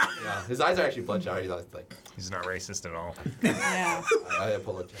 blame the whiskey. Yeah, his eyes are actually bloodshot. He's like, He's not racist at all. Yeah. I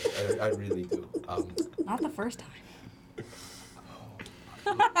apologize. I really do. Not the first time.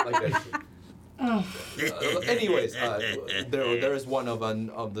 Like I said. Anyways, there is one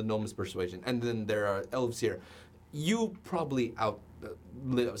of the gnome's persuasion, and then there are elves here. You probably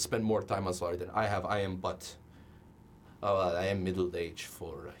spend more time on Solari than I have. I am middle aged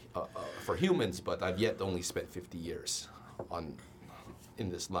for humans, but I've yet only spent 50 years in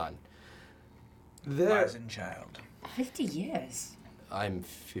this land. Wise and child. 50 years? I'm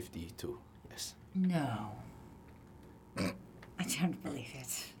 52. Yes. No. I don't believe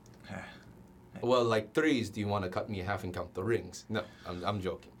it. Well, like threes, do you want to cut me in half and count the rings? No, I'm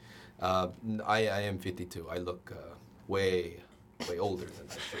joking. I am 52. I look way older than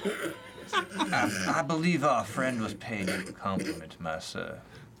I should. Yes. I believe our friend was paying you a compliment, my sir.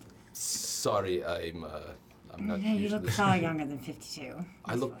 Sorry, I'm not Yeah, you usually... look far younger than 52.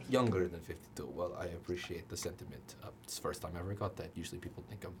 I look younger than 52. Well, I appreciate the sentiment. It's the first time I ever got that. Usually people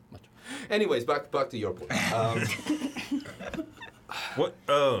think I'm much... Anyways, back to your point. What?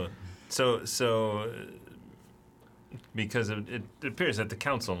 Oh, so because it appears that the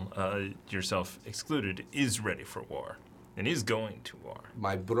council, yourself excluded, is ready for war and is going to war.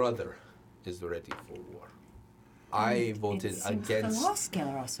 My brother is ready for war. I voted It seems against... the Lost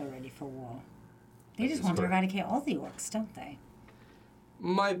are also ready for war. They That just is want to correct. eradicate all the orcs, don't they?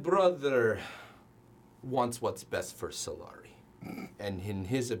 My brother wants what's best for Solari. And in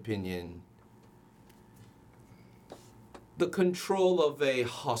his opinion, the control of a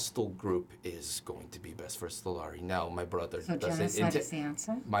hostile group is going to be best for Solari. Now, my brother So doesn't genocide is the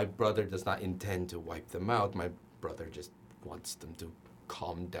answer? My brother does not intend to wipe them out. My brother just wants them to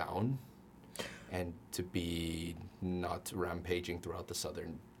calm down and to be not rampaging throughout the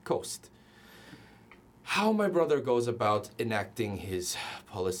southern coast. How my brother goes about enacting his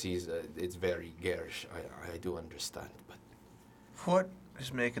policies, it's very garish. I do understand, but What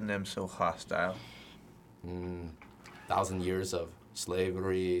is making them so hostile? 1,000 years of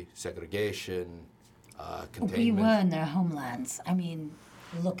slavery, segregation, containment. We were in their homelands. I mean,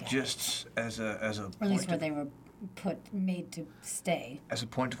 look at it. Just as a Or at least point where of, they were made to stay. as a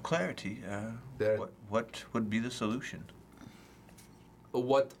point of clarity, There- what would be the solution?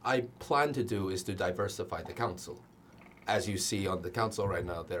 What I plan to do is to diversify the council. As you see on the council right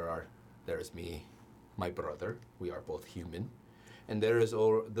now, there's me, my brother. We are both human. And there is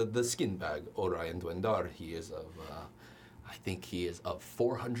the skin bag, Orion Dwendar. He is I think he is of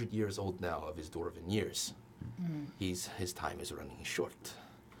 400 years old now of his Dwarven years. His time is running short.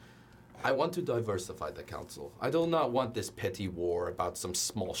 I want to diversify the council. I do not want this petty war about some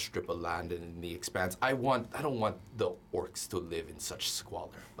small strip of land in the expanse. I don't want the orcs to live in such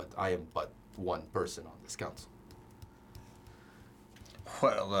squalor, but I am but one person on this council.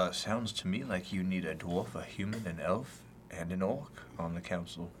 Well, sounds to me like you need a dwarf, a human, an elf, and an orc on the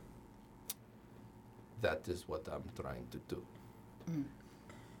council. That is what I'm trying to do.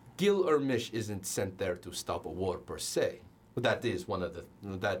 Gil Ermish isn't sent there to stop a war per se. But that is one of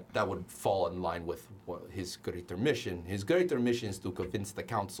that would fall in line with his greater mission. His greater mission is to convince the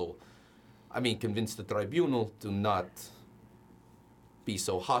council, convince the tribunal to not be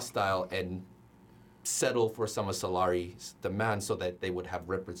so hostile and settle for some of Solari's demands so that they would have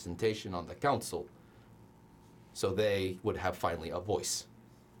representation on the council. So they would have finally a voice.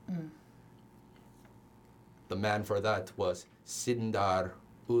 The man for that was Sindar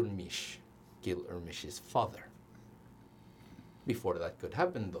Urmish, Gil Ermish's father. Before that could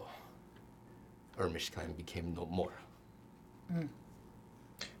happen, though, Ermish clan became no more.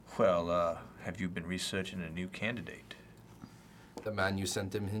 Well, have you been researching a new candidate? The man you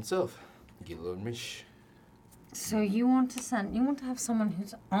sent him himself, Gil Ermish. So you want to have someone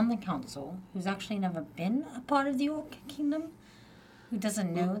who's on the council, who's actually never been a part of the Orc Kingdom, who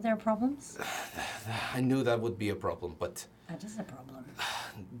doesn't know their problems? I knew that would be a problem, but That is a problem.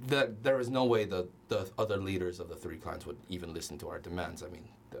 there is no way the other leaders of the three clans would even listen to our demands. I mean,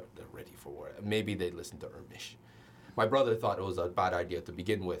 they're ready for war. Maybe they'd listen to Ermish. My brother thought it was a bad idea to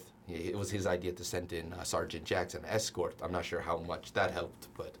begin with. It was his idea to send in Sergeant Jackson escort. I'm not sure how much that helped,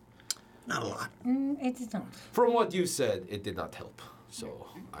 but Not a lot. It did not. from what you said, it did not help. So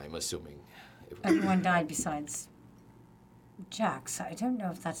I'm assuming it Everyone died besides Jax. I don't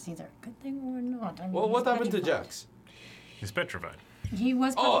know if that's either a good thing or not. I mean, Well, what he's happened to petrified. Jax? He's petrified. He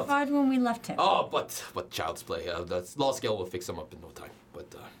was petrified when we left him. Oh, but child's play. The law scale will fix him up in no time.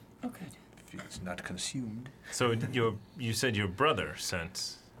 But Oh, good. If it's not consumed. So you said your brother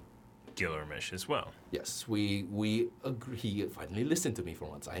sent Gillermish as well. yes, we agree. He finally listened to me for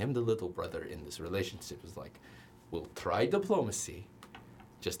once. I am the little brother in this relationship. It's like, we'll try diplomacy.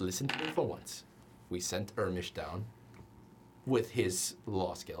 Just listen to me for once. We sent Ermish down with his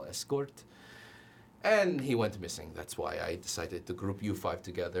law scale escort, and he went missing. That's why I decided to group you five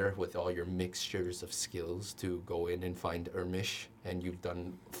together with all your mixtures of skills to go in and find Ermish, and you've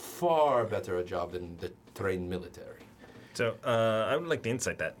done far better a job than the trained military. So I would like to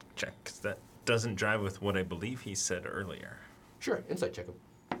insight that check, because that doesn't jive with what I believe he said earlier. Sure, insight check him.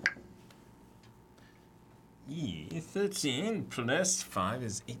 13 plus 5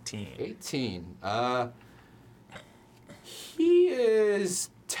 is 18. 18. He is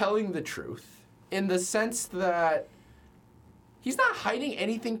telling the truth in the sense that he's not hiding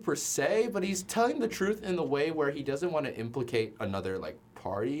anything per se, but he's telling the truth in the way where he doesn't want to implicate another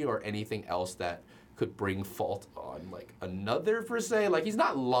party or anything else that could bring fault on another per se. He's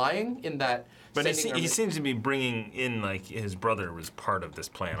not lying in that. But he sending seems to be bringing in his brother was part of this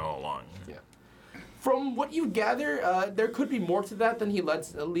plan all along. Yeah. From what you gather, there could be more to that than he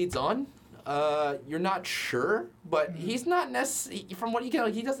leads on. You're not sure, but he's not necessarily. From what you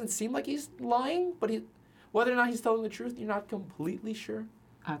get, he doesn't seem like he's lying. But whether or not he's telling the truth, you're not completely sure.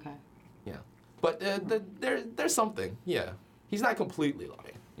 Okay. Yeah. But there's something. Yeah. He's not completely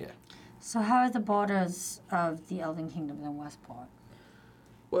lying. Yeah. So how are the borders of the Elven Kingdom and Westport?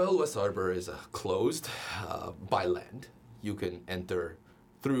 Well, West Harbor is closed by land. You can enter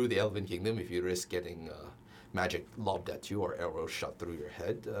through the Elven Kingdom if you risk getting magic lobbed at you or arrows shot through your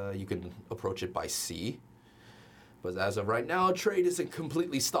head. You can approach it by sea. But as of right now, trade isn't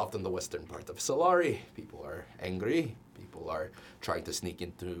completely stopped in the western part of Solari. People are angry. People are trying to sneak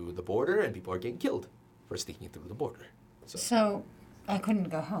into the border, and people are getting killed for sneaking through the border. So I couldn't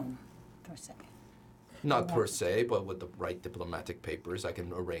go home, per se. Not per se, but with the right diplomatic papers, I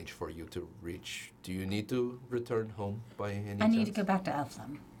can arrange for you to reach. Do you need to return home by any chance? I need to go back to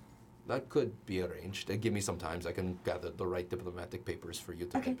Elflam. That could be arranged. Give me some time. I can gather the right diplomatic papers for you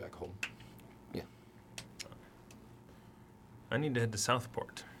to Okay. get back home. Yeah. I need to head to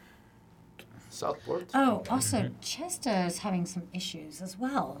Southport. Southport? Oh, also, Chester is having some issues as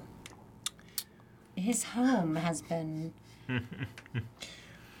well. his home has been. You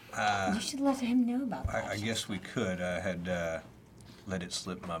should let him know about that. I guess we could. I had let it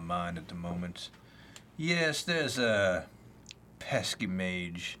slip my mind at the moment. Yes, there's a pesky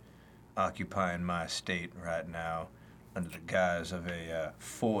mage occupying my estate right now under the guise of a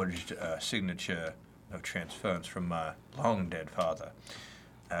forged signature of transference from my long-dead father.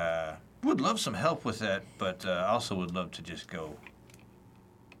 Would love some help with that, but also would love to just go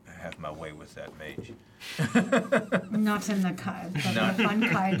have my way with that mage. Not in the fun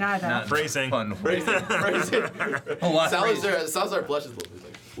kind either. Not Phrasing. Fun way. Phrasing. Oh, I phrased- Salazar blushes a little bit.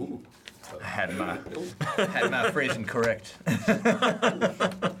 Like, ooh. I had my phrasing correct.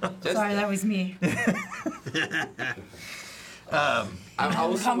 Sorry, that was me. I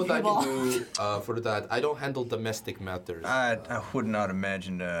will see what I can do for that. I don't handle domestic matters. I would not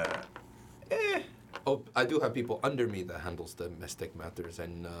imagine. Oh, I do have people under me that handles domestic matters,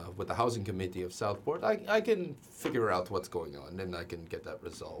 and with the housing committee of Southport, I can figure out what's going on, and I can get that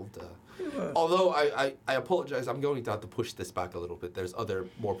resolved. Although I apologize, I'm going to have to push this back a little bit. There's other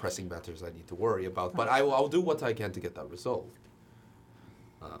more pressing matters I need to worry about, but I'll do what I can to get that resolved.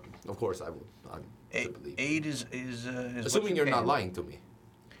 Of course, I will. Aid is Assuming you're not lying to me.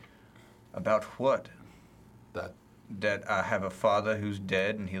 About what? That I have a father who's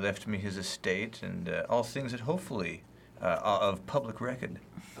dead, and he left me his estate, and all things that hopefully are of public record.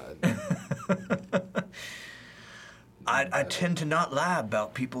 I tend to not lie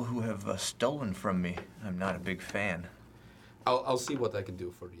about people who have stolen from me. I'm not a big fan. I'll see what I can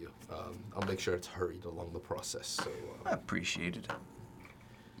do for you. I'll make sure it's hurried along the process. So I appreciate it.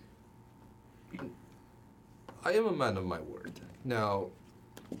 I am a man of my word. Now,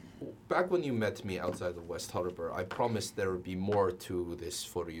 back when you met me outside of West Harbor, I promised there would be more to this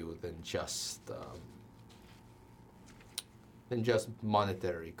for you than just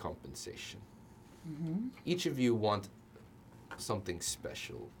monetary compensation. Mm-hmm. Each of you want something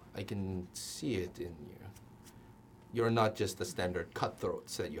special. I can see it in you. You're not just the standard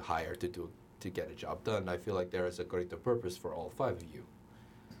cutthroats that you hire to get a job done. I feel like there is a greater purpose for all 5 of you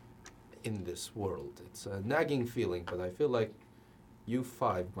in this world. It's a nagging feeling, but I feel like you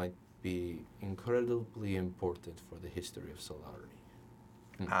 5 might be incredibly important for the history of Solari.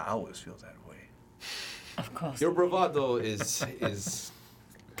 I always feel that way. Of course. Your bravado is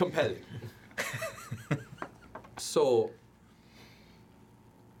compelling. So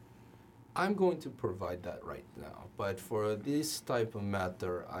I'm going to provide that right now, but for this type of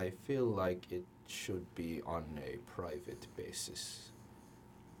matter, I feel like it should be on a private basis.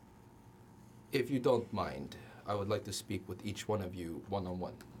 If you don't mind, I would like to speak with each one of you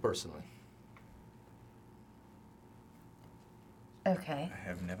one-on-one, personally. Okay. I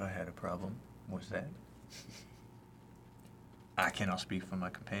have never had a problem with that. I cannot speak for my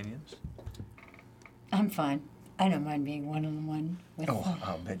companions. I'm fine. I don't mind being one-on-one with Oh,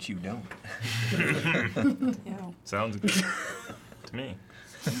 I'll bet you don't. Yeah. Sounds good to me.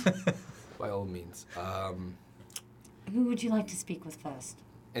 By all means. Who would you like to speak with first?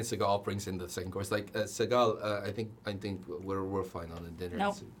 And Segal brings in the second course. Like Segal, I think we're fine on the dinner.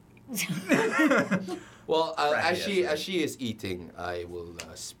 Nope. Well, Right, as yes, she is eating, I will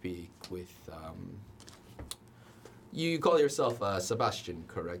speak with. You call yourself Sebastian,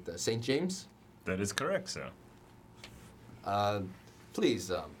 correct? St. James. That is correct, sir.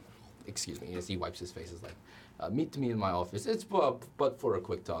 Please, excuse me. As he wipes his face, is like, meet me in my office. It's but for a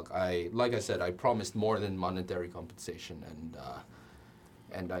quick talk. Like I said, I promised more than monetary compensation,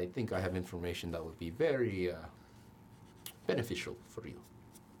 and I think I have information that would be very beneficial for you.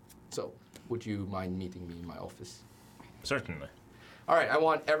 So, would you mind meeting me in my office? Certainly. All right, I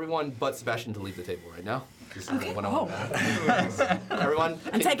want everyone but Sebastian to leave the table right now. This is the one-on-one. Everyone,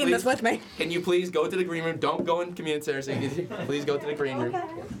 I'm taking this with me. Can you please go to the green room? Don't go in community center. Please go to the green room.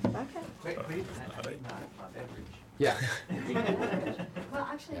 Yeah. Well,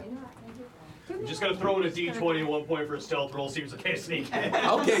 actually, you know what? I'm just gonna throw in a d20 at one point for a stealth roll, seems like I sneak in.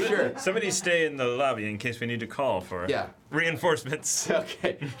 Okay, sure. Somebody stay in the lobby in case we need to call for reinforcements.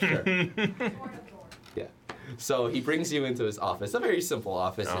 Okay, sure. Yeah. So he brings you into his office. A very simple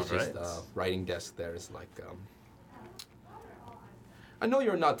office. It's just writing desk there. It's like, I know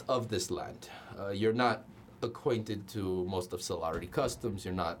you're not of this land. You're not acquainted to most of Solari customs.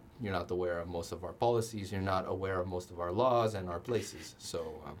 You're not aware of most of our policies. You're not aware of most of our laws and our places.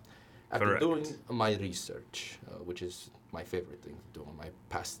 So after Correct. doing my research, which is my favorite thing to do in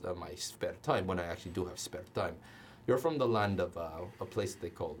my spare time, when I actually do have spare time, you're from the land of a place they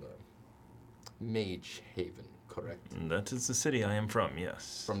call Mage Haven, correct? That is the city I am from,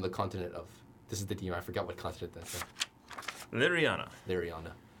 yes. From the continent of, this is the DM, I forgot what continent that's in. Lyriana.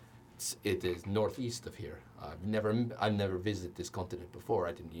 Lyriana. It is northeast of here. I've never visited this continent before.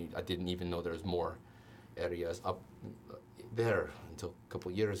 I didn't even know there's more areas up there until a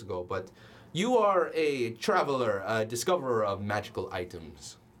couple years ago. But you are a traveler, a discoverer of magical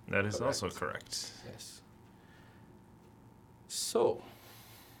items. That is Correct. also correct. Yes. So,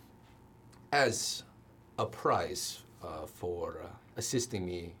 as a prize for assisting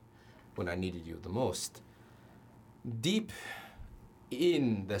me when I needed you the most, deep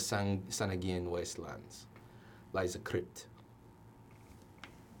in the Sanagian wastelands lies a crypt.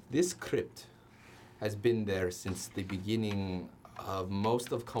 This crypt has been there since the beginning of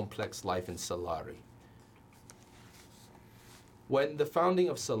most of complex life in Solari. When the founding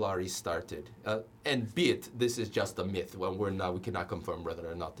of Solari started, and be it this is just a myth, well, we cannot confirm whether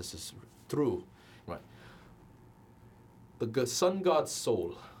or not this is true, right? The sun god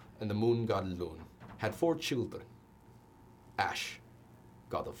Sol and the moon god Lun had 4 children: Ash,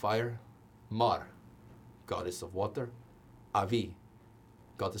 god of fire; Mar, goddess of water; Avi,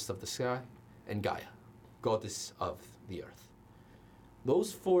 goddess of the sky; and Gaia, goddess of the earth.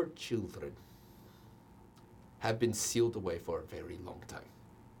 Those 4 children have been sealed away for a very long time,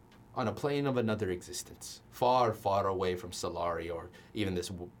 on a plane of another existence, far, far away from Solari or even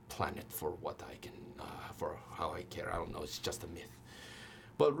this planet for what I can, for how I care. I don't know, it's just a myth.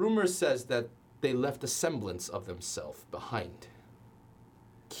 But rumor says that they left a semblance of themselves behind.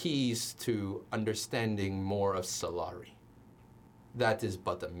 Keys to understanding more of Solari. That is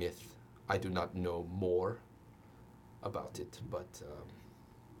but a myth. I do not know more about it, but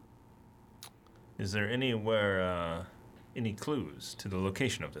Is there any clues to the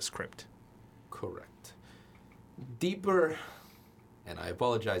location of this crypt? correct. Deeper, and I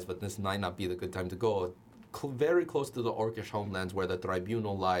apologize, but this might not be the good time to go, very close to the Orcish homelands where the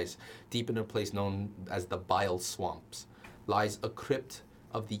tribunal lies, deep in a place known as the Bile Swamps, lies a crypt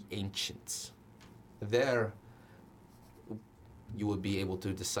of the ancients. There, you will be able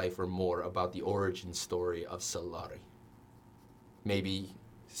to decipher more about the origin story of Solari. Maybe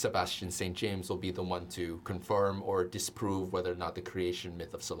Sebastian St. James will be the one to confirm or disprove whether or not the creation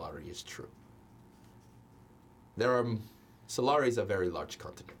myth of Solari is true. Solari is a very large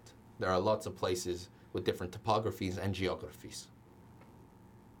continent. There are lots of places with different topographies and geographies.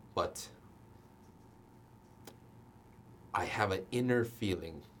 But I have an inner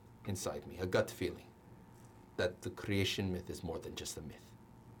feeling inside me, a gut feeling, that the creation myth is more than just a myth.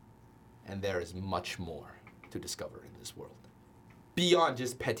 And there is much more to discover in this world, beyond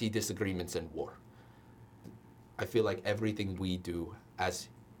just petty disagreements and war. I feel like everything we do as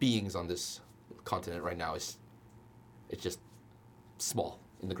beings on this continent right now it's just small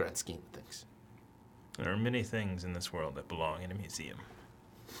in the grand scheme of things. There are many things in this world that belong in a museum.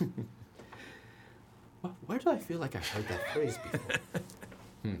 Where do I feel like I've heard that phrase before?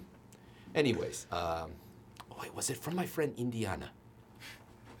 Anyways, wait, was it from my friend Indiana?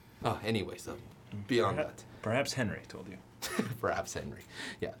 Anyways, beyond that. Perhaps Henry told you. Perhaps Henry.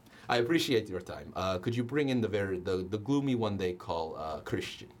 Yeah. I appreciate your time. Could you bring in the gloomy one they call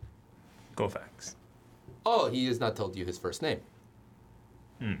Christian? Kofax. Oh, he has not told you his first name.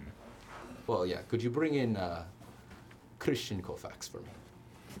 Well, yeah. Could you bring in Christian Kofax for me?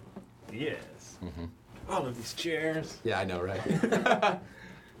 Yes. All of these chairs. Yeah, I know, right? Kofax,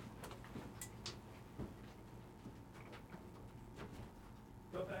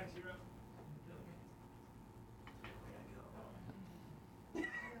 you're up.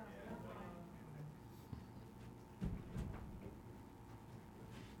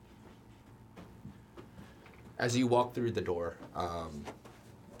 As you walk through the door,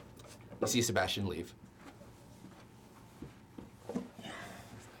 you see Sebastian leave.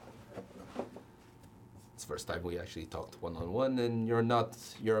 It's the first time we actually talked one-on-one, and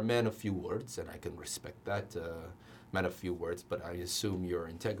you're a man of few words, and I can respect that, man of few words, but I assume your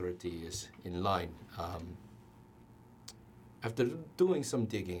integrity is in line. After doing some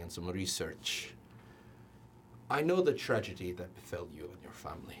digging and some research, I know the tragedy that befell you and your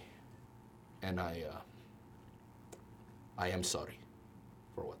family, and I am sorry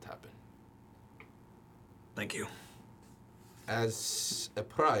for what happened. Thank you. As a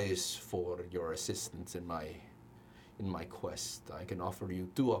prize for your assistance in my quest, I can offer you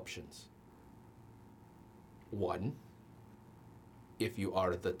 2 options. 1, if you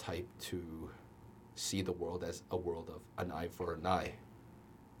are the type to see the world as a world of an eye for an eye,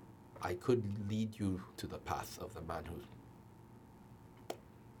 I could lead you to the path of the man who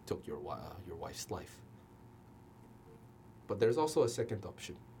took your wife's life. But there's also a second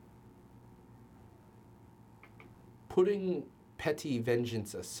option. Putting petty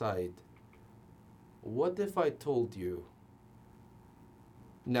vengeance aside, what if I told you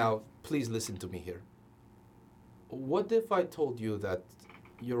Now, please listen to me here. What if I told you that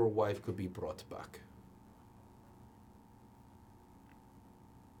your wife could be brought back?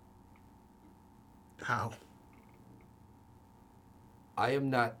 How? I am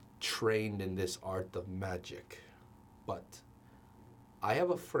not trained in this art of magic, but I have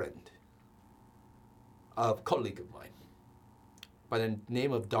a friend, a colleague of mine, by the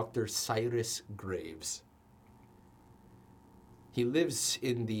name of Dr. Cyrus Graves. He lives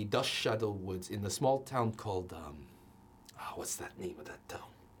in the Dust Shadow Woods in the small town called, what's that name of that town?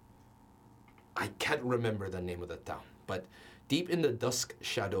 I can't remember the name of the town, but deep in the Dusk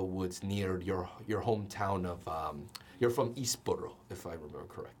Shadow Woods near your hometown of, you're from Eastborough, if I remember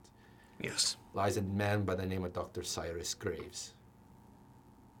correct. Yes. Lies a man by the name of Dr. Cyrus Graves.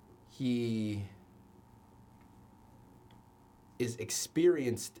 He is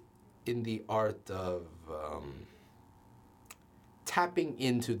experienced in the art of tapping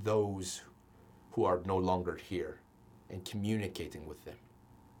into those who are no longer here and communicating with them.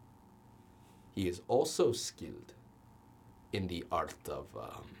 He is also skilled in the art of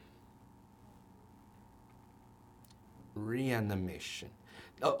reanimation,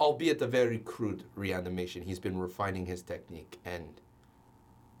 albeit a very crude reanimation. He's been refining his technique, and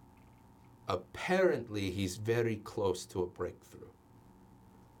apparently he's very close to a breakthrough.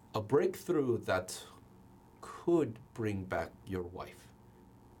 A breakthrough that could bring back your wife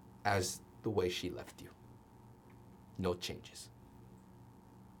as the way she left you. No changes.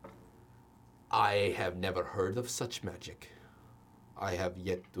 I have never heard of such magic. I have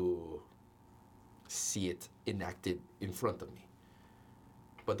yet to see it enacted in front of me.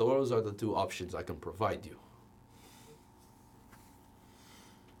 But those are the two options I can provide you.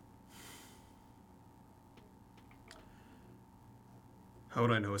 How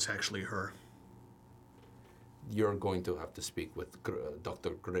would I know it's actually her? You're going to have to speak with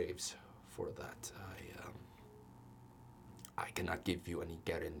Dr. Graves for that. I cannot give you any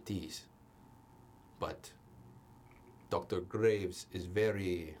guarantees, but Dr. Graves is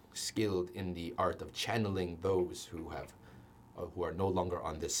very skilled in the art of channeling those who are no longer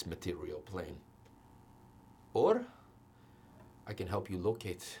on this material plane. Or I can help you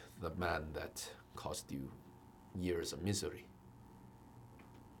locate the man that caused you years of misery.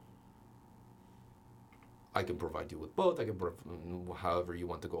 I can provide you with both. I can however you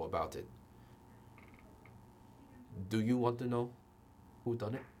want to go about it. Do you want to know who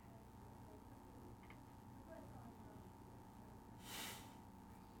done it?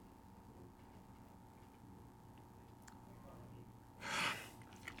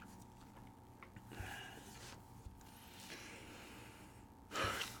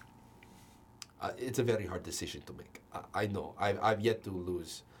 It's a very hard decision to make. I know. I've yet to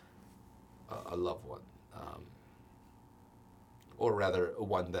lose a loved one. Or rather,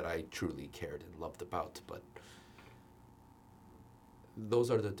 one that I truly cared and loved about. But those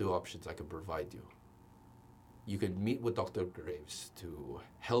are the two options I can provide you. You can meet with Dr. Graves to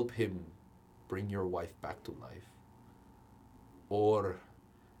help him bring your wife back to life. Or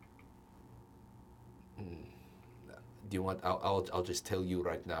do you want? I'll just tell you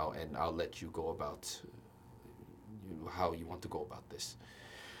right now, and I'll let you go about how you want to go about this.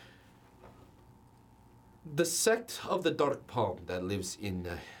 The sect of the Dark Palm that lived in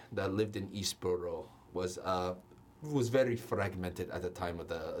Eastborough was very fragmented at the time of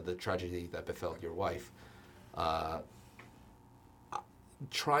the tragedy that befell your wife.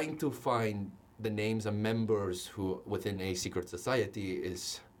 Trying to find the names of members who within a secret society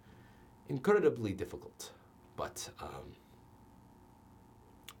is incredibly difficult. But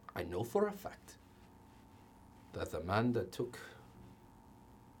I know for a fact that the man that took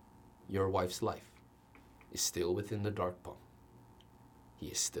your wife's life is still within the Dark Palm. He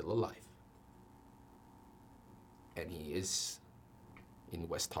is still alive. And he is in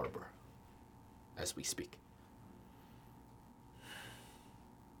West Harbor as we speak.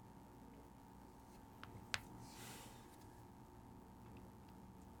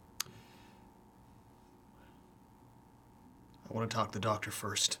 I want to talk to the doctor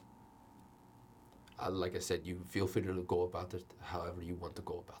first. Like I said, you feel free to go about it however you want to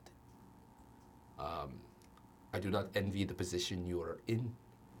go about it. I do not envy the position you are in.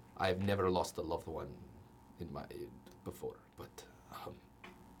 I have never lost a loved one before, but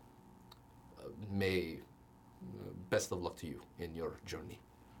best of luck to you in your journey.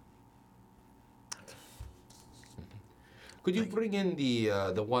 Could you bring in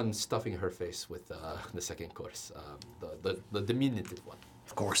the one stuffing her face with the second course, the diminutive one?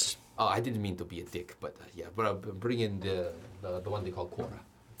 Of course. I didn't mean to be a dick, but yeah. But bring in the one they call Cora.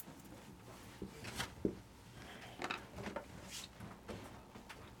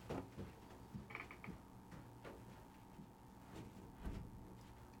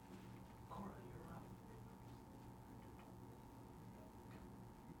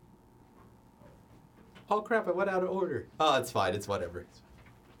 Oh crap! I went out of order. Oh, it's fine. It's whatever.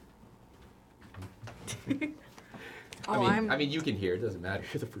 Oh, I mean, you can hear. It doesn't matter.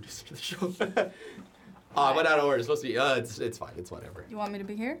 You're the producer of the show. I went out of order. It's supposed to be. It's fine. It's whatever. You want me to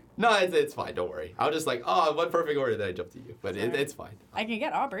be here? No, it's fine. Don't worry. I was just like, what perfect order that I jumped to you, but it's fine. I can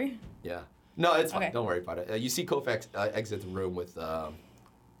get Aubrey. Yeah. No, it's fine. Okay. Don't worry about it. You see Kofax exit the room with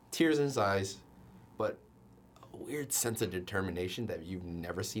tears in his eyes, but a weird sense of determination that you've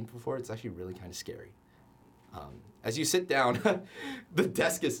never seen before. It's actually really kind of scary. As you sit down, the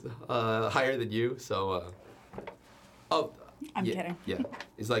desk is higher than you, so. I'm yeah, kidding. Yeah.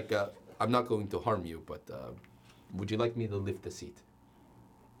 It's like, I'm not going to harm you, but would you like me to lift the seat?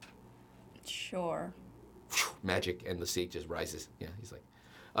 Sure. Magic, and the seat just rises. Yeah, he's like,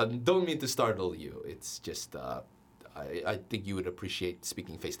 don't mean to startle you. It's just, I think you would appreciate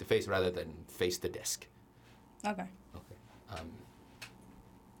speaking face to face rather than face the desk. Okay. Okay.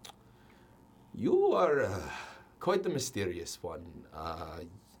 You are quite the mysterious one.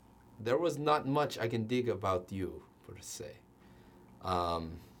 There was not much I can dig about you, per se.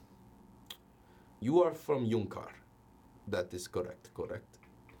 You are from Yunkar. That is correct.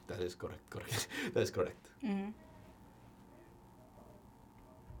 That is correct. That is correct. Mm-hmm.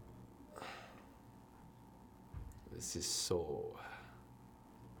 This is so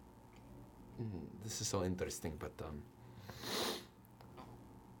interesting, but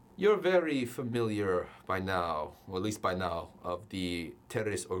you're very familiar by now, or at least by now, of the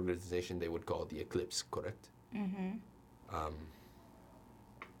terrorist organization they would call the Eclipse, correct? Mm-hmm.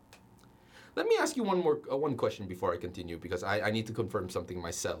 Let me ask you one question before I continue, because I need to confirm something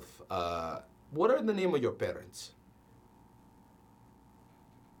myself. What are the name of your parents?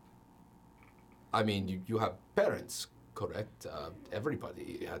 I mean, you have parents, correct?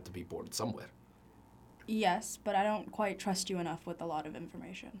 Everybody had to be born somewhere. Yes, but I don't quite trust you enough with a lot of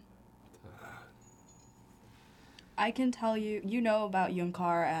information. I can tell you, you know about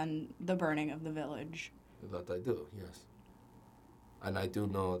Yunkar and the burning of the village. That I do, yes. And I do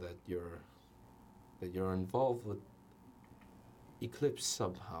know that you're involved with Eclipse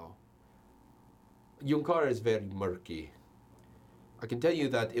somehow. Yunkar is very murky. I can tell you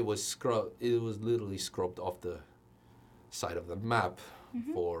that it was literally scrubbed off the side of the map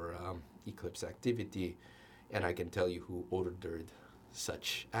for Eclipse activity, and I can tell you who ordered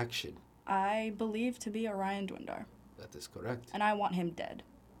such action. I believe to be Orion Dwindar. That is correct. And I want him dead.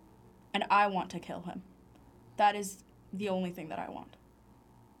 And I want to kill him. That is the only thing that I want.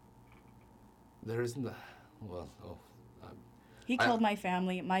 There isn't He killed my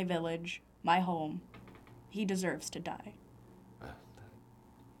family, my village, my home. He deserves to die.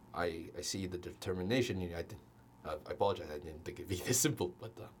 I see the determination. I apologize, I didn't think it'd be this simple,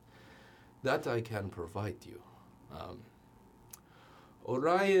 but that I can provide you.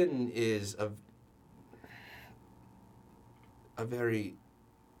 Orion is a very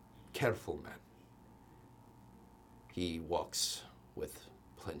careful man. He walks with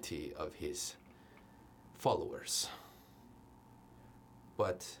plenty of his followers.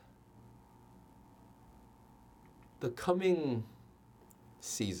 But the coming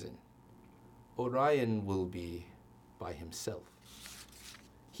season, Orion will be by himself.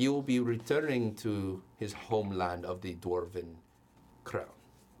 He will be returning to his homeland of the Dwarven Crown,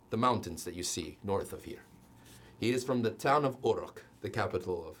 the mountains that you see north of here. He is from the town of Orok, the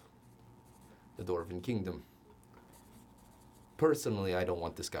capital of the Dwarven Kingdom. Personally, I don't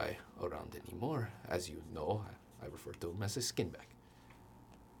want this guy around anymore. As you know, I refer to him as a skinback.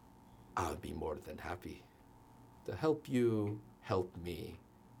 I'll be more than happy to help you help me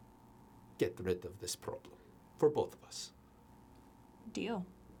get rid of this problem for both of us. Deal.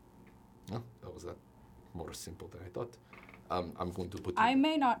 Oh, that was more simple than I thought. I'm going to put. I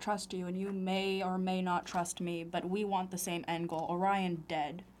may not trust you, and you may or may not trust me, but we want the same end goal: Orion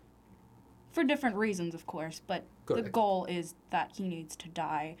dead. For different reasons, of course, but Correct. the goal is that he needs to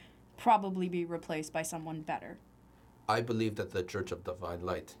die, probably be replaced by someone better. I believe that the Church of Divine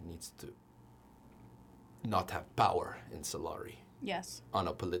Light needs to not have power in Solari Yes. on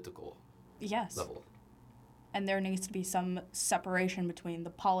a political Yes. level. And there needs to be some separation between the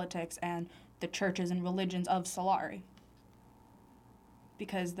politics and the churches and religions of Solari.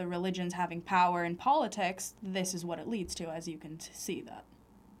 Because the religions having power in politics, this is what it leads to, as you can see that.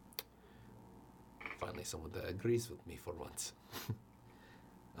 Finally, someone that agrees with me for once.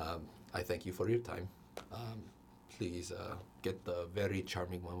 I thank you for your time. Please get the very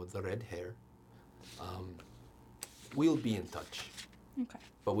charming one with the red hair. We'll be in touch. Okay.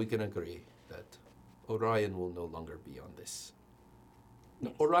 But we can agree that Orion will no longer be on this.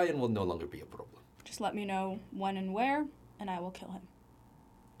 No, Yes. Orion will no longer be a problem. Just let me know when and where, and I will kill him.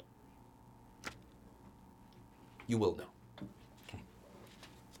 You will know.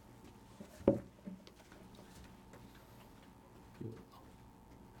 You will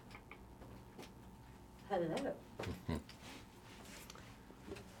know. Hello.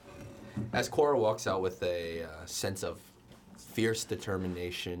 As Cora walks out with a sense of fierce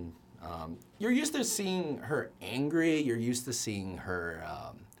determination, you're used to seeing her angry, you're used to seeing her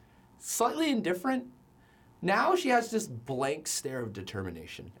slightly indifferent. Now she has this blank stare of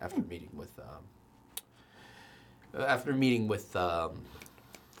determination after meeting with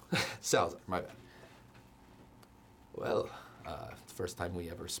Salazar, my bad. Well, first time we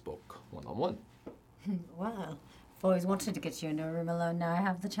ever spoke one-on-one. Well, I've always wanted to get you in a room alone. Now I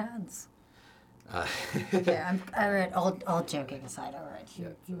have the chance. Okay, all right. All joking aside, all right.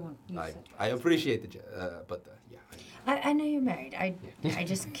 You won't use it. I appreciate but yeah. I know you're married. I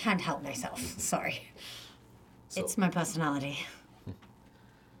just can't help myself. Sorry. So, It's my personality.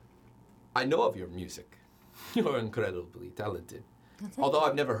 I know of your music. You're incredibly talented. Thank Although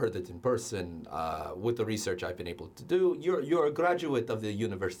I've never heard it in person, with the research I've been able to do, you're a graduate of the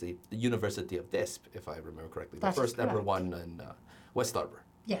University of Desp, if I remember correctly, That's the first ever correct. one in West Arbor.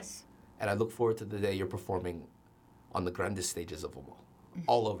 Yes. And I look forward to the day you're performing on the grandest stages of them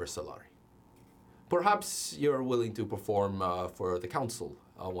all over Solari. Perhaps you're willing to perform for the council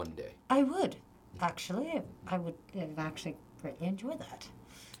one day. I would, actually. I would actually greatly enjoy that.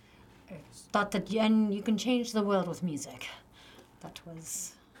 I thought that, and you can change the world with music. That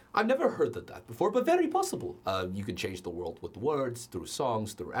was... I've never heard of that before, but very possible. You can change the world with words, through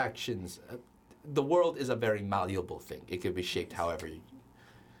songs, through actions. The world is a very malleable thing. It can be shaped however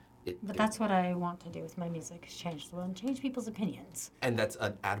But that's what I want to do with my music, is change the world and change people's opinions. And that's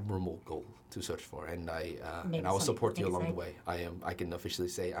an admirable goal to search for, and I Maybe will some- support you maybe along the some- way. I can officially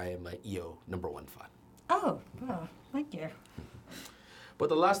say I am an EO #1 fan. Oh, well, thank you. But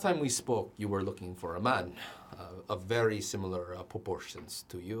the last time we spoke, you were looking for a man of very similar proportions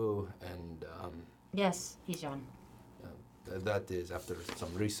to you, and Yes, Ijan. that is, after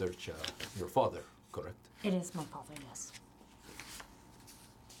some research, your father, correct? It is my father, yes.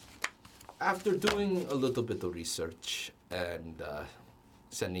 After doing a little bit of research and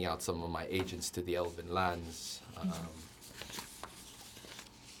sending out some of my agents to the Elven lands,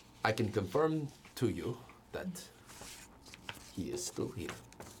 I can confirm to you that he is still here.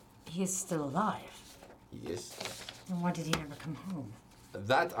 He is still alive. Yes. Then why did he never come home?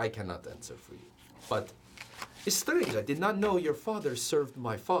 That I cannot answer for you. But it's strange. I did not know your father served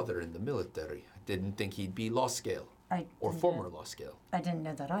my father in the military. I didn't think he'd be law scale or former law scale. I didn't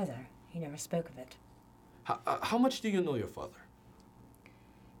know that either. He never spoke of it. How much do you know your father?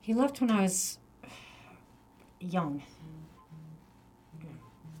 He left when I was young.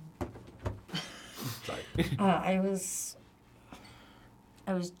 Sorry.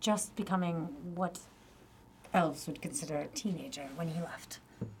 I was just becoming what elves would consider a teenager when he left.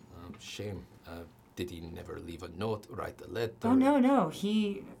 Shame. Did he never leave a note, write a letter? Oh, no.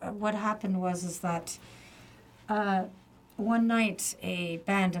 He, what happened was that one night a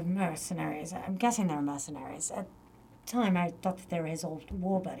band of mercenaries, I'm guessing they were mercenaries. At the time I thought that they were his old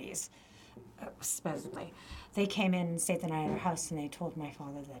war buddies, supposedly. They came in and stayed the night at our house, and they told my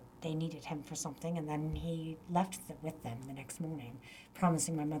father that they needed him for something, and then he left with them the next morning,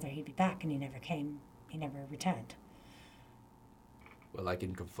 promising my mother he'd be back, and he never came. He never returned. Well, I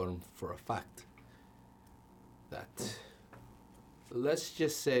can confirm for a fact that, let's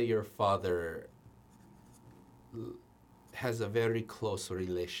just say your father has a very close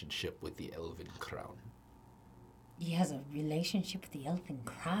relationship with the Elven Crown. He has a relationship with the Elven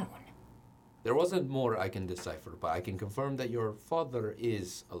Crown. There wasn't more I can decipher, but I can confirm that your father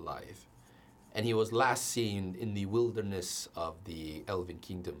is alive, and he was last seen in the wilderness of the Elven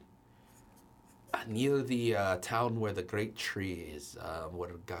Kingdom, near the town where the great tree is,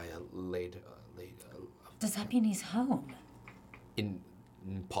 where Gaia laid. Does that mean he's home?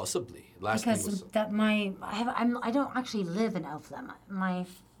 Possibly. Last Because he was. I don't actually live in Elfland. My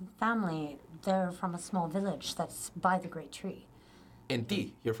family, they're from a small village that's by the great tree.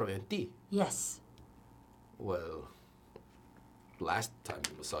 NT. You're from NT. Yes. Well, last time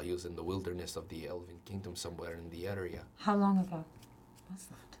we saw he was in the wilderness of the Elven Kingdom, somewhere in the area. How long ago was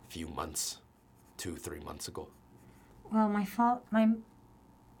that? A few months, 2-3 months ago. Well,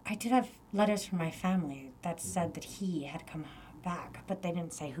 I did have letters from my family that said that he had come back, but they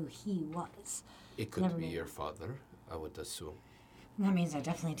didn't say who he was. It could Never be mind. your father, I would assume. That means I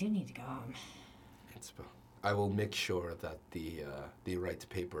definitely do need to go home. I will make sure that the right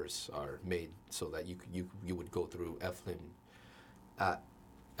papers are made so that you would go through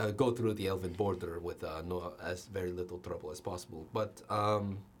go through the Elven border with very little trouble as possible. But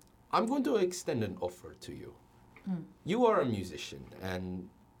I'm going to extend an offer to you. You are a musician, and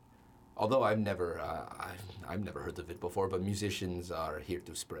although I've never heard of it before, but musicians are here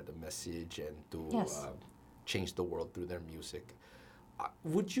to spread a message and to Yes. change the world through their music.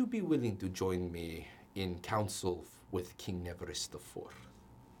 Would you be willing to join me in council with King Neveris the Fourth?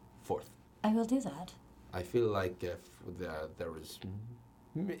 I will do that. I feel like if there was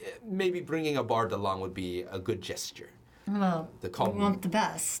maybe bringing a bard along would be a good gesture. Well, The we common- want the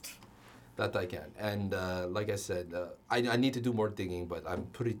best. That I can. And like I said, I need to do more digging, but I'm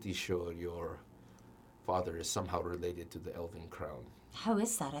pretty sure your father is somehow related to the Elven Crown. How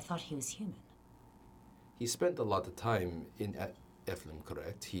is that? I thought he was human. He spent a lot of time in Eflin,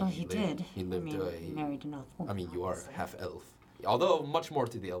 correct? Well, he did. He lived. I mean, he married an elf woman. I mean, you are obviously. half elf, although much more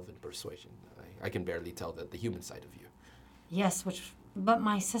to the Elven persuasion. I can barely tell the human side of you. Yes, but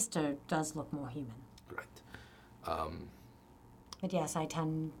my sister does look more human. Right. But yes, I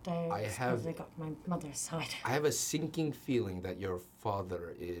tend. I suppose have- I got my mother's side. I have a sinking feeling that your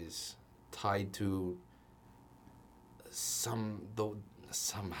father is tied to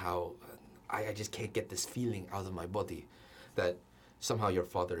somehow. I just can't get this feeling out of my body that somehow your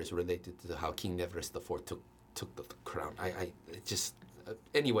father is related to how King Neveris IV took the crown. It just.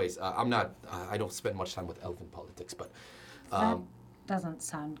 Anyways, I'm not. I don't spend much time with elven politics, but. That doesn't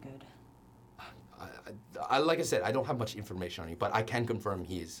sound good. Like I said, I don't have much information on you, but I can confirm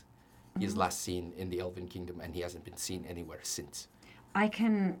he is last seen in the Elven Kingdom, and he hasn't been seen anywhere since. I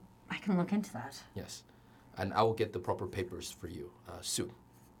can look into that. Yes, and I will get the proper papers for you soon.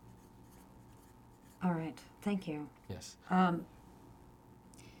 All right. Thank you. Yes.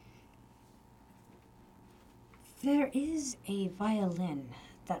 There is a violin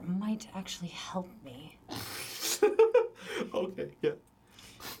that might actually help me. Okay. Yeah.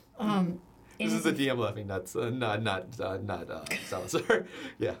 This is the DM laughing, not Salazar.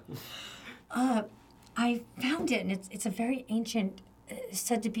 Yeah. I found it, and it's a very ancient,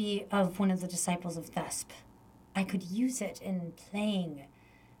 said to be of one of the disciples of Thesp. I could use it in playing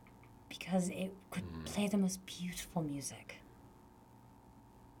because it could play the most beautiful music.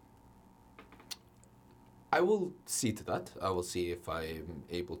 I will see to that. I will see if I'm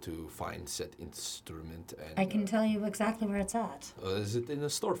able to find said instrument. And I can tell you exactly where it's at. is it in a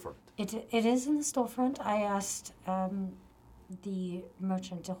storefront? It is in the storefront. I asked the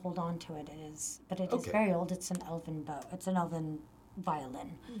merchant to hold on to it. It is Okay. very old. It's an elven bow. It's an elven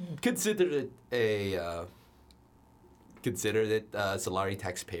violin. Consider it a Solari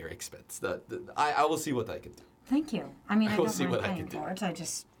taxpayer expense. I will see what I can do. Thanbe I mean, I We'll don't see mind what I paying can do. for it. I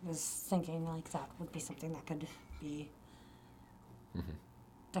just was thinking like that would be something that could be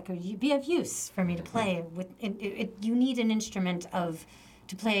that could be of use for me to play with. You need an instrument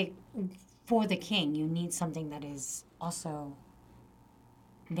to play for the king. You need something that is also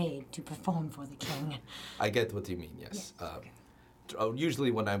made to perform for the king. I get what you mean. Yes.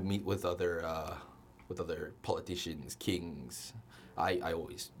 Usually, when I meet with other politicians, kings, I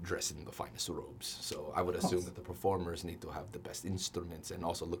always dress in the finest robes. So I would assume that the performers need to have the best instruments and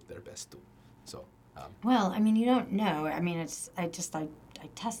also look their best too. So. Well, I mean, you don't know. I mean, I test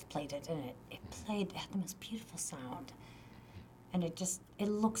played it, and it had the most beautiful sound, and it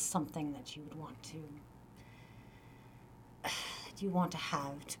looks something that you would want to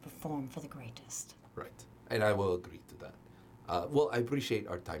have to perform for the greatest. Right, and I will agree to that. Well, I appreciate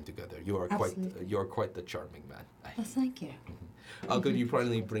our time together. You are quite the charming man. Well, thank you. Could you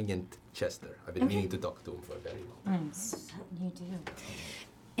finally bring in Chester? I've been meaning to talk to him for a very long time. You do.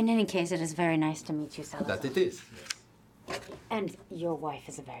 In any case, it is very nice to meet you, Salazar. That it is. Yes. And your wife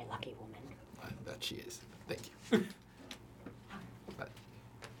is a very lucky woman. That she is. Thank you. That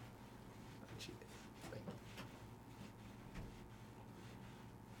she is. Thank you.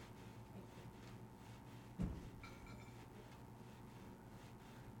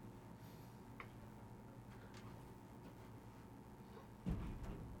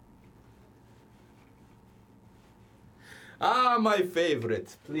 My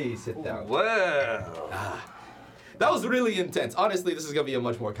favorite. Please sit down. Well, That was really intense. Honestly, this is gonna be a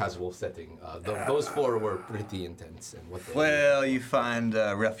much more casual setting. Those four were pretty intense, and what they well, you find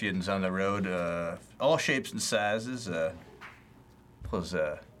ruffians on the road, all shapes and sizes.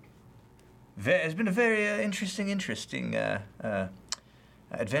 It's been a very interesting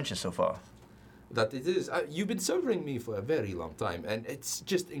adventure so far. that it is. You've been serving me for a very long time, and it's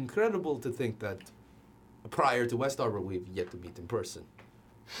just incredible to think that prior to West Arbor, we've yet to meet in person.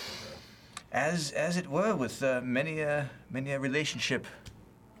 As it were, with many a relationship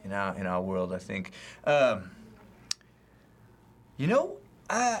in our world, I think. I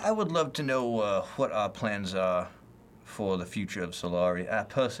would love to know what our plans are for the future of Solari. I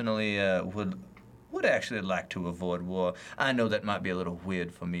personally would would actually like to avoid war. I know that might be a little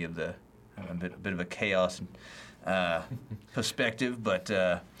weird for me of a bit of a chaos perspective, but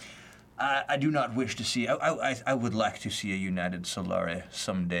I do not wish to see. I would like to see a united Solari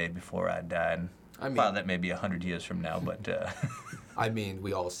someday before I die. And I mean, while that may be 100 years from now, but I mean,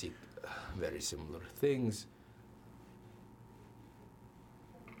 we all seek very similar things.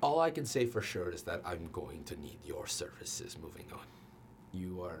 All I can say for sure is that I'm going to need your services moving on.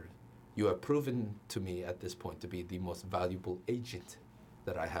 You have proven to me at this point to be the most valuable agent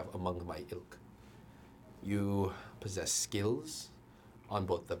that I have among my ilk. You possess skills on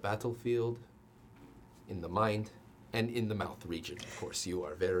both the battlefield, in the mind, and in the mouth region. Of course, you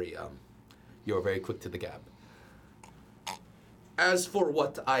are very quick to the gab. As for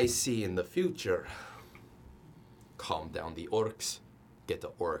what I see in the future, calm down the orcs, get the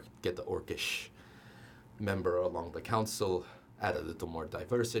orcish member along the council, add a little more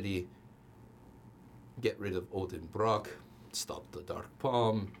diversity, get rid of Odin Brock, stop the Dark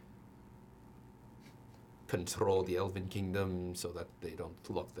Palm, control the Elven Kingdom so that they don't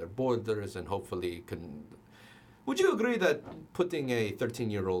lock their borders, and hopefully can. Would you agree that putting a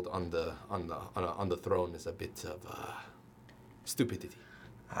 13-year-old on the throne is a bit of stupidity?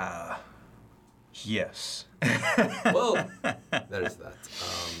 yes. Well, there's that.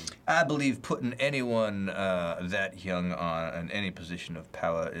 I believe putting anyone that young in any position of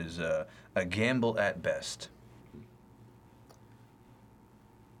power is a gamble at best.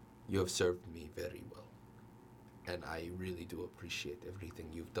 You have served me very well, and I really do appreciate everything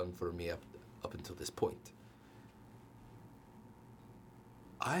you've done for me up until this point.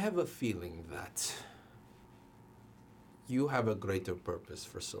 I have a feeling that you have a greater purpose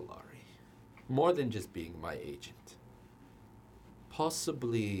for Solari, more than just being my agent.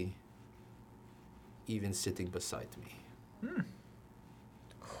 Possibly even sitting beside me.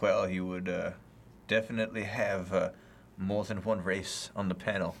 Well, you would definitely have more than one race on the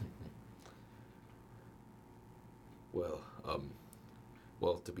panel.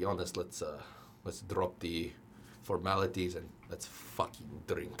 Well, to be honest, let's drop the formalities and let's fucking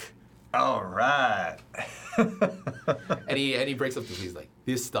drink. All right. And he breaks up the he's like,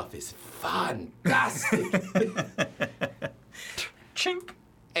 this stuff is fantastic. Chink.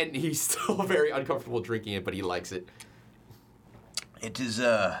 And he's still very uncomfortable drinking it, but he likes it. It is,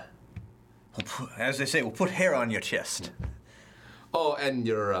 as they say, we'll put hair on your chest. Oh, and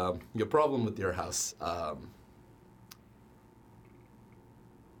your problem with your house,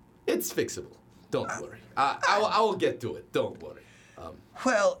 it's fixable. Don't worry. I will get to it. Don't worry.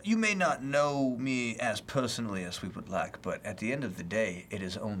 Well, you may not know me as personally as we would like, but at the end of the day, it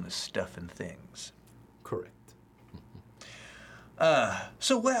is only stuff and things. Correct.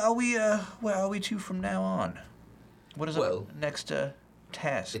 So where are we to from now on? What is our next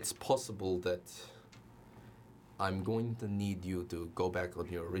task? It's possible that I'm going to need you to go back on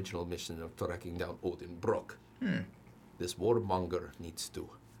your original mission of tracking down Odin Brock. This warmonger needs to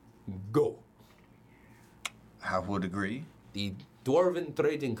go. I would agree. The Dwarven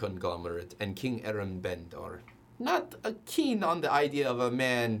Trading Conglomerate and King Eren Bend are not keen on the idea of a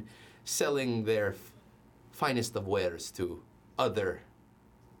man selling their finest of wares to other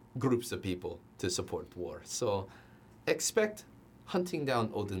groups of people to support war. So expect hunting down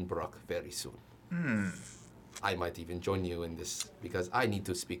Odin Brock very soon. I might even join you in this because I need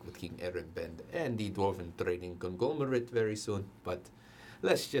to speak with King Eren Bend and the Dwarven Trading Conglomerate very soon. But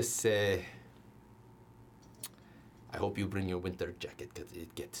let's just say, I hope you bring your winter jacket because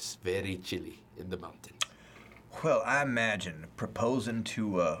it gets very chilly in the mountain. Well, I imagine proposing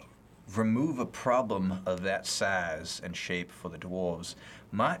to remove a problem of that size and shape for the dwarves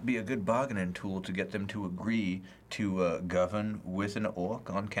might be a good bargaining tool to get them to agree to govern with an orc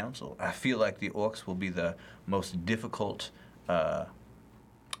on council. I feel like the orcs will be the most difficult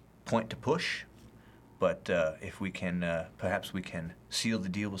point to push, but if we can, perhaps we can seal the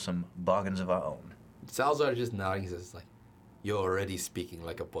deal with some bargains of our own. Salazar just nodding. He says, like, you're already speaking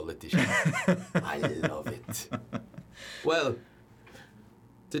like a politician. I love it. Well,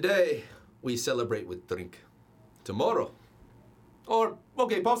 today we celebrate with drink. Tomorrow, or,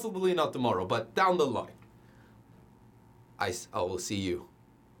 okay, possibly not tomorrow, but down the line, I will see you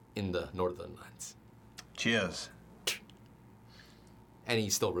in the Northern Lands. Cheers. And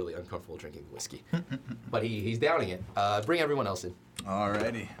he's still really uncomfortable drinking whiskey. But he's downing it. Bring everyone else in.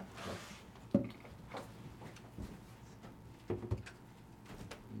 Alrighty.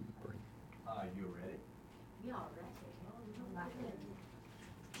 You ready? Yeah, right.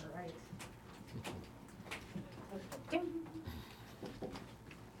 All right.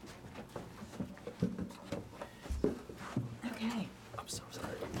 Okay. I'm so sorry.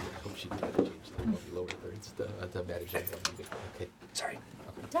 I hope she didn't change the to manage that. Okay. Sorry.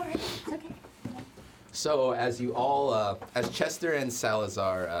 It's all right. It's okay. So as you all, as Chester and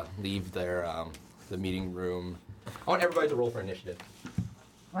Salazar leave their the meeting room, I want everybody to roll for initiative.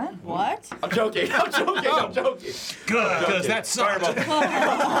 What? What? I'm joking. I'm joking. I'm joking. Good, because that's sorry.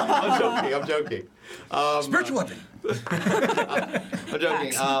 I'm joking. Spiritual weapon. I'm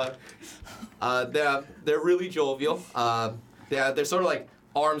joking. They're really jovial. They're sort of like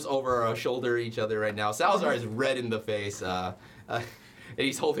arms over a shoulder each other right now. Salazar is red in the face, and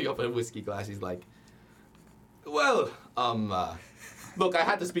he's holding up a whiskey glass. He's like, "Well, look, I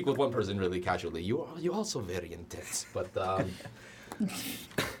had to speak with one person really casually. You also very intense, but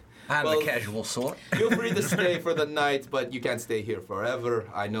I'm well, the casual sort. feel free to stay for the night, but you can't stay here forever.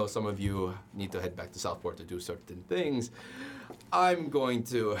 I know some of you need to head back to Southport to do certain things. I'm going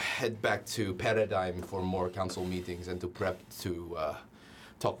to head back to Paradigm for more council meetings and to prep to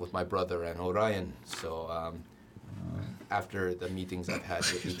talk with my brother and Orion. So after the meetings I've had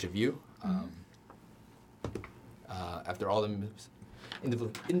with each of you, after all the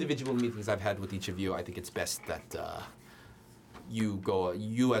individual meetings I've had with each of you, I think it's best that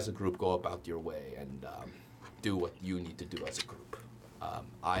you as a group go about your way and do what you need to do as a group.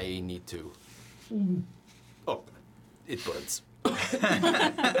 I need to. Oh, it burns.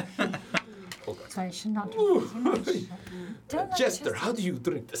 Sorry, I should not do this. Don't let Chester, how do you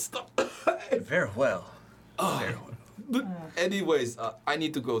drink this stuff? Very well. Very well. But anyways, I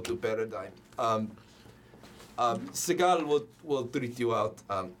need to go to Paradigm. Segal will treat you out.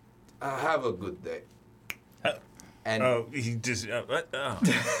 Have a good day. And he just. What? Oh.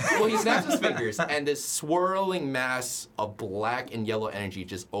 well, he snaps his fingers, and this swirling mass of black and yellow energy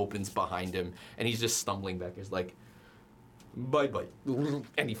just opens behind him, and he's just stumbling back. He's like, "Bye bye,"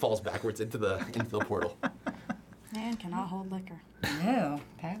 and he falls backwards into the portal. Man cannot hold liquor. No,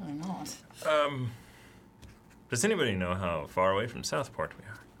 apparently not. Does anybody know how far away from Southport we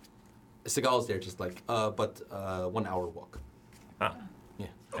are? Seagal's there, just like, but 1 hour walk. Ah, Yeah.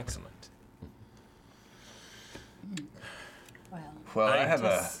 excellent. Well, Well, I I have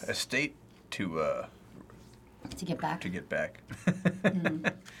just- a state to to get back. get back.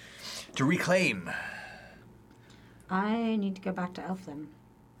 To reclaim. I need to go back to Elfland.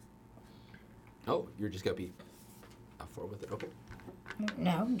 Oh, you're just gonna be up for with it. Okay.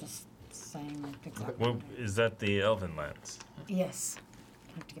 No, I'm just saying like exactly. Well, is that the Elven lands? Yes.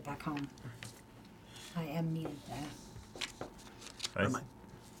 I have to get back home. I am needed there.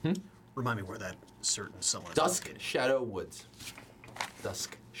 Remind me where that certain cellar is Dusk located. Shadow Woods.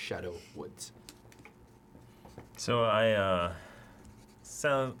 Dusk Shadow Woods. So I,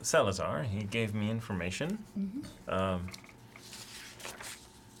 Salazar, he gave me information.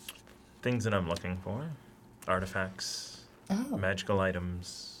 Things that I'm looking for. Artifacts, Oh. magical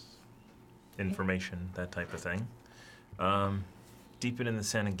items, information, that type of thing. Deep in the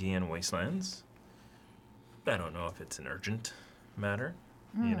Sanagian wastelands. I don't know if it's an urgent matter.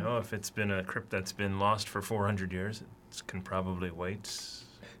 You know, if it's been a crypt that's been lost for 400 years, it can probably wait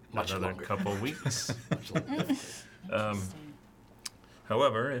Much another longer. couple weeks. Much longer. Interesting.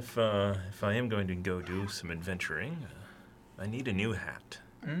 However, if I am going to go do some adventuring, I need a new hat.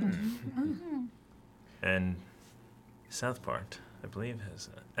 And Southport, I believe, has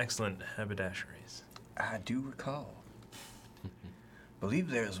excellent haberdasheries. I do recall. Believe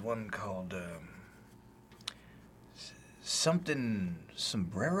there's one called something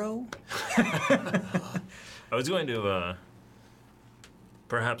sombrero. I was going to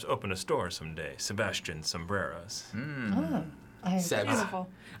perhaps open a store someday. Sebastian Sombreros. Oh. Sebs. Beautiful.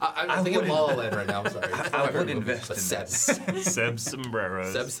 I'm thinking La La Land right now. I'm sorry. I would invest in Sebs. Seb's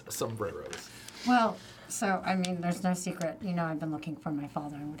Sombreros. Seb's sombreros. Well, so, I mean, there's no secret. You know, I've been looking for my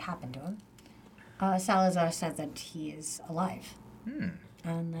father and what happened to him. Salazar said that he is alive.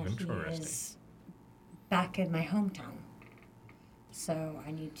 And that he Interesting. is back in my hometown. So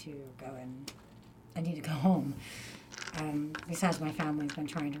I need to go home. Besides, my family's been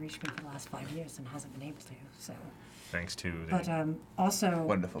trying to reach me for the last 5 years and hasn't been able to, so. Thanks to the But also,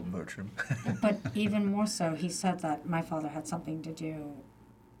 Wonderful Bertram. but even more so, he said that my father had something to do.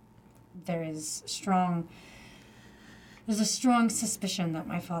 There's a strong suspicion that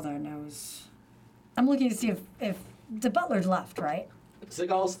my father knows. I'm looking to see if the butler's left, right?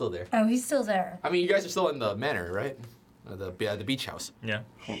 Seagal's still there. Oh, he's still there. I mean, you guys are still in the manor, right? The beach house. Yeah.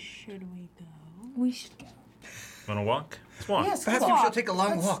 Should we go? We should go. Want to walk? Let's walk. Yes, Perhaps let's we walk. should take a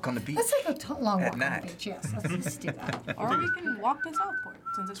long walk on the beach. Let's take a long At walk night. on the beach. Yes, let's do that. Or we can walk to Southport,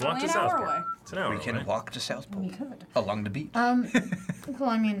 since it's Let's walk only to an hour Southport. away. It's an hour We can away. walk to Southport We could. along the beach. Well,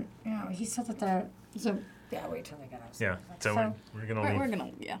 I mean, you know, he said that there. So Yeah, wait till they get out. Yeah, so we're gonna We're leave.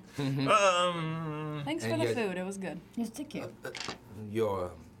 gonna, yeah. Thanks And for the you guys- food. It was good. Yes, thank you.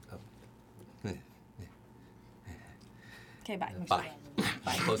 Your Okay, bye. bye.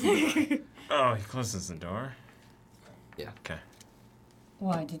 Close the door. Oh, he closes the door. Yeah. Okay.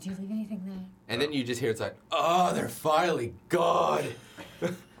 Why, did you leave anything there? And then you just hear it's like, oh, they're finally gone.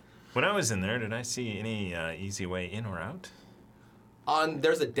 When I was in there, did I see any easy way in or out?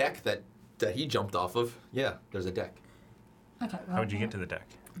 There's a deck that he jumped off of. Yeah, there's a deck. Okay, well, How would you get to the deck?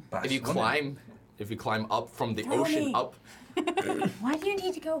 By If you swimming. climb up from the Throw ocean me. up, Why do you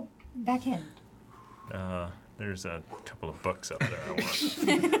need to go back in? There's a couple of books up there I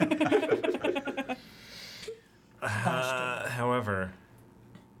want. However,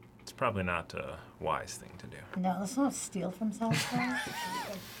 it's probably not a wise thing to do. No, let's not steal from Salazar.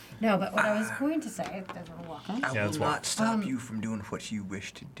 No, but what I was going to say, as we're walking, I Yeah, will let's walk. not stop you from doing what you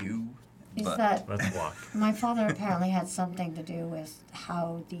wish to do. is but that Let's walk. my father apparently had something to do with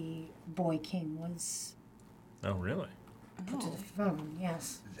how the boy king was Oh, really? put to the throne.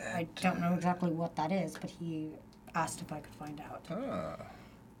 Yes, I don't know exactly what that is, but he asked if I could find out. Ah.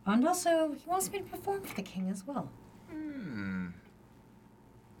 And also, he wants me to perform for the king as well.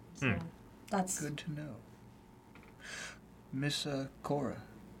 So that's Good to know. Miss Cora,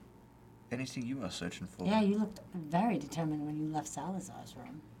 anything you are searching for? Yeah, you looked very determined when you left Salazar's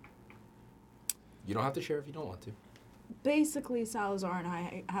room. you don't have to share if you don't want to. Basically, Salazar and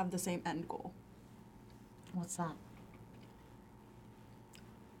I have the same end goal. What's that?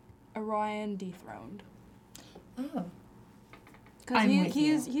 Orion dethroned. Oh. Because I'm he, with he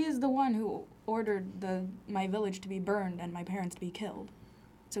you. is the one who ordered my village to be burned and my parents to be killed.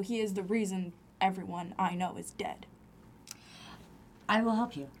 So he is the reason everyone I know is dead. I will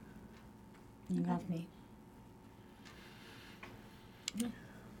help you. You have me.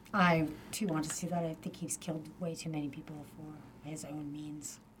 I too want to see that. I think he's killed way too many people for his own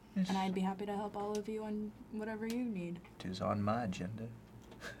means. And I'd be happy to help all of you on whatever you need. It is on my agenda.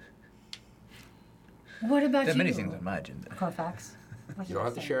 What about There are you? many things on my agenda. Carfax. What You did don't I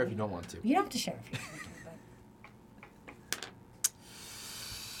have to say? share if you don't want to. You don't have to share if you don't want to, but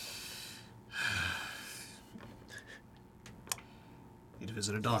Need to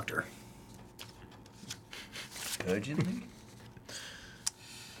visit a doctor. Urgently?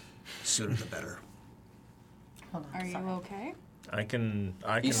 Sooner the better. hold on. Are you sorry. okay? I can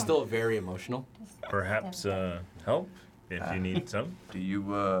He's still very emotional. perhaps help if you need some. Do you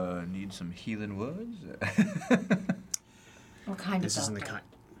need some healing words? What kind This of isn't the doctor? kind.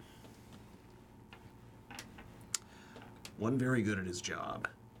 One very good at his job.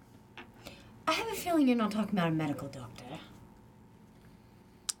 I have a feeling you're not talking about a medical doctor.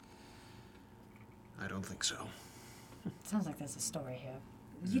 I don't think so. Sounds like there's a story here.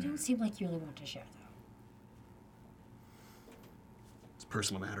 You don't seem like you really want to share, though. It's a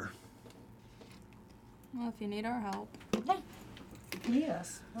personal matter. Well, if you need our help. Yeah. If you need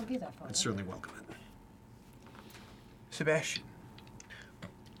us, we'll be there for I'd you. certainly welcome it. Sebastian,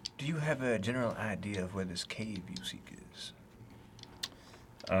 do you have a general idea of where this cave you seek is?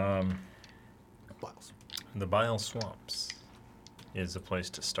 Miles. The Bile Swamps is a place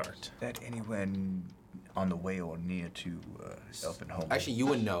to start. That anywhere on the way or near to Elfenholm? Actually, you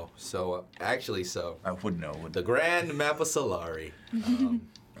would know. So, I would know. the grand map of Solari.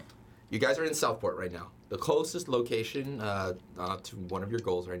 You guys are in Southport right now. The closest location to one of your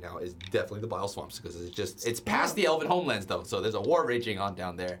goals right now is definitely the Bile Swamps because it's past the Elven Homelands though. So there's a war raging on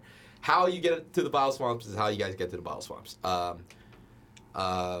down there. How you get to the Bile Swamps is how you guys get to the Bile Swamps.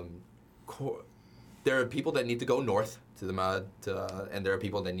 There are people that need to go north to the and there are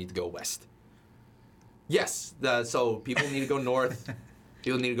people that need to go west. Yes, so people need to go north,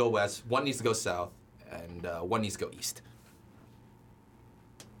 people need to go west, one needs to go south, and one needs to go east.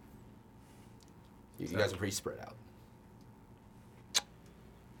 You guys are pretty spread out.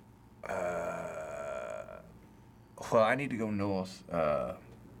 Well, I need to go north,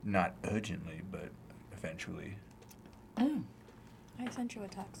 not urgently, but eventually. Oh. I sent you a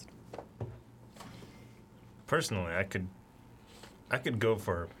text. Personally, I could go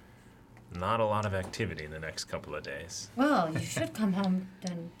for not a lot of activity in the next couple of days. Well, you should come home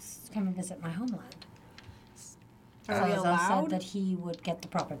and come and visit my homeland. Are we Salazar allowed? said that he would get the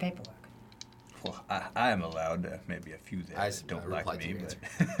proper paperwork. Well, I am allowed, maybe a few there I that don't like replied to me, your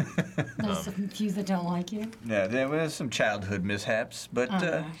but... There's a few that don't like you. Yeah, there were some childhood mishaps, but,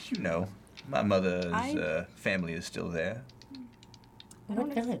 you know, my mother's family is still there.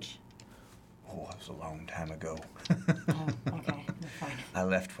 What village? Oh, it was a long time ago. Oh, okay. You're fine. I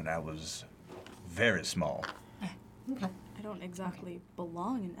left when I was very small. Okay. I don't exactly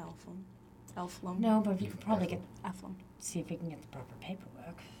belong in Elfham. Elflum. No, but we could probably Elflum. see if we can get the proper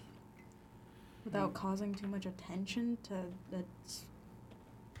paperwork. Without causing too much attention to the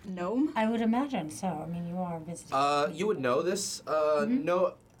gnome? I would imagine so. I mean, you are visiting. You would know this.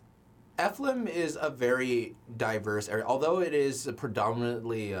 No, Eflem is a very diverse area. Although it is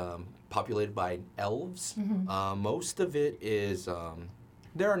predominantly populated by elves, most of it is.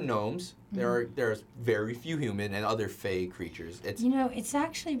 There are gnomes. There's very few human and other fey creatures. It's It's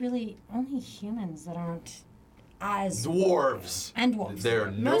actually really only humans that aren't as dwarves. And dwarves. There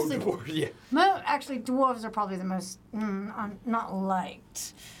are no Mostly dwarves. Yeah. Actually, dwarves are probably the most not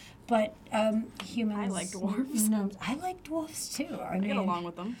liked. But humans. I like dwarves. Gnomes. I like dwarves too. I Get mean, along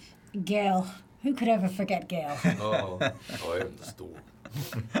with them. Gale. Who could ever forget Gale? Oh, I am the stool.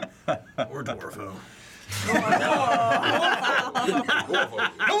 Or Dwarfo.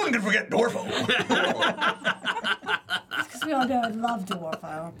 No one can forget Dorfo. Because we all know I love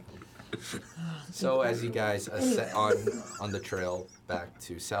Dwarfo. So as you guys set on the trail back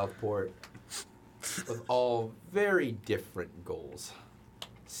to Southport, with all very different goals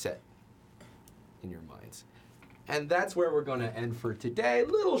set in your minds. And that's where we're going to end for today. A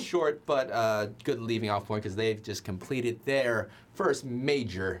little short, but good leaving off point because they've just completed their first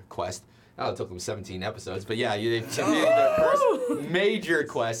major quest. Oh, it took them 17 episodes, but yeah, they've completed their first major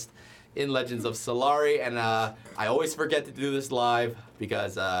quest in Legends of Solari. And I always forget to do this live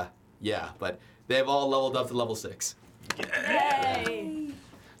because, but they've all leveled up to level 6. Yay!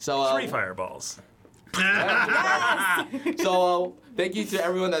 So 3 fireballs. So thank you to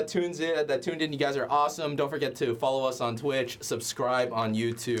everyone that tuned in. You guys are awesome. Don't forget to follow us on Twitch, subscribe on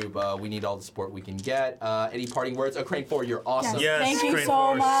YouTube. We need all the support we can get. Any parting words? Oh, Crane 4, you're awesome. Yes, Thank you Crane so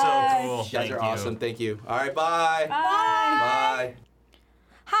 4 is much. so cool. You guys Thank are awesome. Thank you. All right, bye. Bye. Bye.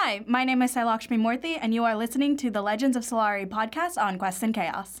 Hi, my name is Sailakshmi Murthy, and you are listening to the Legends of Solari podcast on Quest and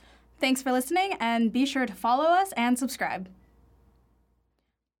Chaos. Thanks for listening, and be sure to follow us and subscribe.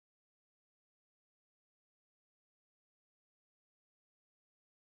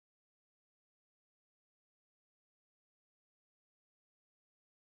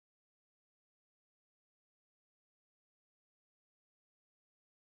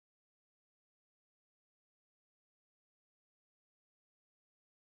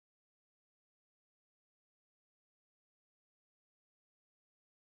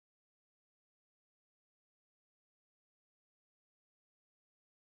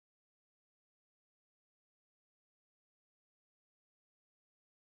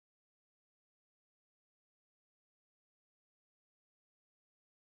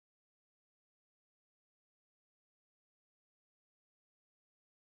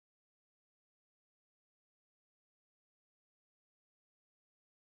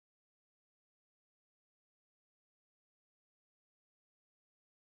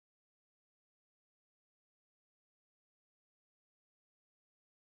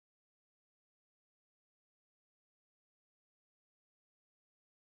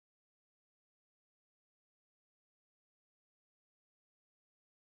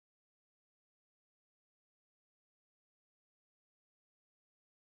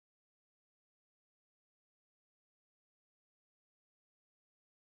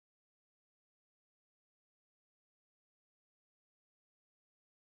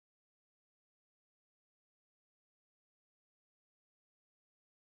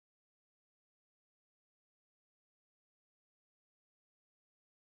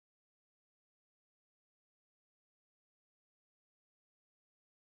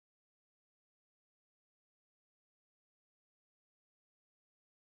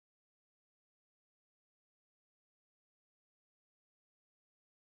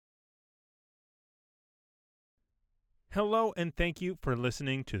 Hello, and thank you for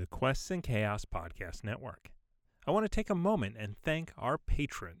listening to the Quests and Chaos Podcast Network. I want to take a moment and thank our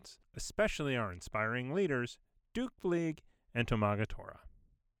patrons, especially our inspiring leaders, Duke Fleeg and Tomaga Tora.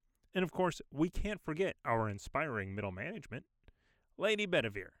 And of course, we can't forget our inspiring middle management, Lady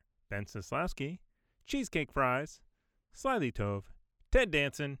Bedivere, Ben Sislowski, Cheesecake Fries, Slyly Tove, Ted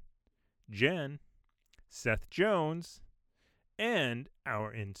Danson, Jen, Seth Jones, and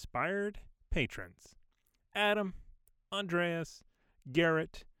our inspired patrons, Adam, Andreas,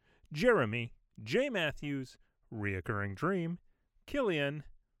 Garrett, Jeremy, Jay Matthews, Reoccurring Dream, Killian,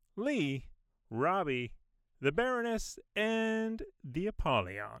 Lee, Robbie, the Baroness, and the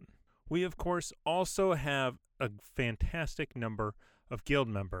Apollyon. We, of course, also have a fantastic number of guild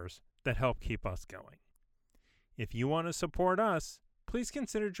members that help keep us going. If you want to support us, please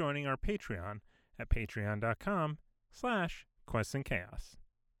consider joining our Patreon at patreon.com/questsandchaos.